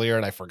year earlier,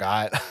 and I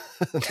forgot.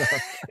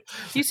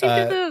 You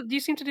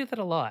seem to do that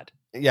a lot.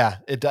 Yeah,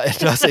 it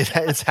does.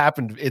 It's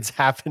happened. It's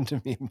happened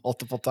to me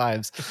multiple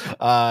times,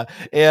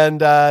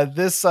 and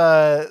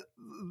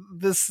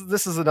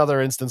this is another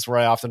instance where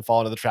I often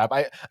fall into the trap.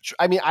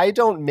 I mean, I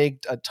don't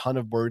make a ton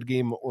of board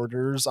game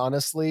orders,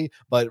 honestly,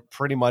 but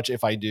pretty much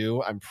if I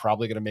do, I'm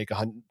probably going to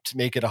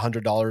make it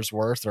 $100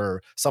 worth,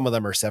 or some of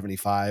them are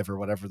 75 or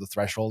whatever the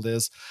threshold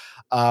is.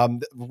 Recently,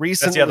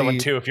 That's the other one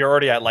too. If you're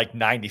already at like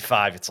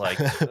 95, it's like,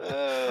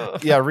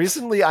 yeah.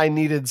 Recently, I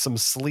needed some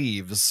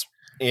sleeves,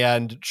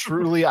 and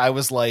truly, I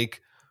was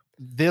like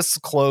this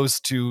close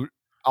to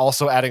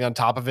also adding on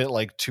top of it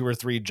like 2 or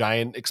 3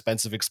 giant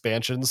expensive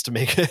expansions to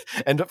make it.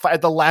 And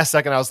at the last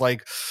second, I was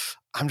like,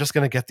 I'm just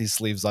going to get these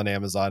sleeves on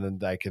Amazon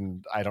and I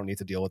don't need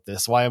to deal with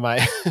this. Why am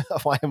I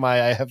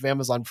I have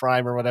Amazon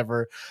Prime or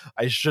whatever.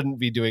 I shouldn't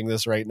be doing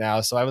this right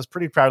now. So I was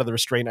pretty proud of the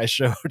restraint I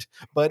showed,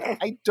 but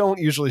I don't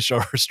usually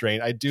show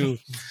restraint. I do.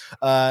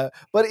 But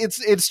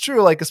it's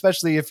true. Like,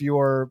 especially if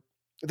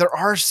there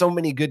are so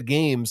many good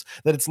games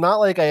that it's not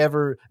like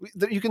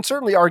you can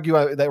certainly argue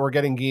that we're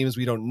getting games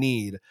we don't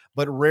need,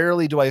 but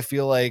rarely do I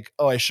feel like,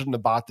 oh, I shouldn't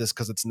have bought this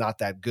because it's not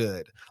that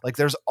good. Like,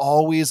 there's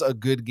always a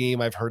good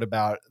game I've heard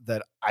about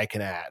that I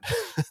can add.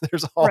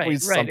 There's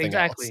always something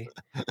exactly.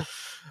 else.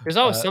 There's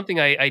always something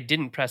I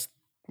didn't press,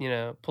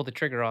 pull the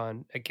trigger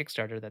on a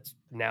Kickstarter that's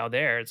now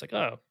there. It's like,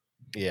 oh,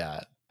 Yeah.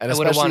 And I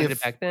would have especially wanted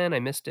it back then.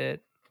 I missed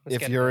it.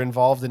 if you're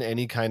involved in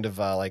any kind of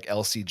like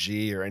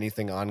LCG or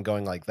anything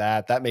ongoing like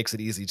that makes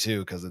it easy too,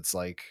 because it's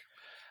like,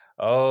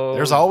 oh,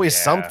 there's always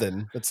yeah.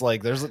 something. It's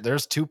like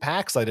there's 2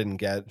 packs I didn't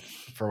get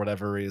for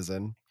whatever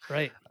reason.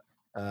 Right.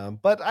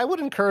 But I would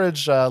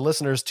encourage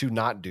listeners to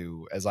not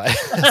do as I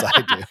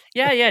do.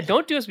 Yeah.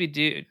 Don't do as we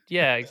do.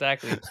 Yeah,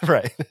 exactly.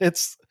 Right.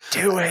 It's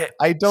Do it.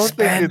 I don't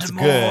Spend think it's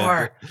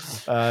more.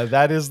 good.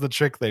 That is the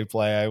trick they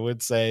play. I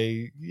would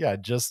say, yeah,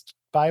 just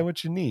buy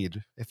what you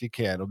need if you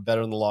can. It'll be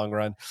better in the long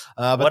run.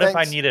 But What if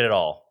I need it at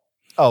all?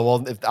 Oh,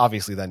 well,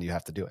 obviously then you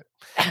have to do it.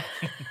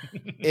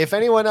 If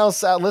anyone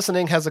else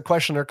listening has a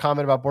question or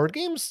comment about board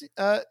games,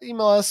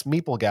 email us,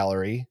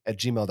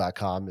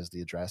 meeplegallery@gmail.com is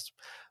the address.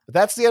 But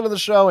that's the end of the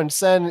show. And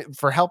Sen,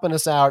 for helping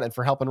us out and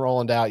for helping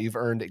Roland out, you've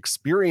earned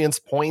experience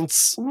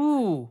points.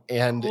 Ooh,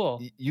 and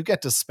cool. You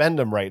get to spend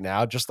them right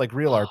now, just like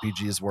real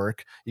RPGs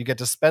work. You get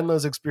to spend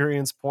those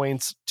experience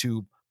points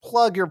to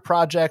plug your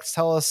projects.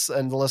 Tell us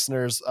and the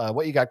listeners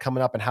what you got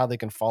coming up and how they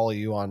can follow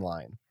you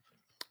online.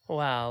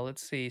 Wow,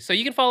 let's see. So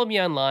you can follow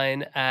me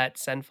online at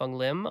Senfeng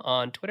Lim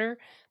on Twitter.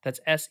 That's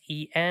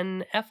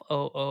SENFOONG.LIM.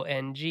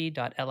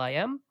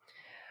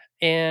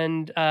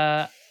 And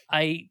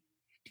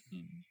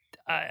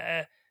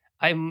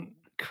I'm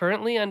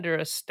currently under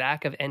a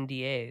stack of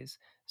NDAs.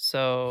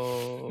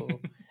 So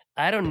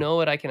I don't know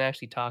what I can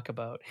actually talk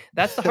about.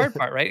 That's the hard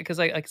part, right? Because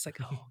it's like,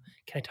 oh,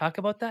 can I talk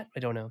about that? I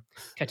don't know.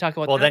 Can I talk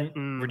about Well, that?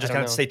 then we're just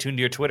going to stay tuned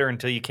to your Twitter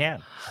until you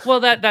can. Well,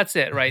 that's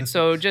it, right?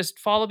 So just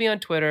follow me on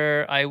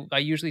Twitter. I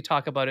usually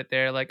talk about it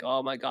there, like,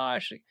 oh my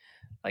gosh,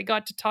 I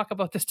got to talk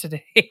about this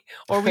today,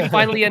 or we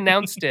finally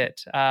announced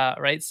it,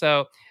 right?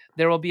 So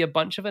there will be a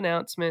bunch of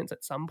announcements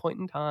at some point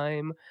in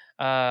time.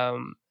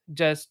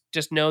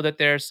 Just know that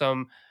there's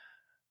some,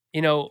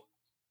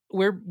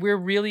 we're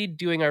really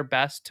doing our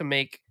best to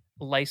make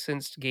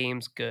licensed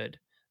games good.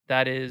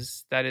 That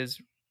is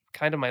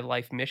kind of my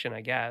life mission,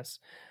 I guess.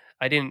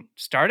 I didn't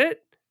start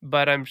it,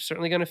 but I'm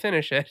certainly going to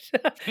finish it.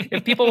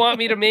 If people want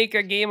me to make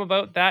a game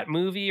about that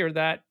movie or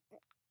that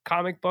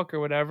comic book or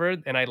whatever,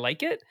 and I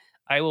like it,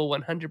 I will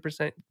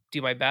 100%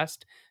 do my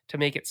best to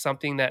make it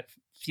something that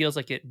feels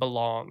like it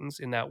belongs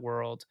in that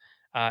world.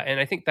 And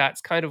I think that's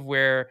kind of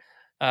where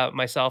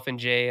myself and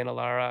Jay and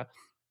Alara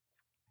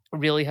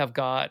really have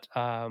got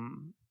a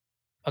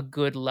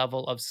good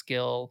level of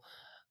skill,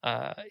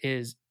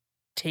 is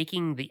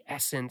taking the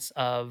essence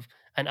of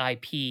an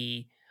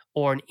IP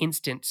or an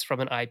instance from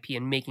an IP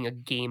and making a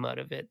game out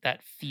of it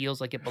that feels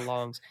like it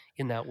belongs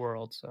in that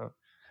world. So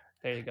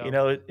there you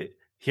go.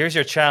 Here's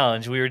your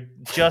challenge. We were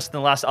just in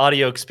the last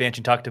audio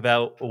expansion talked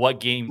about what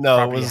game No,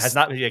 property has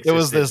not existed it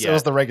was this. yet. It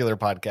was the regular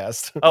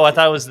podcast. Oh, I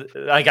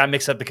thought I got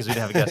mixed up because we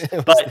didn't have a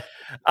guest. But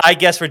I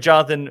guess for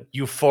Jonathan,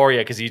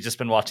 Euphoria, because he's just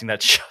been watching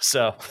that show.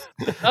 So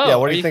yeah,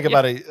 what do you think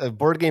about a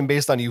board game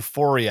based on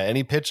Euphoria?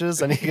 Any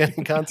pitches? Any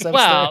concepts?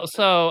 Well,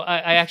 so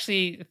I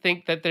actually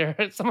think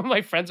that some of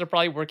my friends are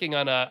probably working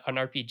on an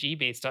RPG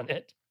based on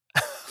it.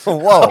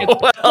 Whoa!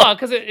 Well,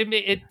 because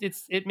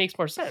it makes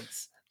more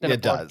sense than a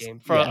board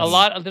game. For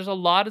yes. there's a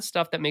lot of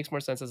stuff that makes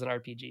more sense as an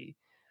RPG.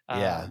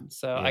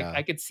 So yeah.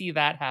 I could see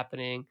that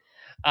happening.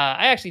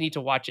 I actually need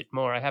to watch it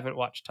more. I haven't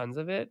watched tons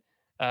of it.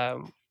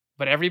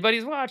 But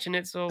everybody's watching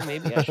it, so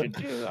maybe I should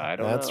too. I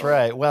don't know. That's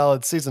right. Well,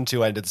 it's season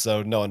 2 ended,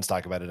 so no one's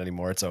talking about it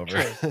anymore. It's over.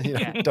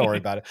 Yeah. Don't worry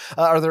about it.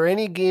 Are there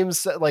any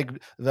games like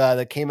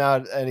that came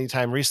out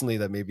anytime recently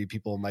that maybe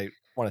people might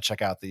want to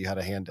check out that you had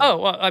a hand in? Oh,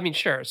 well, I mean,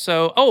 sure.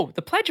 So,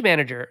 the Pledge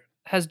Manager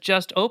has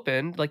just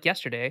opened like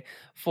yesterday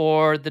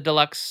for the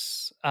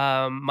deluxe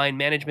mind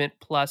management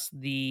plus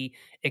the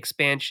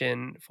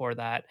expansion for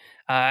that.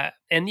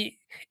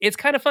 It's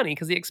kind of funny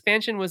because the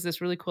expansion was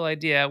this really cool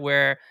idea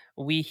where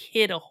we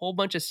hid a whole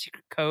bunch of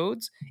secret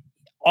codes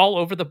all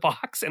over the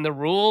box and the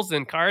rules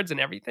and cards and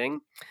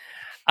everything.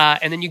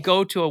 And then you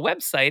go to a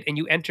website and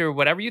you enter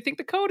whatever you think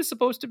the code is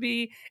supposed to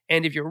be.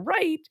 And if you're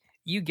right,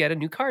 you get a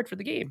new card for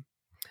the game.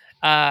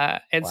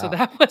 So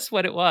that was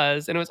what it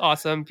was. And it was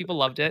awesome. People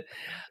loved it.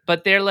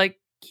 But they're like,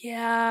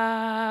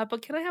 yeah,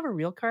 but can I have a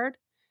real card?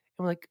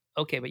 I'm like,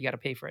 okay, but you got to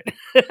pay for it.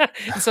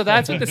 So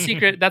that's what the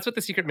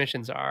secret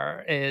missions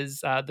are, is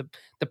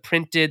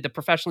the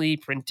professionally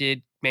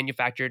printed,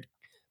 manufactured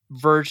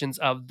versions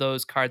of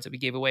those cards that we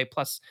gave away,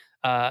 plus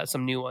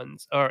some new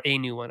ones, or a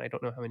new one. I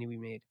don't know how many we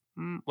made.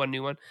 One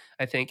new one,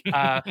 I think.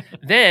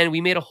 Then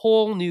we made a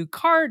whole new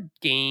card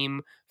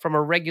game from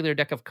a regular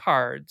deck of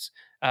cards.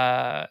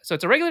 So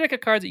it's a regular deck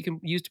of cards that you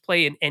can use to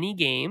play in any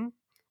game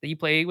that you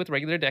play with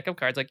regular deck of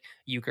cards, like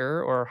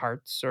euchre or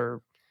hearts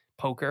or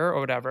poker or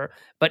whatever.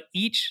 But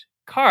each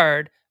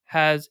card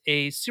has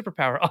a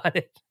superpower on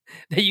it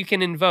that you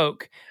can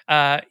invoke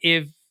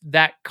if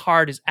that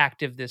card is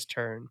active this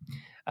turn.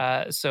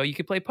 So you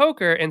could play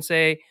poker and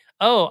say,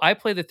 oh, I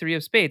play the 3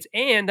 of spades,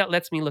 and that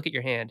lets me look at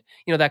your hand.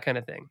 That kind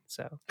of thing.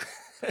 So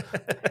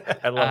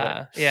I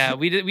love it. Yeah,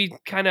 we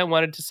kind of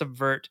wanted to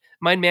subvert.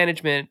 Mind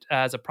management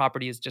as a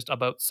property is just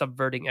about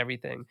subverting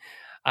everything.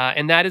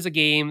 And that is a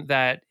game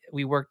that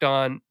we worked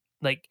on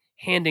like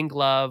hand in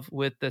glove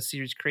with the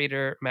series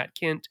creator, Matt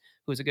Kint,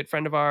 who's a good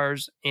friend of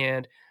ours.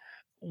 And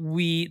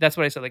that's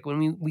what I said. Like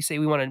when we say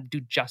we want to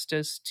do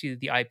justice to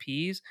the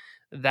IPs,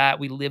 that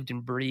we lived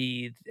and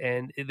breathed.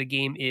 And the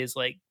game is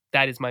like,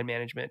 that is mind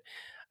management.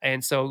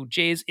 And so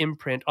Jay's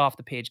imprint, Off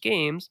the Page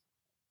Games,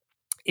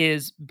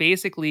 is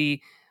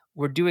basically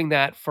we're doing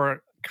that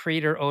for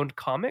creator-owned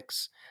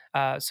comics.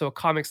 So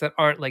comics that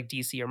aren't like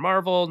DC or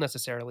Marvel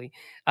necessarily,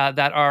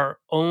 that are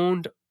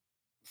owned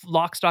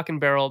lock, stock, and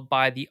barrel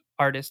by the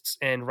artists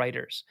and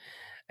writers.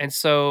 And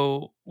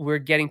so we're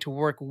getting to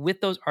work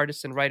with those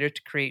artists and writers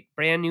to create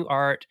brand new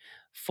art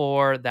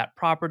for that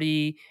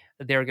property.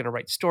 They're going to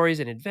write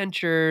stories and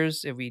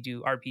adventures. If we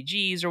do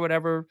RPGs or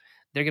whatever,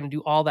 they're going to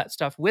do all that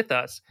stuff with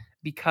us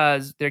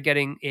because they're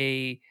getting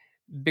a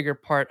bigger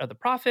part of the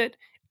profit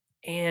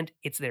and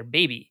it's their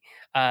baby.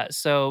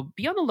 So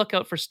be on the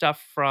lookout for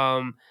stuff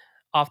from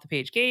Off the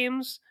Page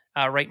Games.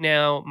 Right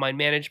now, Mind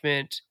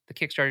Management, the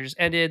Kickstarter just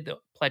ended, the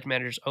Pledge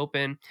Manager's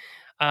open.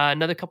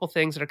 Another couple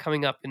things that are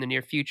coming up in the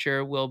near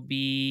future will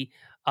be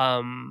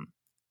One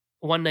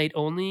Night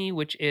Only,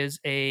 which is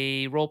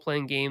a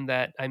role-playing game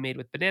that I made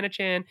with Banana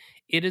Chan.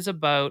 It is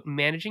about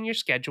managing your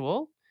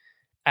schedule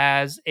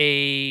as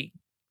a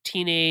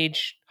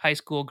teenage high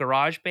school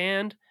garage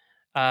band,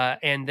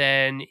 and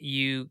then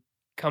you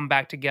come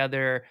back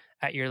together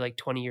at your like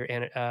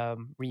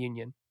 20-year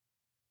reunion.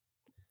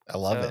 I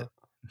love it.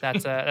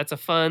 That's a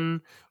fun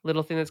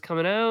little thing that's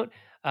coming out.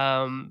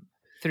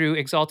 Through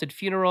Exalted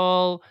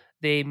Funeral,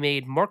 they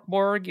made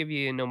Morkborg, if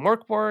you know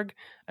Morkborg,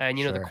 and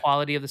you know the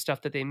quality of the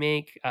stuff that they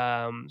make.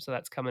 So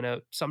that's coming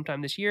out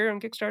sometime this year on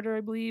Kickstarter,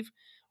 I believe,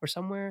 or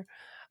somewhere.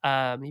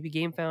 Maybe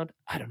GameFound.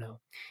 I don't know.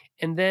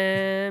 And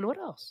then what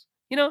else?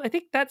 I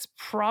think that's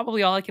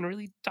probably all I can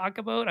really talk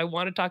about. I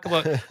want to talk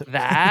about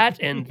that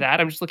and that.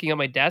 I'm just looking at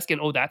my desk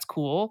and, oh, that's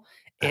cool.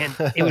 And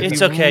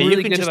it's okay. Really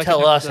you can just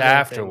tell us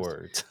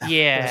afterwards.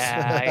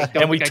 Yeah.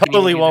 And we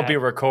totally won't be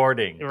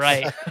recording.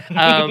 Right.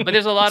 But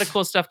there's a lot of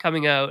cool stuff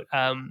coming out.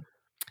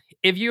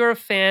 If you're a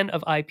fan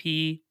of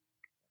IP,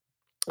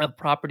 of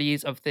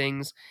properties, of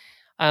things,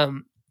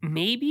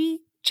 maybe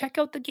check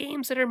out the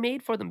games that are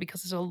made for them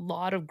because there's a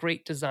lot of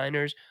great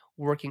designers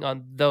working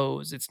on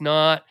those. It's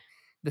not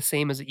the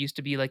same as it used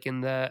to be like in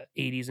the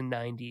 80s and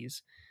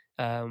 90s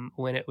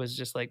when it was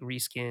just like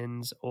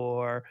reskins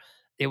or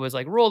it was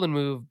like roll and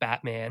move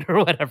Batman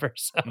or whatever.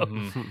 So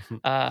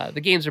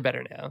the games are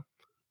better now.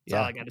 That's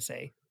all I got to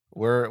say.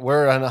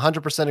 We're in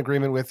 100%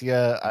 agreement with you.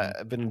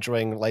 I've been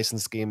enjoying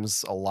licensed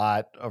games a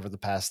lot over the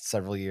past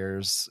several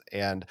years,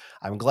 and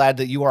I'm glad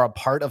that you are a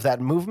part of that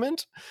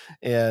movement.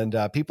 And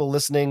people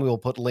listening, we will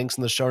put links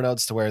in the show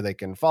notes to where they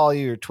can follow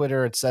you, your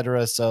Twitter,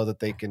 etc., so that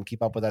they can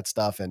keep up with that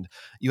stuff. And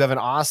you have an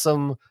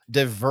awesome,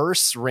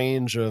 diverse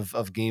range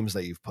of games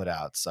that you've put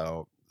out.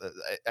 So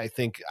I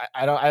think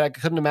I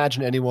couldn't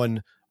imagine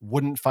anyone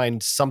wouldn't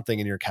find something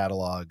in your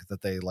catalog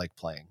that they like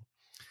playing.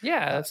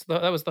 Yeah,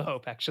 that was the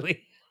hope,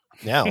 actually.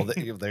 Yeah, well,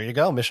 there you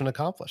go. Mission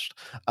accomplished.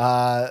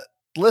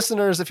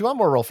 Listeners, if you want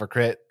more Roll for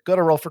Crit, go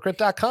to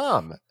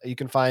rollforcrit.com. You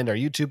can find our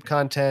YouTube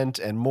content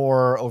and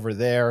more over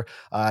there.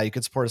 You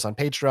can support us on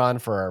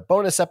Patreon for our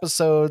bonus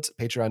episodes,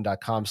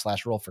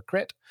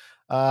 patreon.com/rollforcrit.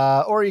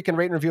 Or you can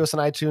rate and review us on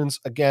iTunes.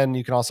 Again,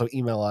 you can also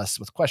email us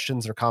with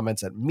questions or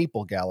comments at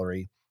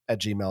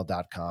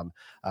meeplegallery@gmail.com.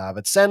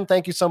 But Sen,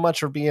 thank you so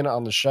much for being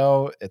on the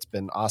show. It's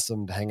been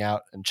awesome to hang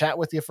out and chat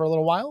with you for a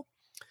little while.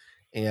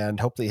 And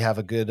hopefully you have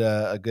a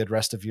good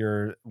rest of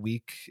your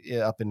week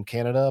up in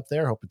Canada up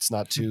there. Hope it's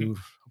not too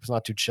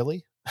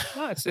chilly.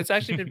 No, it's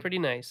actually been pretty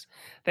nice.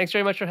 Thanks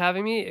very much for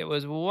having me. It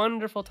was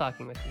wonderful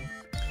talking with you.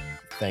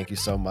 Thank you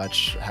so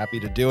much. Happy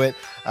to do it.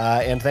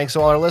 And thanks to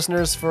all our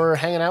listeners for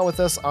hanging out with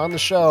us on the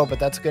show. But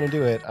that's going to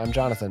do it. I'm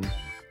Jonathan.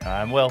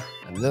 I'm Will.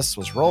 And this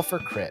was Roll for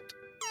Crit.